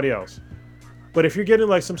role to somebody else. But if you're getting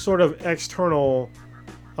like some sort of external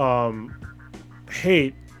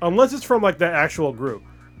hate, unless it's from like the actual group.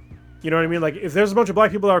 You know what I mean? Like, if there's a bunch of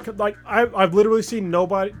black people that are like, I've literally seen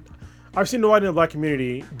nobody. I've seen nobody in the black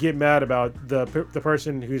community get mad about the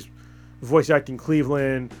person who's voice acting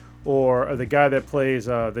Cleveland or the guy that plays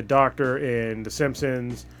the Doctor in The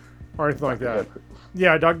Simpsons or anything like that.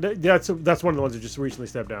 Yeah, that's one of the ones that just recently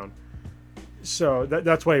stepped down. So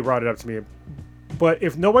that's why he brought it up to me. But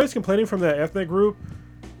if nobody's complaining from that ethnic group,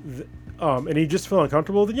 and you just feel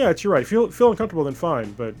uncomfortable, then yeah, it's your right. Feel uncomfortable, then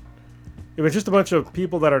fine. But if it's just a bunch of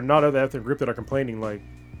people that are not of the ethnic group that are complaining, like,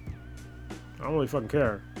 I don't really fucking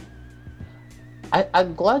care.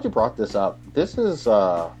 I'm glad you brought this up. This is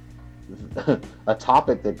a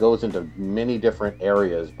topic that goes into many different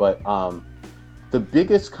areas, but the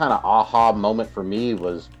biggest kind of aha moment for me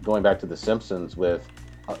was going back to The Simpsons with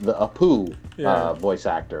the Apu voice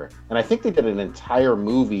actor. And I think they did an entire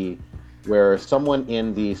movie where someone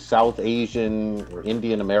in the South Asian or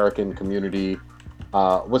Indian American community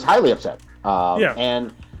was highly upset.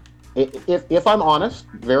 And if I'm honest,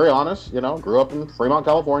 very honest, grew up in Fremont,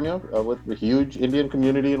 California, with a huge Indian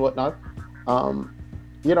community and whatnot.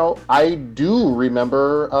 I do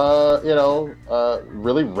remember,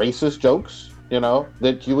 really racist jokes,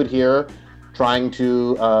 that you would hear trying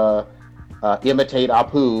to imitate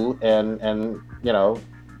Apu and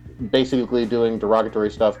basically doing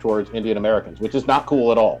derogatory stuff towards Indian Americans, which is not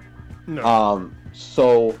cool at all. No.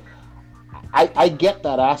 So I get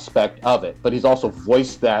that aspect of it, but he's also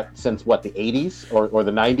voiced that since, what, the 80s or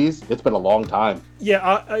the 90s? It's been a long time.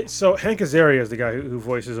 Yeah, so Hank Azaria is the guy who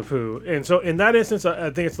voices Apu. And so in that instance,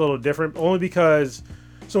 I think it's a little different, only because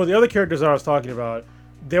some of the other characters I was talking about,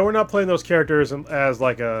 they were not playing those characters as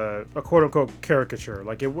like a quote-unquote caricature.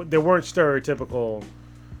 Like, they weren't stereotypical,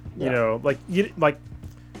 like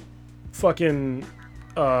fucking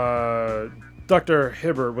Dr.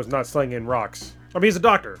 Hibbert was not slinging rocks. I mean, he's a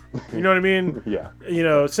doctor. You know what I mean? Yeah.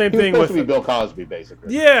 Same thing with... He was supposed to be Bill Cosby,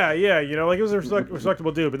 basically. Yeah, like he was a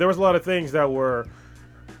respectable dude. But there was a lot of things that were,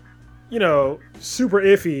 super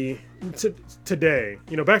iffy today.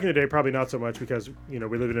 Back in the day, probably not so much because, we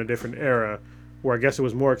live in a different era where I guess it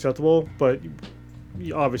was more acceptable. But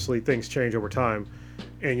obviously, things change over time.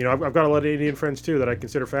 And, I've got a lot of Indian friends, too, that I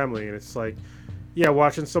consider family. And it's like, yeah,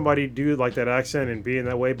 watching somebody do like that accent and be in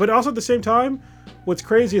that way. But also at the same time, what's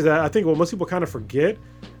crazy is that I think what most people kind of forget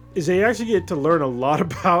is they actually get to learn a lot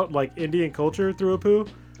about like Indian culture through Apu,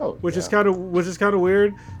 which is kind of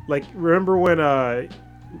weird. Like, remember when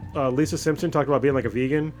Lisa Simpson talked about being like a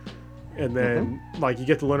vegan, and then like you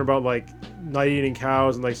get to learn about like not eating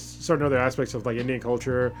cows and like certain other aspects of like Indian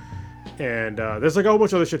culture, and there's like a whole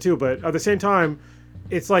bunch of other shit too. But at the same time,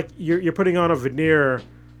 it's like you're putting on a veneer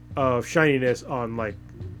of shininess on like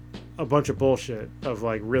a bunch of bullshit of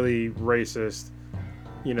like really racist,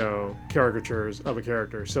 caricatures of a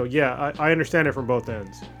character. So yeah, I understand it from both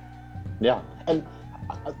ends. Yeah, and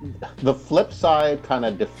the flip side kind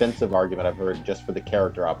of defensive argument I've heard just for the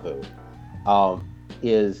character Apu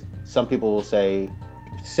is some people will say,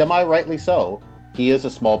 semi-rightly so, he is a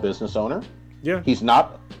small business owner. Yeah. He's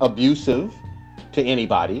not abusive to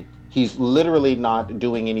anybody. He's literally not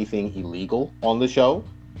doing anything illegal on the show.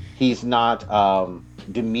 He's not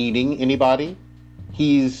demeaning anybody.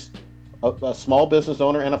 He's a small business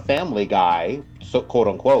owner and a family guy, so quote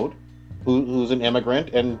unquote, who's an immigrant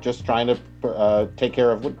and just trying to take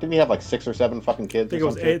care of. Didn't he have like 6 or 7 fucking kids? I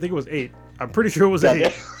think it was 8. I'm pretty sure it was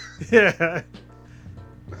 8. Yeah.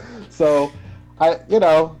 So, but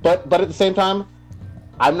at the same time,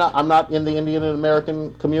 I'm not in the Indian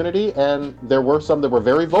American community, and there were some that were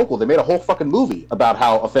very vocal. They made a whole fucking movie about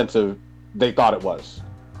how offensive they thought it was.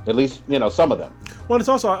 At least, some of them. Well, it's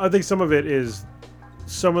also, I think some of it is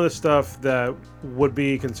some of the stuff that would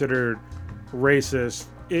be considered racist.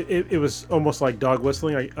 It was almost like dog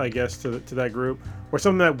whistling, I guess, to that group, or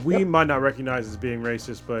something that we might not recognize as being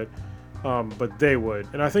racist, but they would.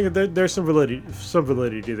 And I think that there's some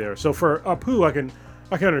validity there. So for Apu, I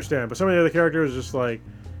can understand, but some of the other characters, just like,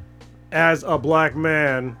 as a black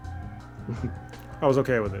man, I was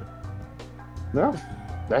okay with it. No,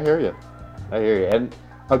 I hear you. And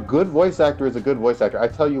a good voice actor is a good voice actor. I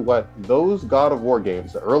tell you what, those God of War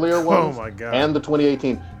games, the earlier ones, oh my God, and the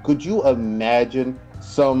 2018, could you imagine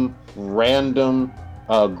some random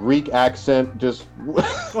Greek accent, just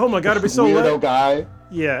oh my God, it'd be so weirdo guy?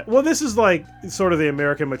 Yeah, well, this is like sort of the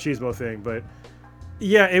American machismo thing, but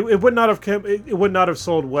yeah, it would not have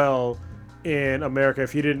sold well in America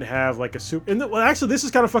if you didn't have like a super. Well, actually, this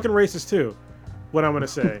is kind of fucking racist too, what I'm gonna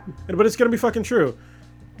say, but it's gonna be fucking true.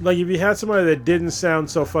 Like if you had somebody that didn't sound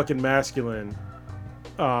so fucking masculine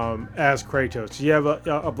as Kratos, you have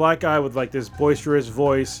a black guy with like this boisterous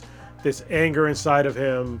voice, this anger inside of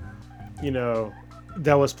him,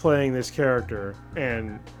 that was playing this character,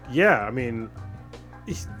 and yeah, I mean,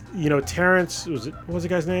 Terrence what was the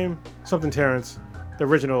guy's name? Something Terrence. The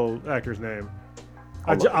original actor's name.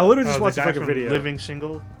 I literally just watched the fucking video. Living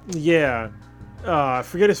Single? Yeah. I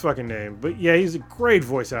forget his fucking name. But yeah, he's a great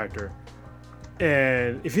voice actor.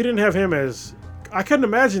 And if you didn't have him as... I couldn't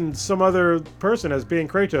imagine some other person as being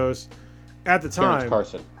Kratos at the time.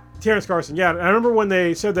 Terrence Carson, yeah. I remember when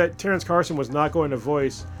they said that Terrence Carson was not going to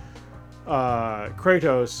voice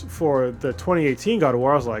Kratos for the 2018 God of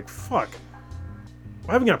War. I was like, fuck. Am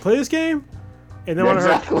I even going to play this game? And then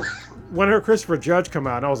when I heard Christopher Judge come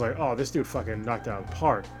out, and I was like, "Oh, this dude fucking knocked out the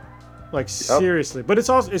park." Like seriously. But it's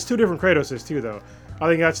 2 different Kratoses too, though. I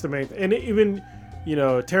think that's the main thing. And even,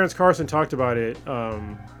 Terrence Carson talked about it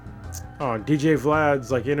on DJ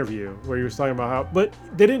Vlad's like interview where he was talking about how, but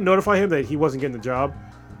they didn't notify him that he wasn't getting the job.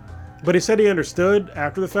 But he said he understood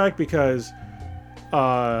after the fact because,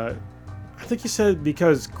 I think he said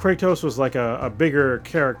because Kratos was like a bigger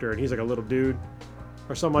character and he's like a little dude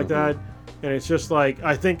or something like that. And it's just like,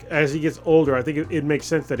 I think as he gets older, I think it makes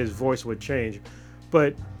sense that his voice would change.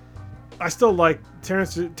 But I still like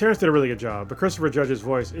Terrence did a really good job. But Christopher Judge's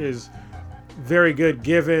voice is very good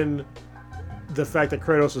given the fact that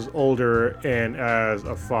Kratos is older and as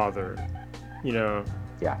a father. Yeah.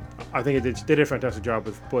 I think they did a fantastic job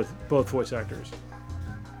with both voice actors.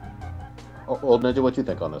 Old Ninja, what do you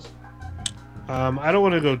think on this? I don't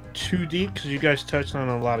want to go too deep because you guys touched on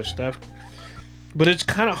a lot of stuff. But it's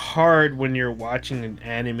kind of hard when you're watching an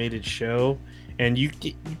animated show and you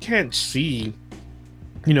can't see,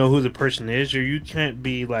 who the person is, or you can't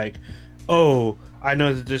be like, oh, I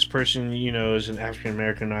know that this person, is an African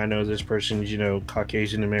American. I know this person is,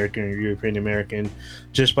 Caucasian American or European American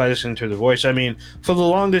just by listening to the voice. I mean, for the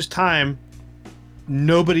longest time,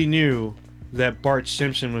 nobody knew that Bart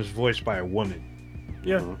Simpson was voiced by a woman.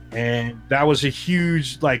 Yeah. And that was a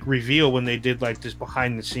huge reveal when they did this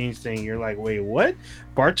behind the scenes thing. You're like, wait, what?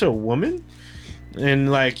 Bart's a woman? And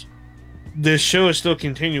the show is still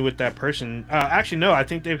continuing with that person. Actually, no, I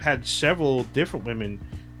think they've had several different women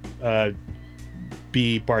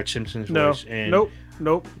be Bart Simpson's voice. And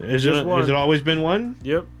Nope. Has it always been one?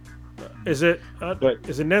 Yep. Is it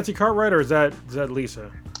Nancy Cartwright or is that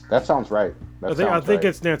Lisa? That sounds right. I think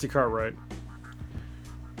it's Nancy Cartwright.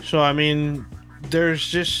 So I mean, there's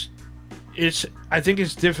just I think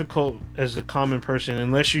it's difficult as a common person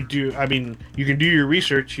unless you do. I mean, you can do your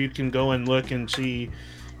research. You can go and look and see,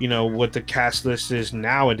 what the cast list is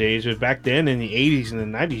nowadays. But back then in the 80s and the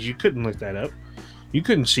 90s, you couldn't look that up. you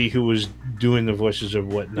couldn't see who was doing the voices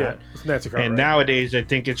of whatnot. Yeah, it's Nancy Cartwright. And nowadays, I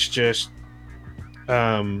think it's just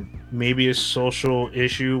maybe a social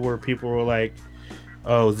issue where people were like,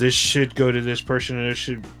 "Oh, this should go to this person, and this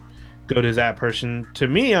should go to that person." To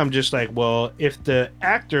me, I'm just like, well, if the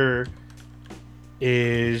actor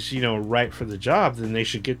is, right for the job, then they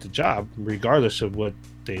should get the job, regardless of what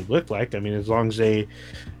they look like. I mean, as long as they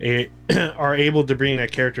are able to bring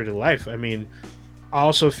that character to life. I mean, I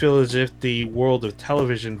also feel as if the world of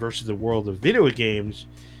television versus the world of video games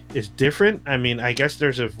is different. I mean, I guess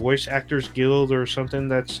there's a voice actors guild or something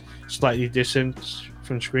that's slightly distant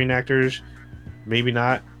from screen actors. Maybe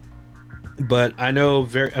not. But I know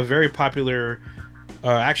a very popular,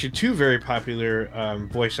 actually two very popular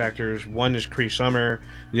voice actors. One is Cree Summer.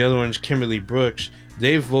 The other one is Kimberly Brooks.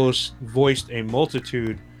 They've voiced a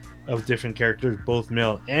multitude of different characters, both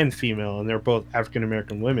male and female, and they're both African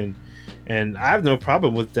American women. And I have no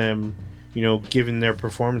problem with them, giving their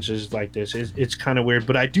performances like this. It's kind of weird,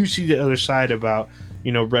 but I do see the other side about,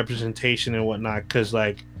 representation and whatnot, because,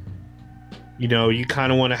 like, you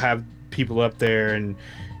kind of want to have people up there and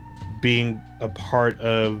being a part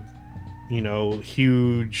of,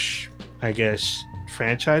 huge, I guess,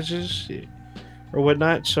 franchises or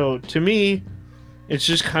whatnot. So to me, it's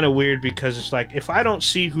just kind of weird, because it's like, if I don't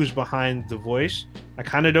see who's behind the voice, I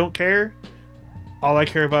kind of don't care. All I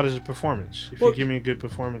care about is a performance. If you give me a good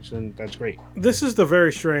performance, then that's great. This is the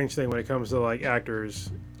very strange thing when it comes to, like,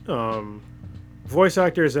 actors, voice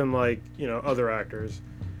actors and, like, other actors,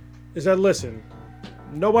 is that, listen,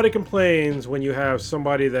 nobody complains when you have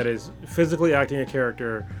somebody that is physically acting a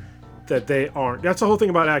character that they aren't. That's the whole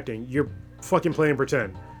thing about acting. You're fucking playing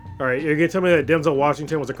pretend. All right, you're gonna tell me that Denzel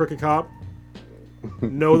Washington was a crooked cop?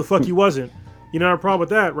 No, the fuck he wasn't. You don't have a problem with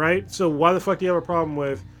that, right? So why the fuck do you have a problem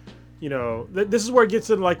with, this is where it gets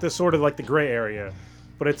into, like, the sort of, like, the gray area.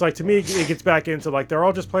 But it's like, to me, it gets back into, like, they're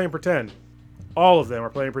all just playing pretend. All of them are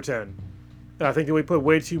playing pretend. And I think that we put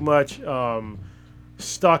way too much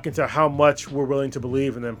stock into how much we're willing to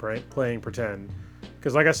believe in them playing pretend.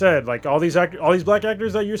 Because, like I said, like, all these black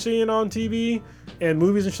actors that you're seeing on TV and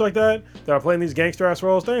movies and shit like that are playing these gangster ass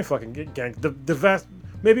roles, they ain't fucking gang. The vast,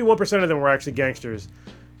 maybe 1% of them were actually gangsters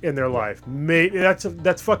in their life. Maybe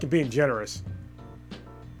that's fucking being generous.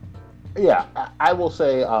 Yeah, I will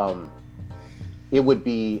say it would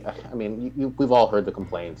be. I mean, we've all heard the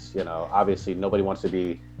complaints. Obviously nobody wants to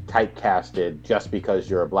be typecasted just because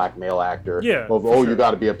you're a black male actor. Yeah. Oh, you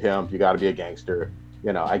got to be a pimp. You got to be a gangster.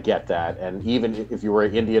 I get that. And even if you were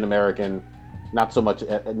Indian American, not so much,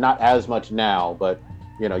 not as much now, but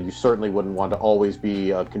you certainly wouldn't want to always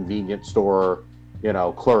be a convenience store,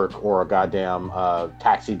 clerk or a goddamn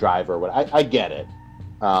taxi driver. I get it.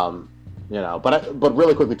 But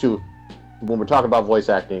really quickly too, when we're talking about voice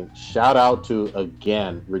acting, shout out to,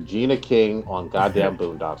 again, Regina King on goddamn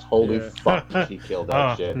Boondocks. Holy fuck, she killed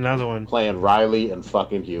that shit. Another one. Playing Riley and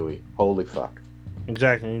fucking Huey. Holy fuck.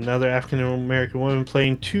 Exactly. Another African American woman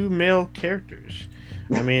playing two male characters.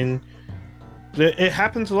 I mean, it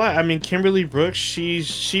happens a lot. I mean, Kimberly Brooks,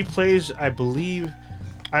 she plays, I believe,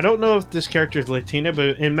 I don't know if this character is Latina,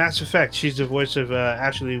 but in Mass Effect, she's the voice of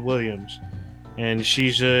Ashley Williams. And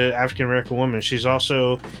she's an African American woman. She's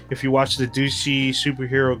also, if you watch the DC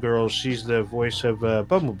Superhero Girls, she's the voice of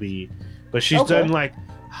Bumblebee. But she's done, like,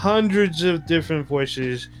 hundreds of different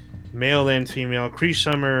voices, male and female. Cree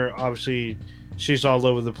Summer, obviously, she's all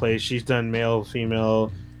over the place. She's done male,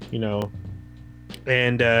 female,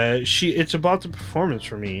 and it's about the performance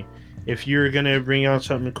for me. If you're gonna bring out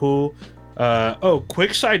something cool,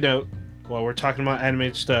 quick side note, while we're talking about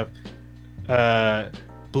animated stuff,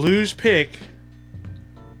 Blue's pick,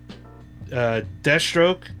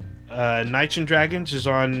 Deathstroke, Knights and Dragons is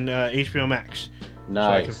on HBO Max. Nice.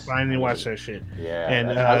 So I can finally watch that shit. Yeah.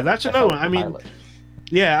 And that's another one. I mean,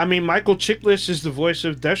 yeah, I mean, Michael Chiklis is the voice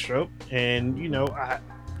of Deathstroke, and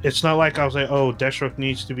it's not like I was like, oh, Deathstroke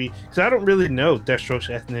needs to be, because I don't really know Deathstroke's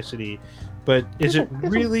ethnicity, but is it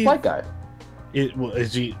really a white guy?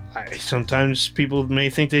 Is he? Sometimes people may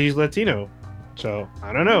think that he's Latino, so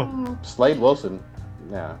I don't know. Slade Wilson.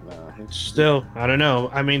 No. Still, I don't know.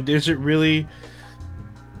 I mean, is it really?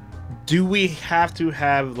 Do we have to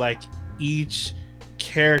have, like, each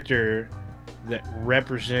character that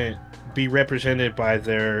be represented by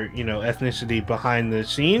their ethnicity behind the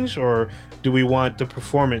scenes, or do we want the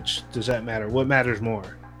performance? Does that matter? What matters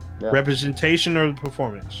more, representation or the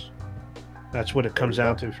performance? That's what it comes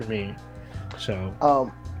down to for me.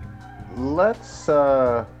 So let's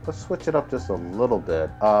switch it up just a little bit.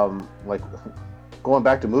 Like, going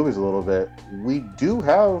back to movies a little bit, we do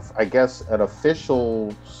have, I guess, an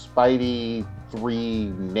official Spidey 3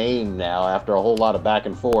 name now after a whole lot of back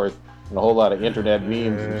and forth. and a whole lot of internet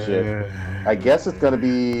memes and shit. I guess it's gonna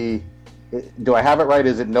be. Do I have it right?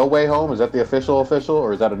 Is it No Way Home? Is that the official,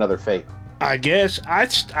 or is that another fake? I guess I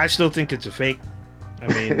still think it's a fake. I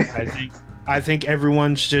mean, I think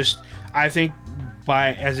everyone's just. I think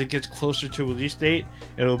as it gets closer to release date,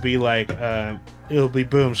 it'll be like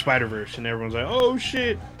boom, Spider-Verse, and everyone's like, oh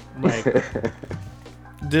shit, like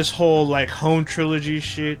this whole like home trilogy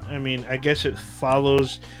shit. I mean, I guess it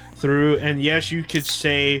follows through, and yes, you could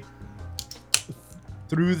say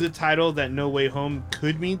through the title that No Way Home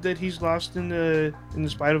could mean that he's lost in the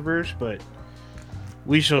Spider-Verse, but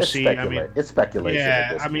we shall see. I mean, it's speculation.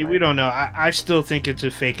 Yeah, I mean, we don't know. I still think it's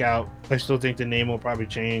a fake out. I still think the name will probably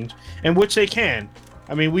change, and which they can.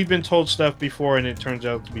 I mean, we've been told stuff before, and it turns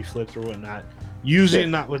out to be flipped or whatnot. Usually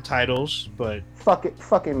not with titles, but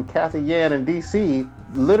fucking Kathy Yan in DC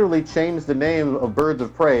literally changed the name of Birds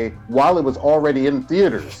of Prey while it was already in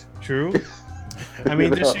theaters. True. I mean,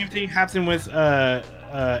 the same thing happened with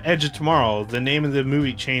Edge of Tomorrow. The name of the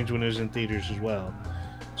movie changed when it was in theaters as well.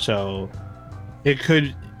 So it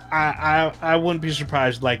could. I wouldn't be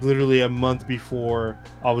surprised. Like literally a month before,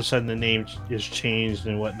 all of a sudden the name is changed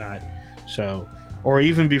and whatnot. So, or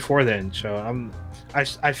even before then. So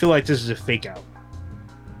I feel like this is a fake out.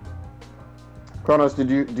 Kronos, do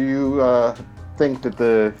you think that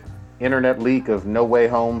the internet leak of No Way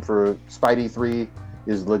Home for Spidey 3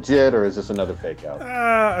 is legit, or is this another fake out?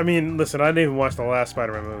 I mean, listen, I didn't even watch the last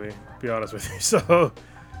Spider-Man movie, to be honest with you. So,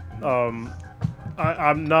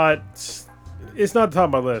 I'm not. It's not top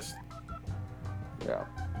of my list. Yeah.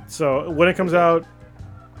 So when it comes out,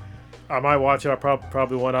 I might watch it. I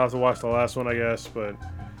probably won't have to watch the last one, I guess. But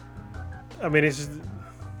I mean, it's just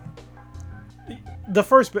the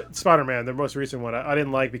first Spider-Man, the most recent one. I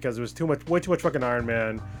didn't like because it was way too much fucking Iron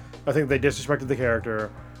Man. I think they disrespected the character.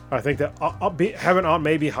 I think that having Aunt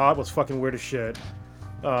May be hot was fucking weird as shit.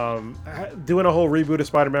 Doing a whole reboot of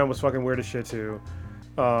Spider-Man was fucking weird as shit too.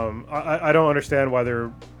 I don't understand why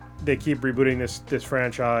they keep rebooting this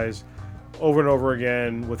franchise over and over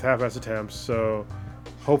again with half-ass attempts. So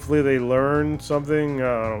hopefully they learn something.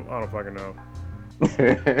 I don't fucking know.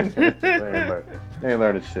 They ain't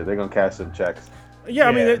learning shit. They're gonna cash some checks. Yeah,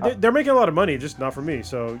 I mean they're making a lot of money, just not for me.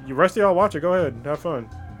 So you rest of y'all watch it. Go ahead, have fun.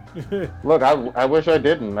 Look, I wish I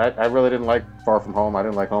didn't. I really didn't like Far From Home. I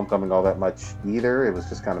didn't like Homecoming all that much either. It was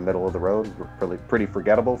just kind of middle of the road, pretty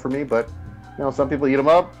forgettable for me. But you know, some people eat them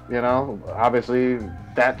up. You know, obviously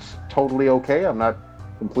that's totally okay. I'm not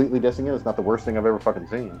completely dissing it. It's not the worst thing I've ever fucking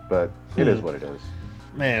seen, but it is what it is.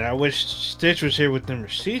 Man, I wish Stitch was here with them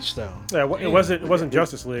receipts though. Yeah, it wasn't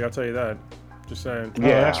Justice League. I'll tell you that. Just saying.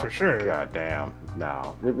 Yeah, that's for sure. God damn.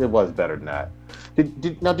 No, it was better than that.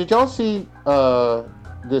 Did y'all see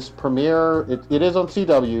this premiere? It is on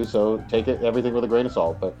CW, so take everything with a grain of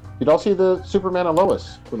salt. But did y'all see the Superman and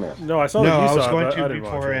Lois premiere? No, I saw. I was going to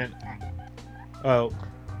before and. Oh.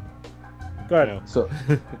 Go ahead. No. So,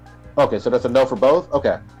 okay, so that's a no for both.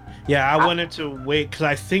 Okay. Yeah, I wanted to wait because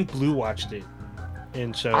I think Blue watched it,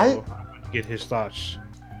 and so I wanted to get his thoughts.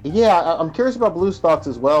 Yeah, I'm curious about Blue's thoughts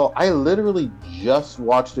as well. I literally just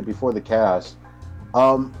watched it before the cast.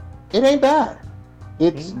 It ain't bad.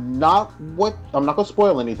 It's not what... I'm not going to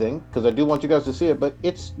spoil anything, because I do want you guys to see it, but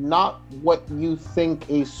it's not what you think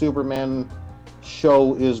a Superman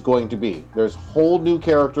show is going to be. There's whole new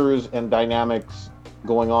characters and dynamics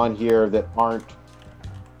going on here that aren't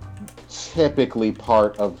typically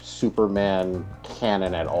part of Superman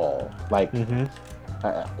canon at all. Like...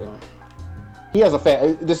 he has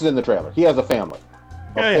a this is in the trailer. He has a family,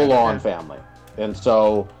 full-on family, and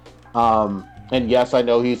so, and yes, I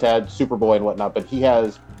know he's had Superboy and whatnot, but he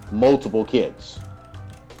has multiple kids.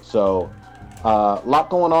 So, a lot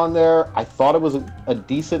going on there. I thought it was a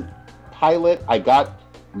decent pilot. I got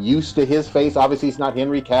used to his face. Obviously, he's not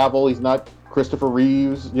Henry Cavill. He's not Christopher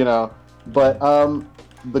Reeves. You know, but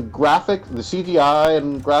the CGI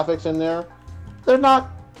and graphics in there, they're not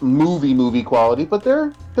movie quality, but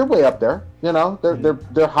they're way up there. You know,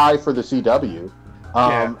 they're high for the CW.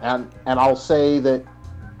 And I'll say that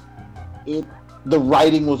the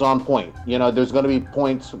writing was on point. You know, there's going to be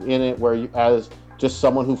points in it where you, as just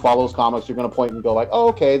someone who follows comics, you're going to point and go like, oh,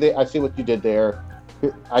 okay, I see what you did there.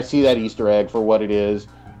 I see that Easter egg for what it is.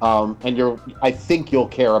 And I think you'll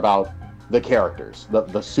care about the characters,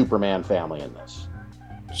 the Superman family in this.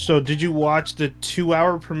 So did you watch the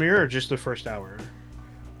 2-hour premiere or just the first hour?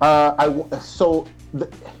 I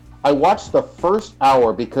watched the first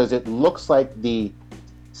hour because it looks like the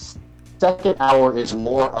second hour is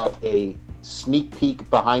more of a sneak peek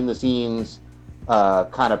behind the scenes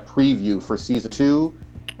kind of preview for season 2,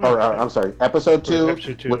 or I'm sorry, episode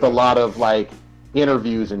 2, with a lot of like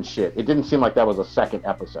interviews and shit. It didn't seem like that was a second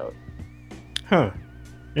episode. Huh.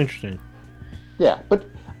 Interesting. Yeah, but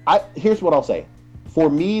here's what I'll say. For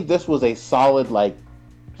me, this was a solid like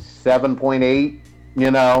 7.8,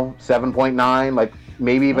 7.9, like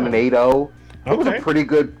maybe even an 8.0. It was a pretty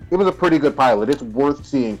good. It was a pretty good pilot. It's worth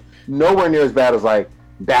seeing. Nowhere near as bad as like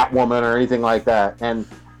Batwoman or anything like that. And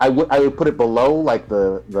I would put it below like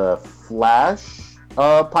the Flash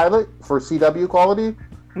pilot for CW quality,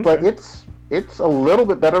 but it's a little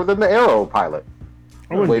bit better than the Arrow pilot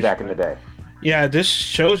way back in the day. Yeah, this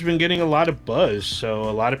show's been getting a lot of buzz, so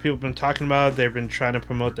a lot of people have been talking about it. They've been trying to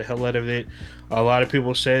promote the hell out of it. A lot of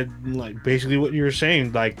people said, like, basically what you were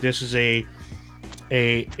saying, like, this is a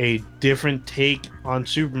different take on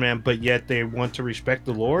Superman, but yet they want to respect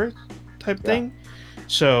the lore type thing.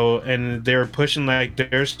 So, and they're pushing, like,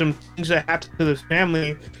 there's some things that happen to the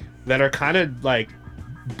family that are kind of, like,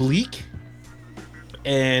 bleak.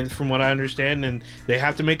 And from what I understand, and they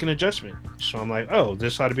have to make an adjustment. So I'm like, oh,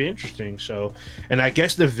 this ought to be interesting. So, and I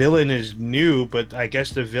guess the villain is new, but I guess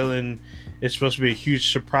the villain is supposed to be a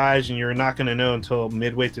huge surprise, and you're not going to know until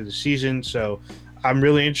midway through the season. So I'm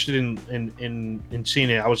really interested in seeing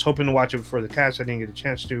it. I was hoping to watch it before the cast. I didn't get a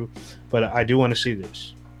chance to, but I do want to see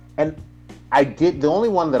this. And I did. The only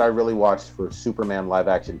one that I really watched for Superman live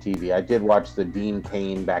action TV, I did watch the Dean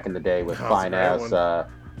Cain back in the day with fine ass.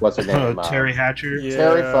 What's her name? Terry Hatcher. Yeah.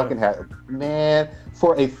 Terry fucking Hatcher. Man,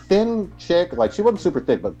 for a thin chick, like she wasn't super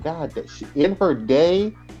thick, but God, in her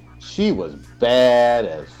day, she was bad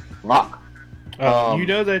as fuck. You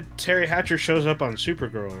know that Terry Hatcher shows up on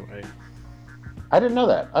Supergirl, right? I didn't know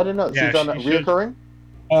that. Yeah, she's on reoccurring?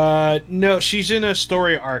 No, she's in a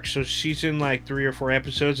story arc, so she's in like 3 or 4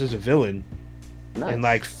 episodes as a villain. Nice. In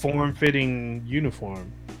like form-fitting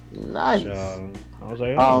uniform. Nice. So, I was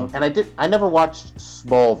like, oh. And I never watched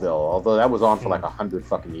Smallville, although that was on for like 100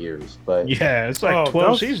 fucking years. But yeah, it's like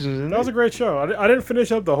 12 seasons. Isn't that was a great show. I didn't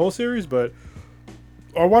finish up the whole series, but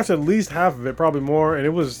I watched at least half of it, probably more, and it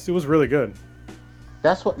was really good.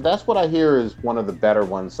 That's what I hear is one of the better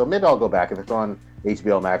ones. So maybe I'll go back if it's on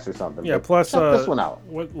HBO Max or something. Yeah, plus check this one out.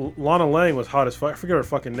 Lana Lang was hot as fuck. I forget her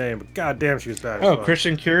fucking name, but goddamn, she was bad. Oh,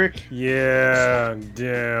 Kristen Curick. Yeah,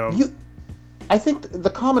 damn. I think the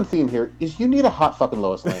common theme here is you need a hot fucking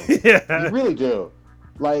Lois Lane. Yeah, you really do.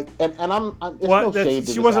 Like, and I'm it's no shade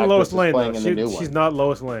to she wasn't Lois Lane though. She's not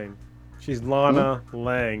Lois Lane. She's Lana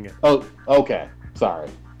Lang. Oh, okay. Sorry.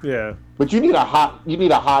 Yeah. But you need a hot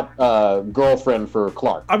girlfriend for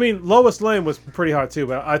Clark. I mean, Lois Lane was pretty hot too,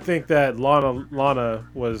 but I think that Lana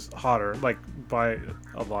was hotter, like by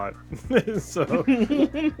a lot. So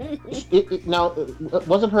now,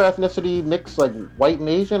 wasn't her ethnicity mixed like white and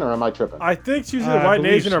Asian, or am I tripping? I think she was either white and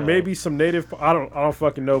Asian or maybe some native. I don't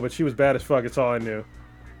fucking know, but she was bad as fuck. It's all I knew.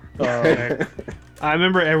 I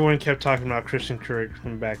remember everyone kept talking about Kristen Curick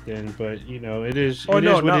from back then, but it is what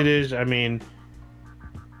it is. I mean.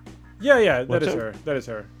 Yeah, that is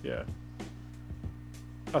her. Yeah.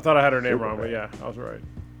 I thought I had her name wrong, but yeah, I was right.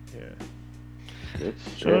 Yeah.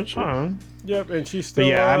 So it's fine. Yep, and she's still. But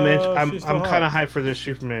yeah, I'm kind of hyped for this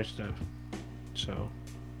Superman stuff. So.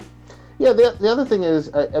 Yeah, the other thing is,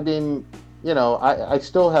 I mean, I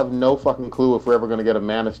still have no fucking clue if we're ever going to get a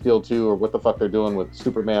Man of Steel 2 or what the fuck they're doing with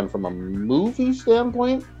Superman from a movie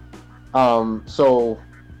standpoint. So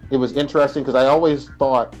it was interesting because I always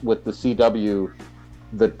thought with the CW.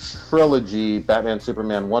 The trilogy, Batman,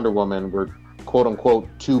 Superman, Wonder Woman, were quote-unquote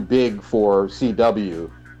too big for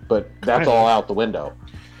CW, but that's all out the window.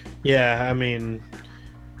 Yeah, I mean,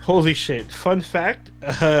 holy shit. Fun fact,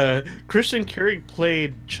 Kristen Curick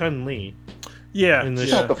played Chun-Li. Yeah. In the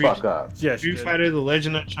Shut the fuck up. Yeah, Street Fighter, The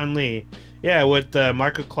Legend of Chun-Li. Yeah, with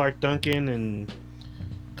Michael Clark Duncan and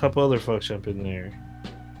a couple other folks up in there.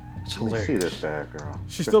 It's hilarious. See this bad girl.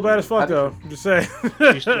 She's still bad as fuck, though. I'm just saying.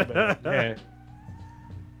 She's still bad, yeah.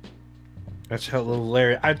 That's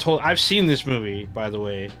hilarious. I've seen this movie, by the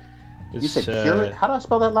way. You said Curick? How do I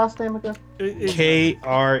spell that last name again? Kreuk.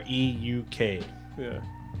 Yeah.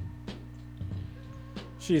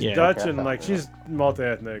 She's Dutch and she's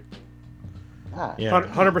multi-ethnic. God,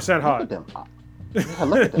 100% hot. Look at them. Yeah,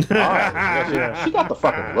 look at them eyes. Yeah. She got the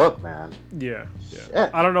fucking look, man. Yeah.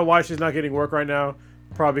 Shit. I don't know why she's not getting work right now.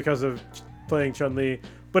 Probably because of playing Chun-Li.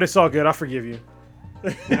 But it's all good. I'll forgive you.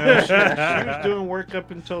 She was doing work up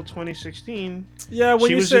until 2016. Yeah, when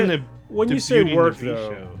you say work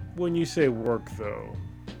though,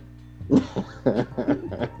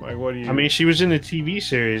 like what do you? I mean, she was in a TV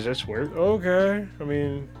series. That's work. Okay, I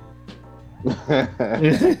mean,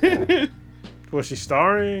 was she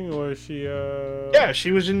starring? Or was she? Yeah, she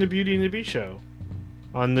was in the Beauty and the Beast show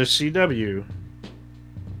on the CW.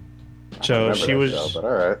 So she was. Show, but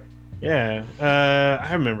all right. Yeah,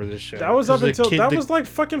 I remember this show. That was up 'Cause the until kid- that the- was like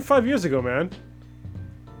fucking 5 years ago, man.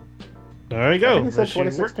 There you I go. think he said That shit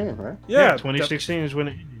worked. 2016, right? Yeah, 2016 is when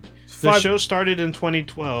it ended. The five- show started in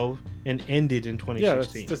 2012 and ended in Yeah,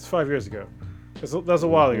 2016. that's 5 years ago. That's a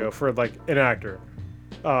while ago for like an actor.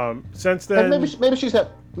 Since And then,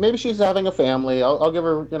 maybe she's having a family. I'll give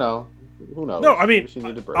her, who knows? no, I mean, Maybe she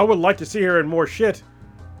needed a break. I would like to see her in more shit.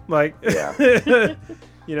 Like, Yeah.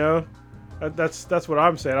 you know, that's what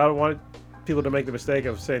I'm saying. I don't want people to make the mistake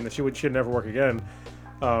of saying that she should never work again.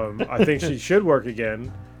 I think she should work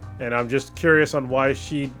again, and I'm just curious on why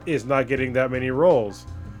she is not getting that many roles.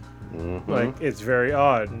 Mhm. Like, it's very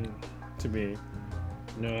odd to me.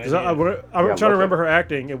 No 'Cause idea. I'm Yeah, trying to look remember at- her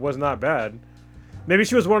acting. It was not bad. Maybe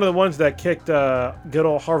she was one of the ones that kicked good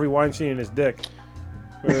old Harvey Weinstein in his dick.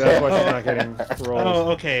 Maybe that's why she's not getting roles.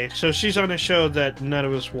 Oh, okay. So she's on a show that none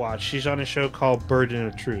of us watch. She's on a show called Burden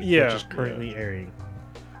of Truth, Yeah, which is currently airing.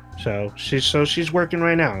 So she's working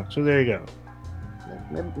right now. So there you go.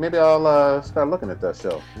 Maybe I'll start looking at that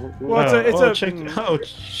show. Well, it's a-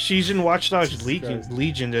 She's in Watch Dogs Jesus Legion, Christ.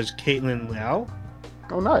 Legion as Caitlin Liao.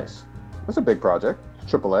 Oh, nice. That's a big project.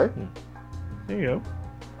 AAA. There you go.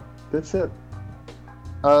 Good shit.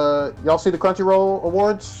 Y'all see the Crunchyroll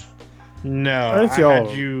Awards? No, I didn't see I all had of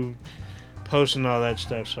them. you posting all that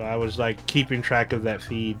stuff, so I was like keeping track of that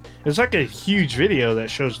feed. It's like a huge video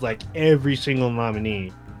that shows like every single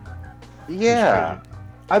nominee. Yeah.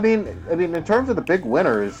 I mean, in terms of the big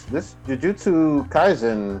winners, this Jujutsu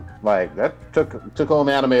Kaisen, like, that took home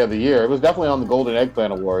Anime of the Year. It was definitely on the Golden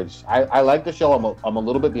Eggplant Awards. I like the show. I'm a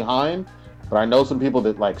little bit behind, but I know some people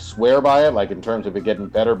that like swear by it, like in terms of it getting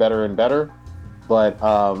better, and better. But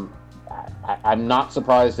I'm not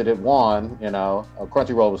surprised that it won.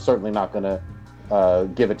 Crunchyroll was certainly not going to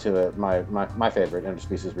give it to my favorite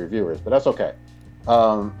interspecies reviewers, but that's okay.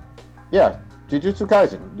 Yeah. Jujutsu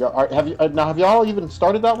Kaisen. Have y'all even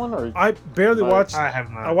started that one? Or I barely watched. I have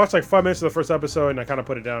not. I watched like 5 minutes of the first episode and I kind of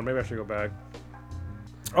put it down. Maybe I should go back.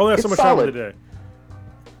 I only have so It's much time solid. today.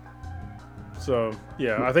 So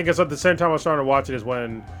yeah, I think it's at the same time I was starting to watch it is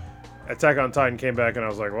when Attack on Titan came back and I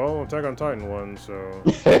was like, well, Attack on Titan won, so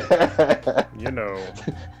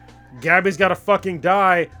Gabby's got to fucking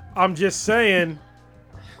die. I'm just saying.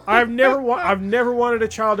 I've never wanted a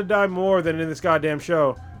child to die more than in this goddamn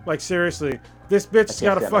show. Like, seriously, this bitch's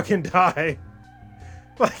got to stand up. fucking die.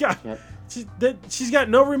 Like, Yep. she's got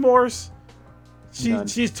no remorse. None.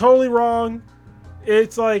 She's totally wrong.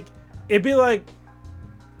 It's like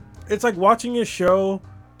it's like watching a show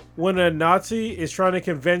when a Nazi is trying to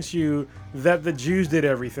convince you that the Jews did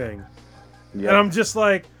everything. Yep. And I'm just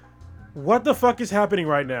like, what the fuck is happening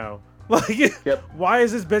right now? Like, Yep. why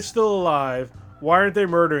is this bitch still alive? Why aren't they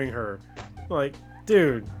murdering her? Like,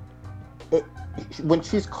 dude. When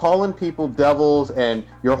she's calling people devils and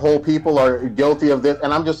your whole people are guilty of this,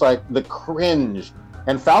 and I'm just like, the cringe.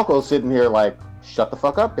 And Falco's sitting here like, shut the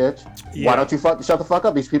fuck up, bitch. Yeah. Why don't you shut the fuck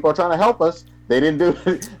up? These people are trying to help us. They didn't do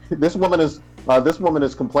it. This woman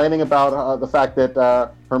is complaining about the fact that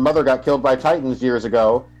her mother got killed by Titans years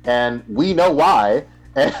ago, and we know why.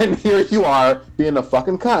 And here you are being a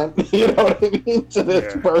fucking cunt, you know what I mean, to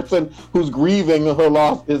this person who's grieving her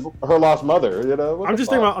lost mother, you know. I'm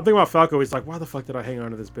thinking about Falco. He's like, why the fuck did I hang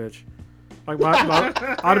on to this bitch? Like,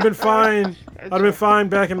 I'd have been fine. I'd have been fine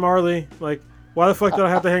back in Marley. Like, why the fuck did I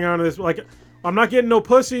have to hang on to this? Like, I'm not getting no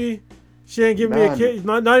pussy. She ain't giving me a kid.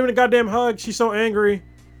 Not even a goddamn hug. She's so angry.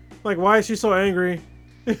 Like, why is she so angry?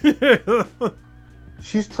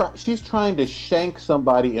 She's trying to shank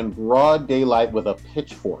somebody in broad daylight with a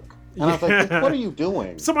pitchfork. And I was like, what are you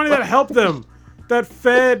doing? Somebody that helped them, that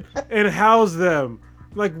fed and housed them.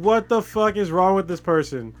 Like, what the fuck is wrong with this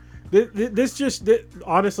person?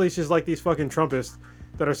 Honestly, it's just like these fucking Trumpists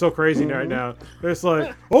that are so crazy right now. It's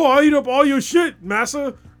like, oh, I eat up all your shit,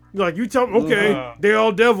 massa. Like, you tell me, okay, they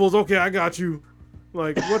all devils. Okay, I got you.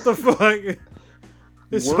 Like, what the fuck?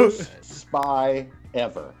 It's Worst spy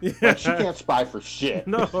ever. Yeah. Like, she can't spy for shit.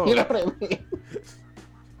 No. You know what I mean?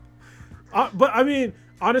 But I mean,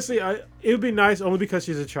 honestly, it would be nice only because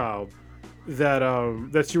she's a child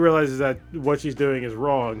that she realizes that what she's doing is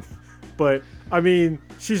wrong. But I mean,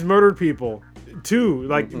 she's murdered people too.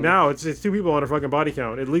 Like now, it's 2 people on her fucking body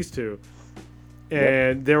count, at least 2.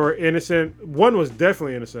 And they were innocent. One was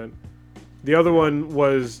definitely innocent. The other one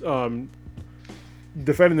was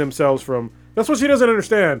defending themselves from. That's what she doesn't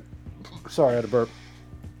understand. Sorry, I had a burp.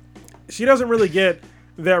 She doesn't really get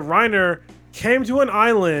that Reiner came to an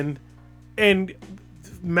island and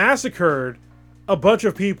massacred a bunch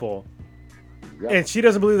of people. Yep. And she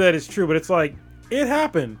doesn't believe that it's true, but it's like, it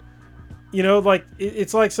happened. You know, like,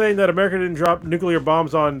 it's like saying that America didn't drop nuclear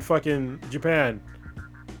bombs on fucking Japan.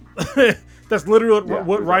 That's literally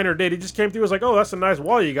what Yeah. Reiner did. He just came through. Was like, oh, that's a nice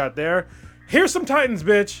wall you got there. Here's some Titans,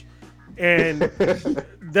 bitch. And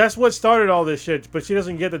that's what started all this shit. But she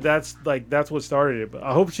doesn't get that. That's what started it. But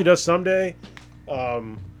I hope she does someday.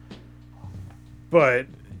 But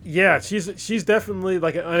yeah, she's definitely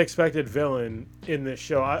like an unexpected villain in this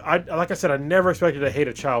show. I like I said, I never expected to hate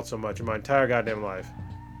a child so much in my entire goddamn life.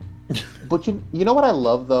 But you know what I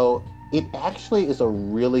love though? It actually is a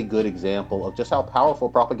really good example of just how powerful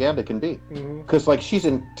propaganda can be. Because like she's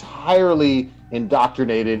entirely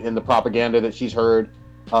indoctrinated in the propaganda that she's heard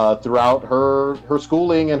throughout her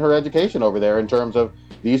schooling and her education over there in terms of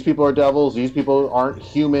these people are devils, these people aren't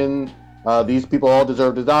human, these people all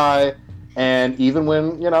deserve to die. And even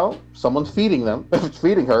when, someone's feeding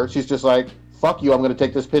her, she's just like, fuck you, I'm going to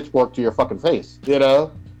take this pitchfork to your fucking face, Yeah.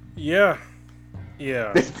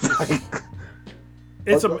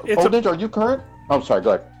 It's are you current? I'm sorry,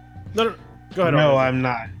 go ahead. No, go ahead. No, I'm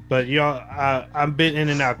not. But y'all, I'm been in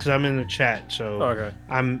and out because I'm in the chat, so Okay.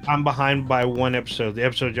 I'm behind by one episode. The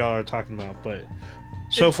episode y'all are talking about, but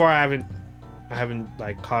so far I haven't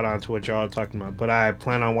like caught on to what y'all are talking about. But I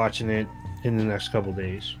plan on watching it in the next couple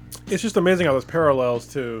days. It's just amazing how there's parallels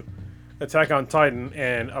to Attack on Titan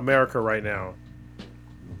and America right now.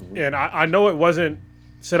 And I know it wasn't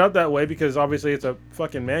set up that way because obviously it's a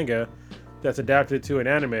fucking manga that's adapted to an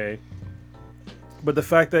anime. But the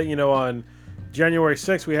fact that, on January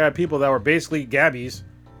 6th we had people that were basically Gabbies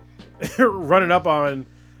running up on,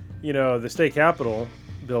 the state capitol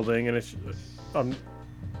building, and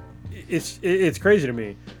it's crazy to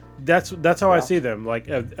me. That's how I see them, like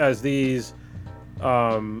as these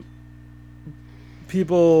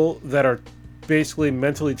people that are basically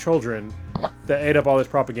mentally children that ate up all this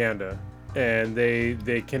propaganda, and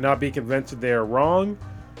they cannot be convinced that they are wrong,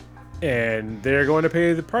 and they're going to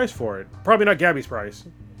pay the price for it. Probably not Gabby's price,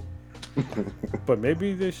 but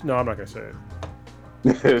maybe they should. No, I'm not gonna say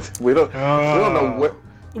it. we don't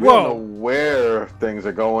know where things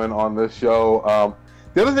are going on this show.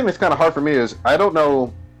 The other thing that's kind of hard for me is I don't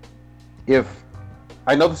know if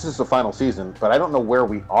I know this is the final season, but I don't know where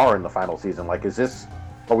we are in the final season. Like,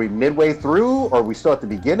 are we midway through, or are we still at the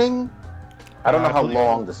beginning? I don't know how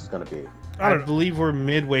long this is going to be. I believe we're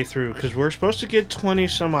midway through because we're supposed to get 20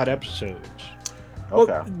 some odd episodes.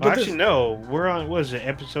 Okay. Well, actually, no, we're on. What is it?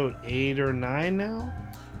 Episode 8 or 9 now?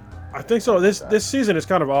 I think so. This season is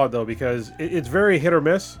kind of odd though because it's very hit or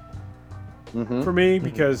miss for me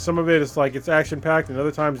because some of it is like it's action packed, and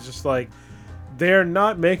other times it's just like they're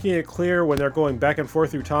not making it clear when they're going back and forth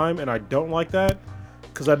through time, and I don't like that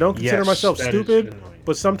because I don't consider myself stupid,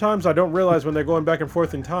 but sometimes I don't realize when they're going back and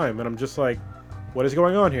forth in time, and I'm just like, what is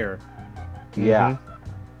going on here? Yeah.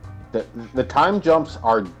 The time jumps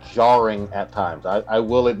are jarring at times. I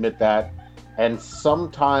will admit that. And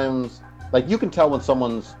sometimes, like, you can tell when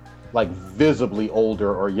someone's like visibly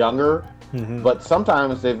older or younger, but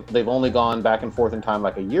sometimes they've only gone back and forth in time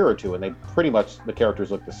like a year or two, and they pretty much the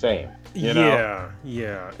characters look the same. You know?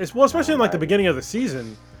 Yeah. It's especially in like the beginning of the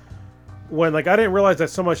season when like I didn't realize that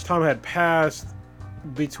so much time had passed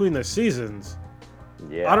between the seasons.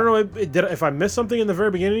 Yeah. I don't know if I missed something in the very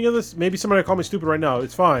beginning of this. Maybe somebody call me stupid right now.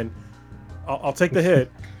 It's fine. I'll take the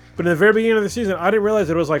hit. But in the very beginning of the season, I didn't realize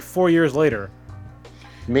it was like 4 years later.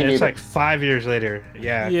 It's like 5 years later.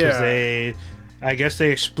 Yeah, because I guess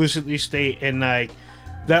they explicitly state, and like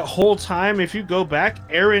that whole time, if you go back,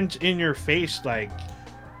 Aaron's in your face, like,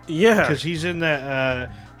 because he's in that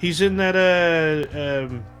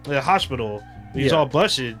the hospital. He's all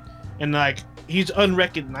busted, and like he's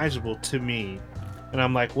unrecognizable to me. And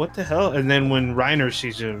I'm like, what the hell? And then when Reiner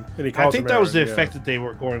sees him, I think that was the effect that they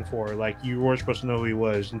were going for. Like, you weren't supposed to know who he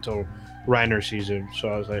was until Reiner sees him. So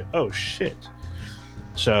I was like, oh, shit.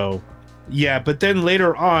 So, yeah. But then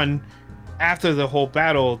later on, after the whole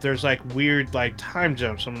battle, there's, like, weird, like, time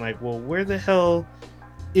jumps. I'm like, well, where the hell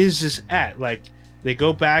is this at? Like, they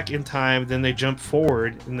go back in time, then they jump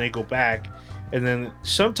forward, and they go back. And then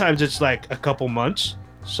sometimes it's, like, a couple months.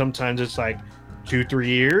 Sometimes it's, like, 2-3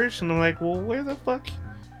 years, and I'm like, well, where the fuck?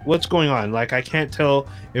 What's going on? Like, I can't tell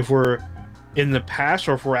if we're in the past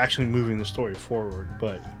or if we're actually moving the story forward.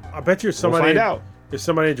 But I bet you somebody, we'll find out. If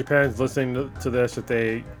somebody in Japan is listening to this, that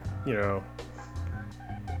they, are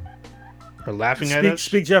laughing at us.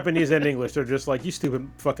 Speak Japanese and English. They're just like, you stupid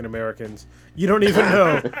fucking Americans. You don't even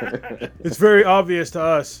know. It's very obvious to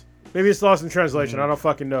us. Maybe it's lost in translation. I don't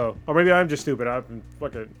fucking know. Or maybe I'm just stupid. I'm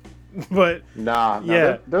fucking. But nah,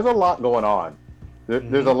 there's a lot going on.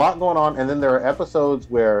 There's a lot going on, and then there are episodes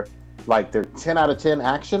where, like, they're 10 out of 10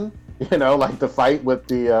 action. Like the fight with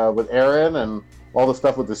with Eren and all the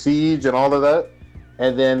stuff with the siege and all of that.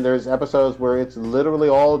 and then there's episodes where it's literally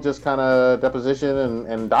all just kind of deposition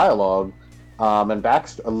and dialogue, and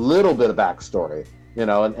a little bit of backstory,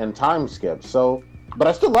 and time skips. So, but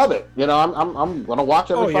I still love it. I'm gonna watch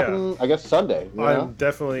every fucking, I guess, Sunday. I'm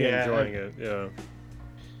definitely enjoying it. Yeah.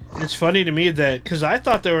 It's funny to me that because I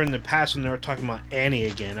thought they were in the past and they were talking about Annie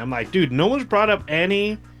again. I'm like, dude, no one's brought up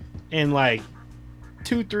Annie in like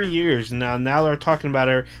 2-3 years now. Now they're talking about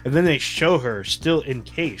her, and then they show her still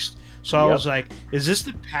encased. So I was like, is this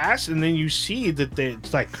the past? And then you see that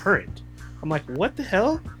it's like current. I'm like, what the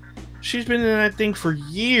hell? She's been in that thing for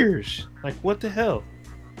years. Like, what the hell?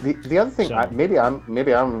 The other thing, maybe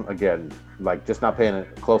I'm again like just not paying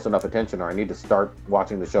close enough attention, or I need to start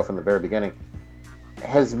watching the show from the very beginning.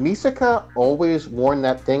 Has Misaka always worn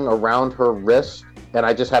that thing around her wrist, and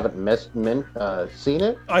I just haven't seen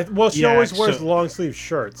it? She always wears long sleeve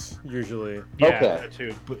shirts usually. Yeah, okay. That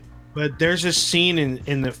too. But there's a scene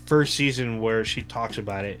in the first season where she talks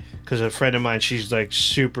about it because a friend of mine, she's like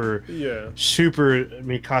super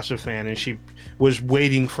Mikasa fan, and she was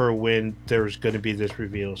waiting for when there was going to be this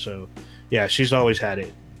reveal. So, yeah, she's always had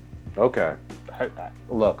it. Okay.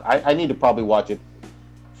 Look, I need to probably watch it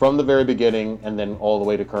from the very beginning and then all the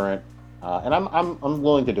way to current. And I'm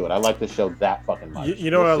willing to do it. I like this show that fucking much. You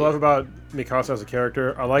know what I love about Mikasa as a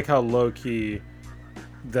character? I like how low key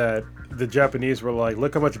that the Japanese were like,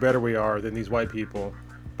 look how much better we are than these white people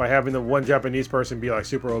by having the one Japanese person be like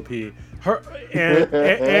super OP. Her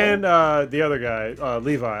and the other guy,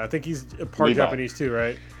 Levi. I think he's part Japanese too,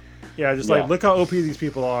 right? Yeah, like look how OP these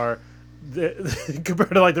people are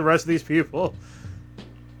compared to like the rest of these people.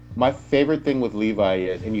 My favorite thing with Levi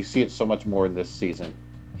is, and you see it so much more in this season,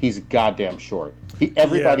 he's goddamn short.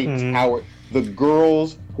 Everybody tower. The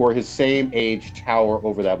girls who are his same age tower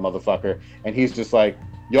over that motherfucker, and he's just like,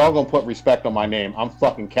 y'all gonna put respect on my name. I'm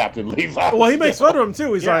fucking Captain Levi. Well, he makes fun of him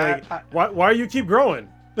too. He's like, why you keep growing?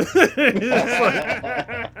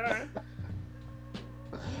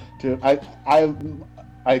 Dude,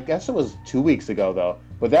 I guess it was 2 weeks ago though,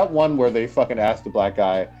 but that one where they fucking asked the black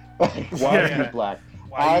guy, like, why are you black?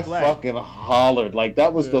 I fucking hollered. Like,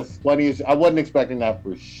 that was the funniest. I wasn't expecting that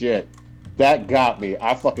for shit. That got me.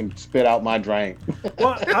 I fucking spit out my drink.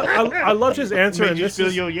 Well, I loved his answer. Made you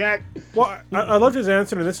feel your yak. Well, I loved his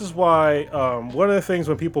answer, and this is why one of the things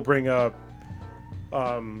when people bring up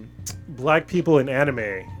black people in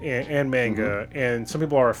anime and manga, and some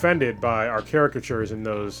people are offended by our caricatures in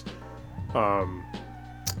those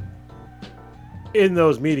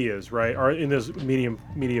medias, right? Or in those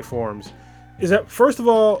media forms. Is that, first of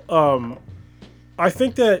all, I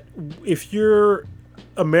think that if you're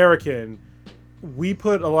American, we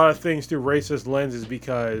put a lot of things through racist lenses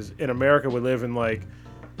because in America we live in like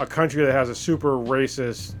a country that has a super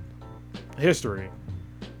racist history.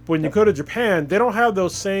 When you go to Japan, they don't have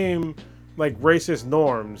those same like racist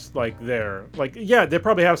norms like there. Like, yeah, they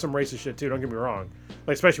probably have some racist shit too, don't get me wrong.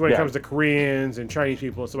 Like, especially when it comes to Koreans and Chinese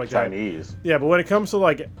people and stuff like Chinese. that. Yeah, but when it comes to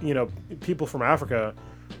like, people from Africa,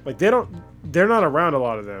 like they're not around, a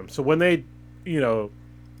lot of them. So when they,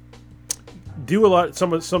 do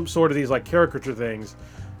some sort of these like caricature things,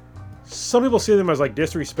 some people see them as like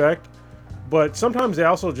disrespect, but sometimes they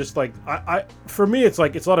also just like, for me it's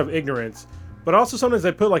like, it's a lot of ignorance, but also sometimes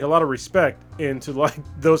they put like a lot of respect into like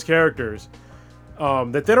those characters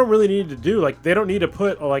that they don't really need to do. Like, they don't need to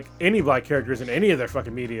put like any black characters in any of their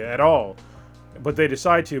fucking media at all, but they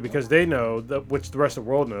decide to because they know that, which the rest of the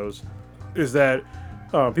world knows, is that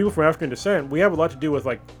people from African descent, we have a lot to do with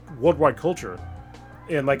like worldwide culture.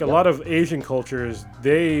 And like a lot of Asian cultures,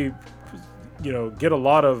 they, get a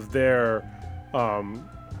lot of their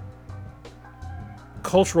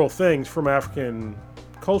cultural things from African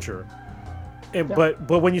culture. And but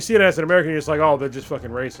when you see it as an American, you're just like, oh, they're just fucking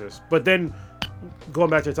racist. But then going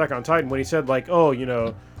back to Attack on Titan, when he said like,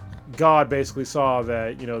 oh, God basically saw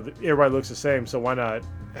that, everybody looks the same, so why not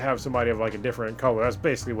have somebody of like a different color? That's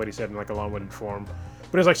basically what he said in like a long-winded form.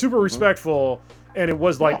 But it's like super respectful. And it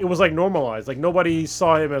was like normalized. Like, nobody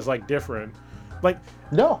saw him as like different, like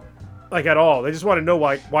like at all. They just want to know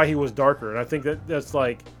why he was darker. And I think that's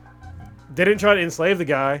like, they didn't try to enslave the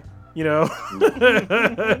guy, No.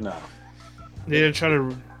 They didn't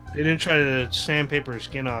try to sandpaper his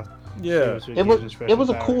skin off. Yeah, it was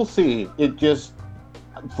a cool scene. It just,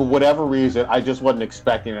 for whatever reason, I just wasn't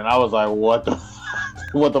expecting it. I was like, what the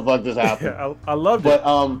fuck just happened? Yeah, I loved it.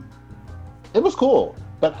 But it was cool.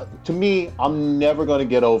 But to me, I'm never going to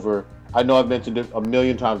get over, I know I've mentioned it a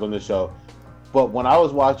million times on this show, but when I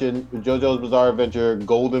was watching JoJo's Bizarre Adventure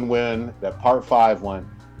Golden Wind, that Part 5 one,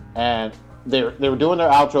 and they were doing their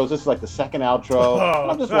outros. This is like the second outro.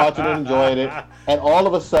 I'm just watching it, enjoying it, and all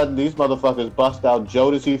of a sudden these motherfuckers bust out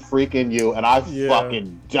Jodeci freaking you, and I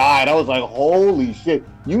fucking died. I was like, holy shit!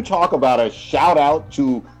 You talk about a shout out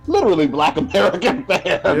to literally Black American fans.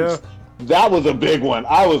 Yeah. That was a big one.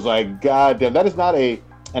 I was like, God damn, that is not an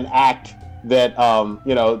act that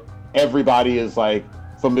everybody is like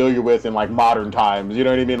familiar with in like modern times. You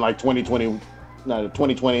know what I mean? Like 2020,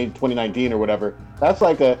 2019 or whatever. That's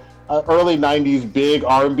like a early 90s big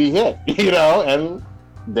R&B hit, and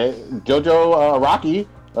Jojo Araki,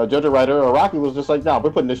 Jojo writer Araki was just like, no,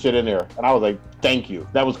 we're putting this shit in there. And I was like, thank you.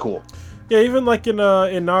 That was cool. Yeah, even like in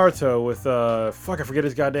Naruto with, I forget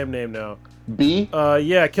his goddamn name now. B?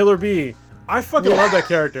 Yeah, Killer B. I fucking love that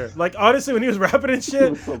character. Like, honestly, when he was rapping and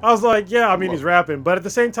shit, I was like, yeah, I mean, he's rapping. But at the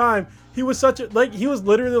same time, he was he was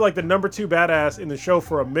literally like the number 2 badass in the show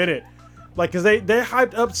for a minute. Like, because they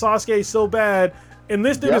hyped up Sasuke so bad, and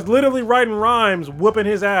this dude is literally writing rhymes, whooping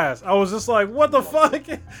his ass. I was just like, what the fuck?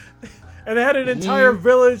 And they had an entire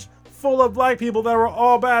village full of black people that were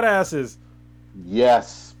all badasses.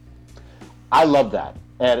 Yes. I love that.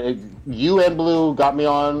 And you and Blue got me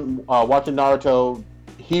on watching Naruto.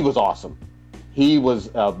 He was awesome. He was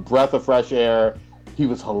a breath of fresh air. He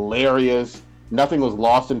was hilarious. Nothing was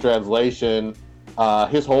lost in translation.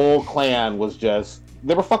 His whole clan was just,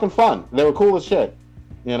 they were fucking fun. They were cool as shit,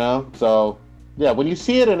 So, yeah, when you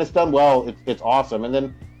see it and it's done well, it's awesome. And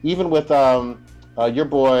then even with your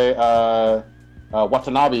boy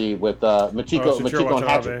Watanabe with Michiko and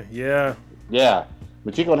Hatchin. Yeah.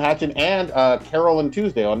 Michiko and Hatchin and Carol and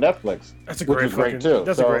Tuesday on Netflix. That's a great too.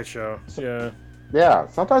 That's a great show. Yeah. Yeah,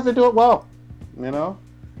 sometimes they do it well.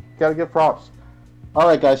 Gotta give props. All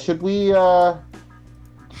right, guys, should we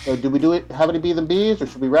do we have any B's and B's, or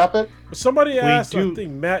should we wrap it? Somebody asked, I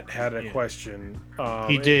think Matt had a question.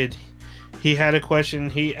 He did. He had a question.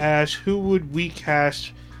 He asked, who would we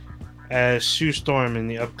cast as Sue Storm in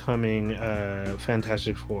the upcoming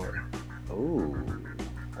Fantastic Four? Ooh,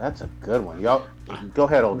 that's a good one. Y'all, go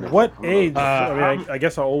ahead, old man. What age? I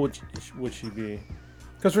guess how old would she be?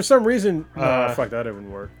 Because for some reason, fuck, that didn't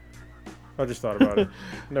work. I just thought about it.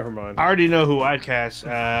 Never mind. I already know who I'd cast.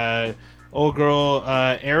 Old girl,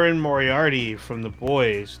 Erin Moriarty from The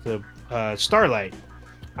Boys, the Starlight.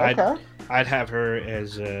 Okay. I'd have her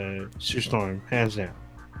as Sue Storm, hands down,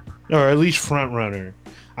 or at least front runner.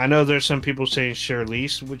 I know there's some people saying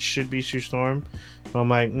Charlize, which should be Sue Storm. I'm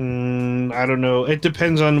like, I don't know. It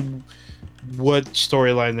depends on what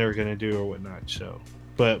storyline they're gonna do or whatnot. So,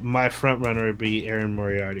 but my front runner would be Erin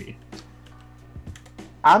Moriarty.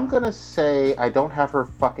 I'm gonna say, I don't have her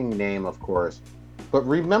fucking name, of course, but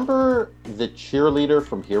remember the cheerleader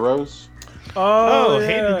from Heroes? Oh,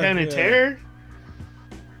 Hayden Panettiere?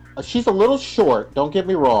 She's a little short, don't get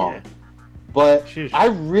me wrong, but I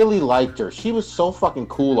really liked her. She was so fucking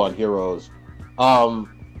cool on Heroes. I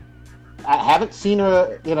haven't seen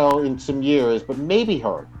her, in some years, but maybe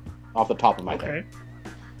her off the top of my head.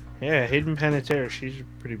 Yeah, Hayden Panettiere, she's a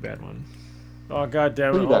pretty bad one. Oh, God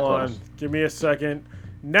damn it, hold on. Give me a second.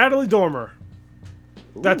 Natalie Dormer.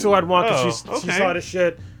 That's who I'd want, because she's hot as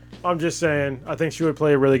shit. I'm just saying, I think she would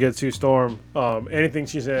play a really good Sue Storm. Anything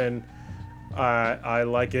she's in, I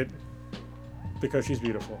like it because she's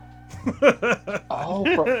beautiful.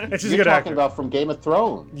 And she's a good actor. About from Game of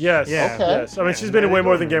Thrones. Yes. Yeah. Okay. Yes. I mean, she's been in way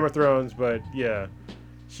more than Game of Thrones, but yeah,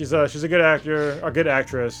 she's a good actor, a good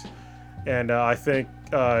actress, and I think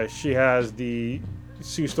she has the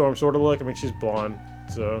Sue Storm sort of look. I mean, she's blonde,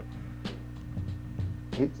 so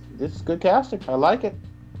this is good casting. I like it.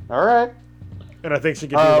 All right. And I think she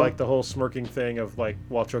could do like the whole smirking thing of like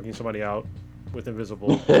while choking somebody out with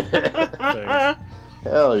invisible things.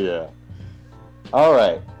 Hell yeah. All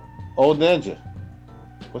right. Old Ninja,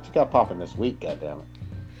 what you got popping this week, goddammit?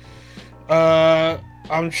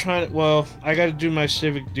 I'm trying. Well, I got to do my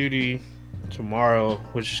civic duty tomorrow,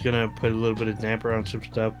 which is gonna put a little bit of damper on some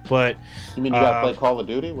stuff. But you mean you got to play Call of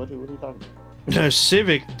Duty? What are you talking about?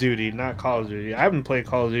 Civic duty, not Call of Duty. I haven't played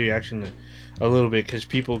Call of Duty actually in a little bit because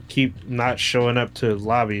people keep not showing up to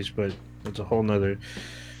lobbies, but it's a whole nother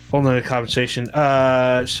conversation.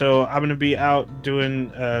 So I'm gonna be out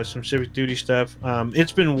doing some civic duty stuff.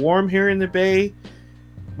 It's been warm here in the Bay,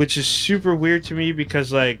 which is super weird to me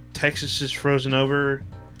because like Texas is frozen over,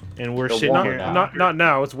 and we're sitting here. Not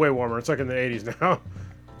now. It's way warmer. It's like in the 80s now.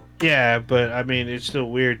 Yeah, but I mean it's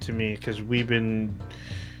still weird to me because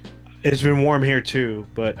it's been warm here too.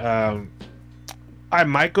 But I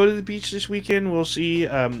might go to the beach this weekend. We'll see.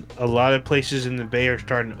 A lot of places in the Bay are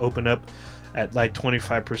starting to open up at like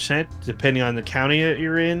 25%, depending on the county that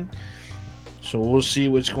you're in. So we'll see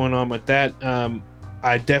what's going on with that.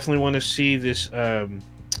 I definitely want to see this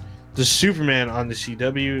the Superman on the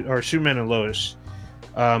CW, or Superman and Lois.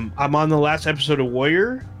 I'm on the last episode of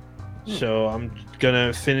Warrior, so I'm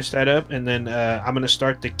gonna finish that up, and then I'm gonna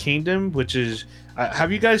start The Kingdom, which is.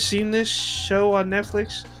 Have you guys seen this show on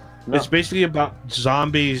Netflix? No. It's basically about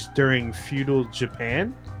zombies during feudal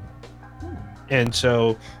Japan, and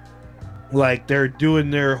so, like, they're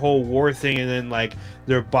doing their whole war thing, and then like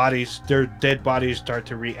their dead bodies start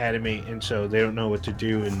to reanimate, and so they don't know what to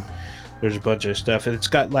do, and there's a bunch of stuff, and it's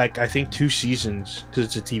got like I think 2 seasons because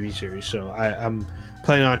it's a TV series. So I'm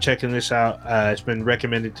planning on checking this out. It's been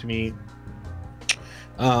recommended to me.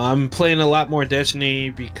 I'm playing a lot more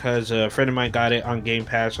Destiny because a friend of mine got it on Game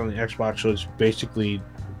Pass on the Xbox, so it's basically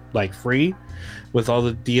like free with all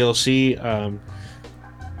the DLC.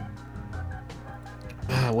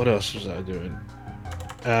 What else was I doing?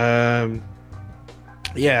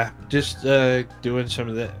 Yeah, just doing some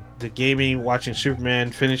of the gaming, watching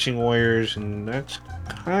Superman, finishing Warriors, and that's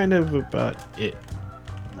kind of about it.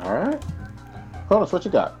 All right. Cronus, what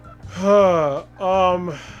you got?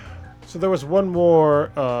 So there was one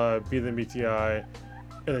more Be the BTI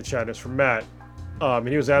in the chat. It's from Matt. And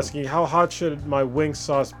he was asking, how hot should my wing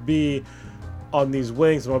sauce be on these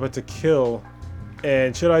wings I'm about to kill?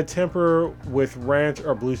 And should I temper with ranch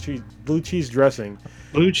or blue cheese dressing?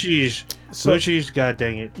 Blue cheese. Blue cheese, god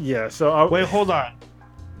dang it. Yeah, so... Wait, hold on.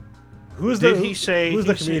 Who's the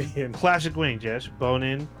comedian? Classic wings, yes? Bone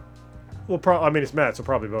in? Well, I mean, it's Matt, so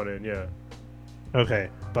probably bone in, yeah. Okay,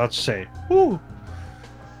 about to say. Woo!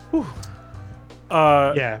 Whew.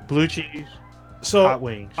 Yeah, blue cheese, so hot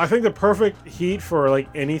wings. I think the perfect heat for like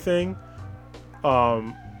anything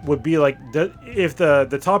would be like if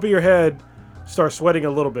the top of your head starts sweating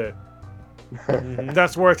a little bit.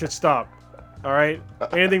 That's where it should stop. All right,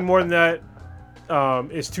 anything more than that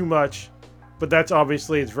is too much. But that's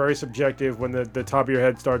obviously, it's very subjective when the top of your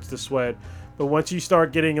head starts to sweat. But once you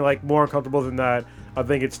start getting like more uncomfortable than that, I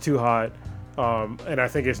think it's too hot. And I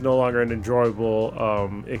think it's no longer an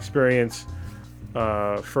enjoyable experience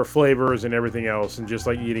for flavors and everything else, and just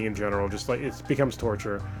like eating in general, just like it becomes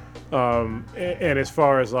torture. And as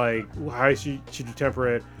far as like how should you temper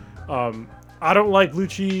it, I don't like blue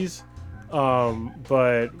cheese,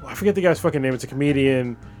 but I forget the guy's fucking name. It's a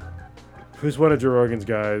comedian who's one of Joe Rogan's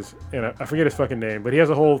guys, and I forget his fucking name, but he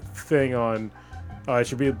has a whole thing on it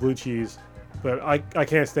should be blue cheese, but I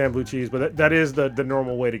can't stand blue cheese, but that is the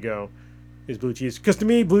normal way to go. Is blue cheese, because to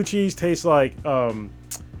me blue cheese tastes like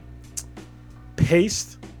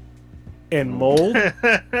paste and mold.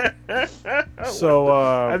 So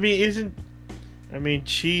I mean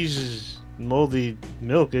cheese is moldy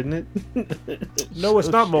milk, isn't it? No, it's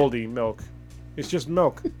not moldy milk, it's just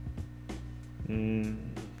milk.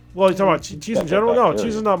 Well, you're talking about cheese in general? No,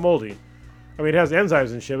 cheese is not moldy. I mean, it has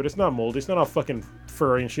enzymes and shit, but it's not moldy. It's not all fucking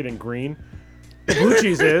furry and shit and green. Blue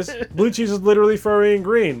cheese is. Blue cheese is literally furry and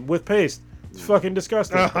green with paste. It's fucking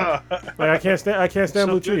disgusting. Like I can't stand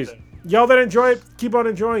blue cheese. Then. Y'all that enjoy it, keep on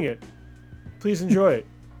enjoying it. Please enjoy it.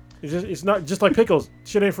 It's not just like pickles.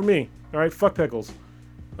 Shit ain't for me. All right, fuck pickles.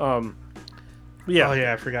 Yeah. Oh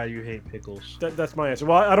yeah, I forgot you hate pickles. That's my answer.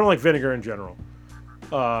 Well, I don't like vinegar in general.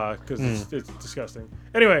 Because it's disgusting.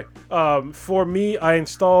 Anyway, for me, I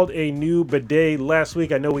installed a new bidet last week.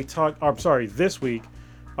 This week.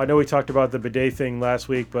 I know we talked about the bidet thing last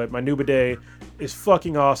week, but my new bidet is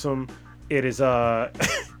fucking awesome. It is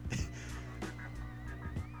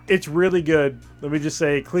it's really good. Let me just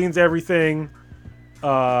say, it cleans everything.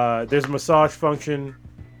 There's a massage function.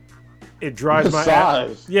 It dries my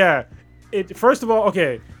ass. Yeah. First of all,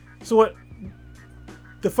 okay. So what?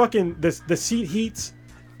 The seat heats.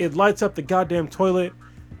 It lights up the goddamn toilet.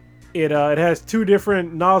 It has 2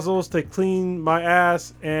 different nozzles to clean my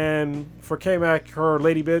ass and for K-Mac her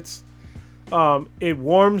lady bits. It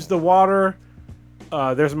warms the water.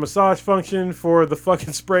 There's a massage function for the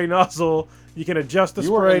fucking spray nozzle. You can adjust the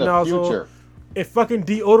spray nozzle. Future. It fucking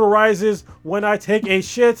deodorizes when I take a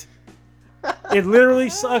shit. It literally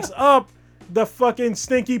sucks up the fucking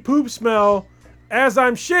stinky poop smell as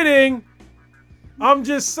I'm shitting. I'm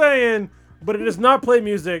just saying, but it does not play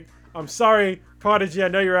music. I'm sorry, Prodigy. I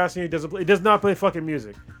know you're asking. It does not play fucking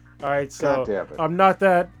music. All right, so I'm not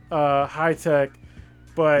that high tech,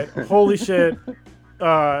 but holy shit,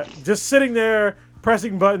 just sitting there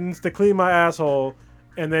pressing buttons to clean my asshole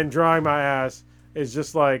and then drying my ass is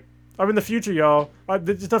just like, I'm in the future, y'all.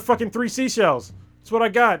 It's the fucking 3 seashells. That's what I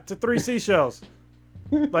got. It's 3 seashells.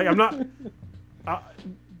 Like, I'm not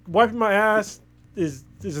wiping my ass is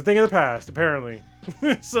a thing of the past, apparently.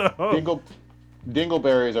 So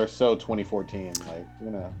Dingleberries are so 2014, like,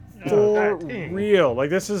 you know. For real. Like,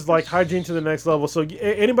 this is like hygiene to the next level. So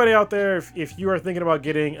anybody out there, if you are thinking about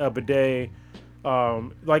getting a bidet,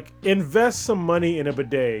 Like, invest some money in a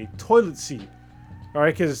bidet toilet seat. All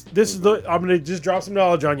right, because this is I'm gonna just drop some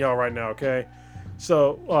knowledge on y'all right now. Okay,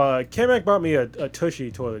 so Kamak bought me a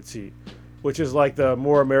Tushy toilet seat, which is like the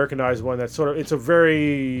more Americanized one. That's it's a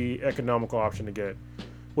very economical option to get.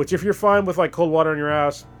 Which, if you're fine with like cold water in your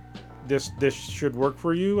ass, this should work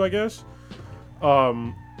for you, I guess.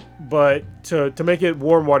 But to make it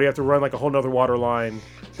warm water, you have to run like a whole nother water line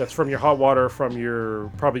that's from your hot water from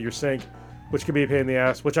probably your sink, which can be a pain in the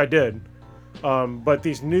ass, which I did. But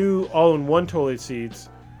these new all-in-one toilet seats,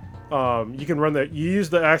 you can you use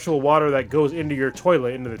the actual water that goes into your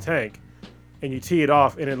toilet, into the tank, and you tee it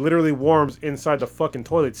off, and it literally warms inside the fucking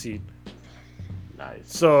toilet seat. Nice.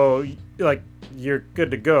 So, like, you're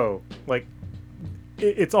good to go. Like,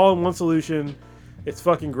 it's all in one solution. It's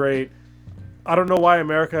fucking great. I don't know why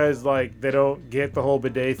America is like, they don't get the whole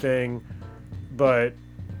bidet thing, but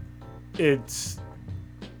it's,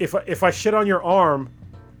 if I shit on your arm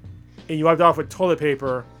and you wiped off with toilet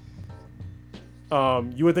paper,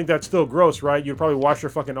 you would think that's still gross, right? You'd probably wash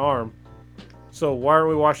your fucking arm. So why aren't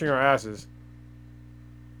we washing our asses?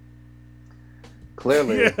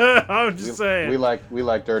 Clearly, yeah, I'm just saying. We like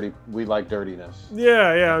dirtiness.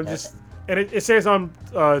 Yeah, I'm just, and it saves on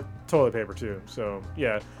toilet paper too. So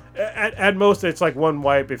yeah, at most it's like one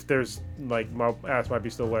wipe if there's like my ass might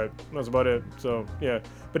be still wet. That's about it. So yeah,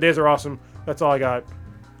 bidets are awesome. That's all I got.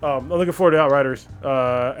 I'm looking forward to Outriders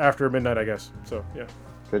after midnight, I guess. So yeah.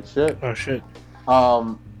 Good shit. Oh shit.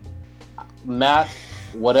 Matt,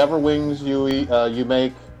 whatever wings you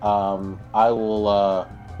make, I will.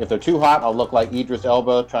 If they're too hot, I'll look like Idris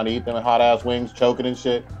Elba trying to eat them hot ass wings, choking and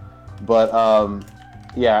shit. But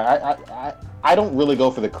yeah, I don't really go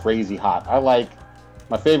for the crazy hot.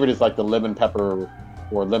 My favorite is like the lemon pepper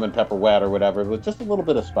or lemon pepper wet or whatever, with just a little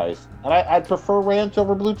bit of spice. And I prefer ranch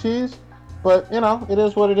over blue cheese, but it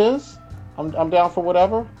is what it is. I'm down for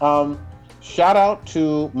whatever. Shout out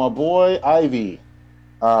to my boy Ivy.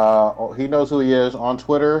 He knows who he is on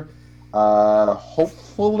Twitter.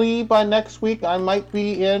 Hopefully by next week I might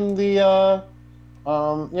be in the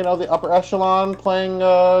the upper echelon playing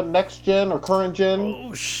next gen or current gen.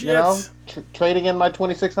 Oh shit! Trading in my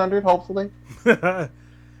 2600. Hopefully. We'll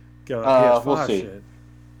see. Shit.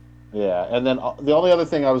 Yeah, and then the only other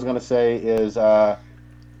thing I was gonna say is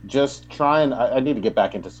just trying. I need to get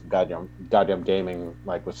back into some goddamn gaming,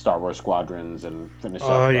 like with Star Wars Squadrons and finish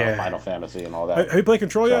up Final Fantasy and all that. Have you played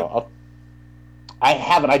Control yet? I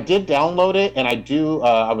haven't. I did download it, and I do.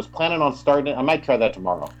 I was planning on starting it. I might try that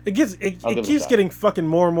tomorrow. It keeps getting fucking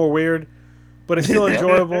more and more weird, but it's still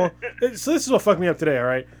enjoyable. So this is what fucked me up today. All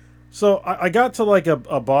right, so I got to like a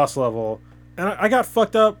boss level, and I got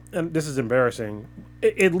fucked up, and this is embarrassing.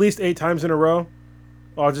 At least 8 times in a row,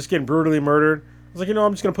 I was just getting brutally murdered. I was like,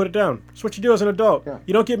 I'm just gonna put it down. That's what you do as an adult. Yeah.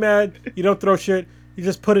 You don't get mad. You don't throw shit. You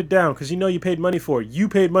just put it down because you paid money for it. You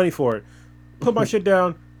paid money for it. Put my shit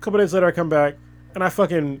down. A couple days later, I come back. And I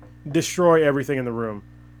fucking destroy everything in the room.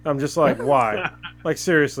 I'm just like, why? Like,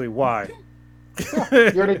 seriously, why?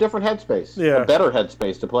 You're in a different headspace. Yeah. A better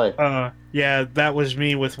headspace to play. Yeah, that was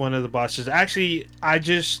me with one of the bosses. Actually,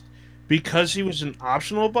 because he was an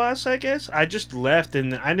optional boss, I guess, I just left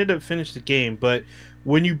and I ended up finishing the game. But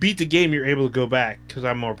when you beat the game, you're able to go back because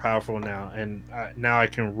I'm more powerful now. And now I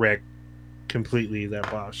can wreck completely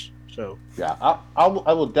that boss. So yeah, I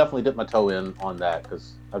will definitely dip my toe in on that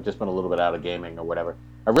because I've just been a little bit out of gaming or whatever.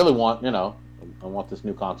 I really want, I want this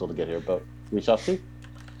new console to get here, but we shall see.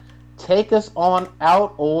 Take us on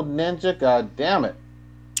out, old ninja. God damn it!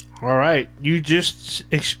 All right, you just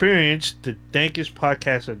experienced the dankest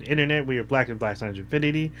podcast on the internet. We are Black and Black Science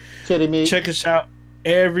Infinity. Titty me. Check us out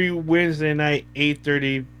every Wednesday night,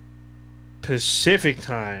 8:30 Pacific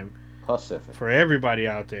time. For everybody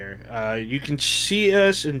out there. You can see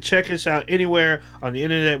us and check us out anywhere on the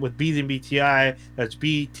internet with Beathan BTI. That's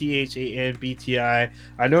BTHAN BTI.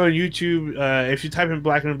 I know on YouTube, if you type in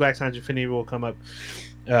Black and Black Science Infinity, it will come up.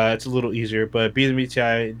 It's a little easier, but Beathan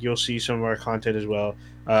BTI, you'll see some of our content as well.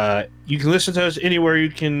 You can listen to us anywhere you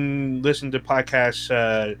can listen to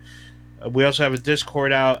podcasts. We also have a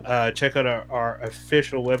Discord out. Check out our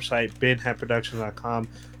official website, benhatproductions.com.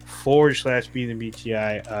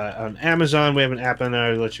 /BTI. On Amazon, we have an app on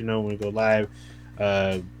there to let you know when we go live.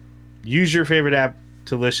 Use your favorite app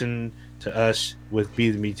to listen to us with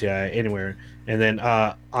Be the BTI anywhere. And then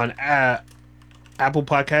on Apple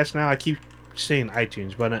Podcasts now, I keep saying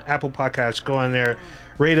iTunes, but on Apple Podcasts, go on there,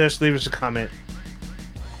 rate us, leave us a comment.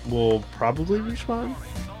 We'll probably respond.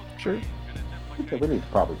 Sure. Okay, we need to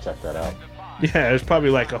probably check that out. Yeah, it's probably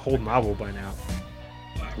like a whole novel by now.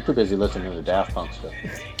 I'm too busy listening to the Daft Punk stuff.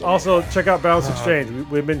 Also, check out Balance Exchange.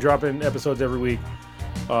 We've been dropping episodes every week.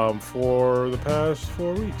 for the past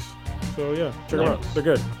 4 weeks. So yeah, check them out. They're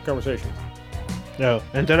good conversations. No,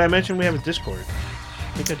 and did I mention we have a Discord?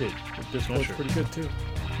 I think I did. The Discord's pretty good too.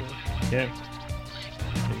 Yeah.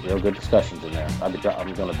 Real good discussions in there. I'm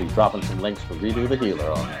going to be dropping some links for Redo the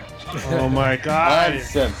Healer on there. Oh my God.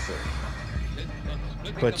 Uncensored.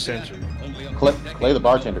 But censored. Clay the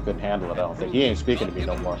bartender couldn't handle it. I don't think he ain't speaking to me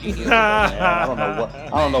no more. I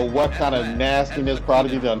don't know what kind of nastiness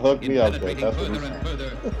Prodigy done hooked me up with. That's what he's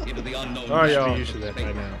saying. All right, y'all. Used to that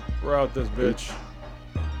by now. We're out this bitch.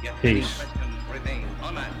 Peace.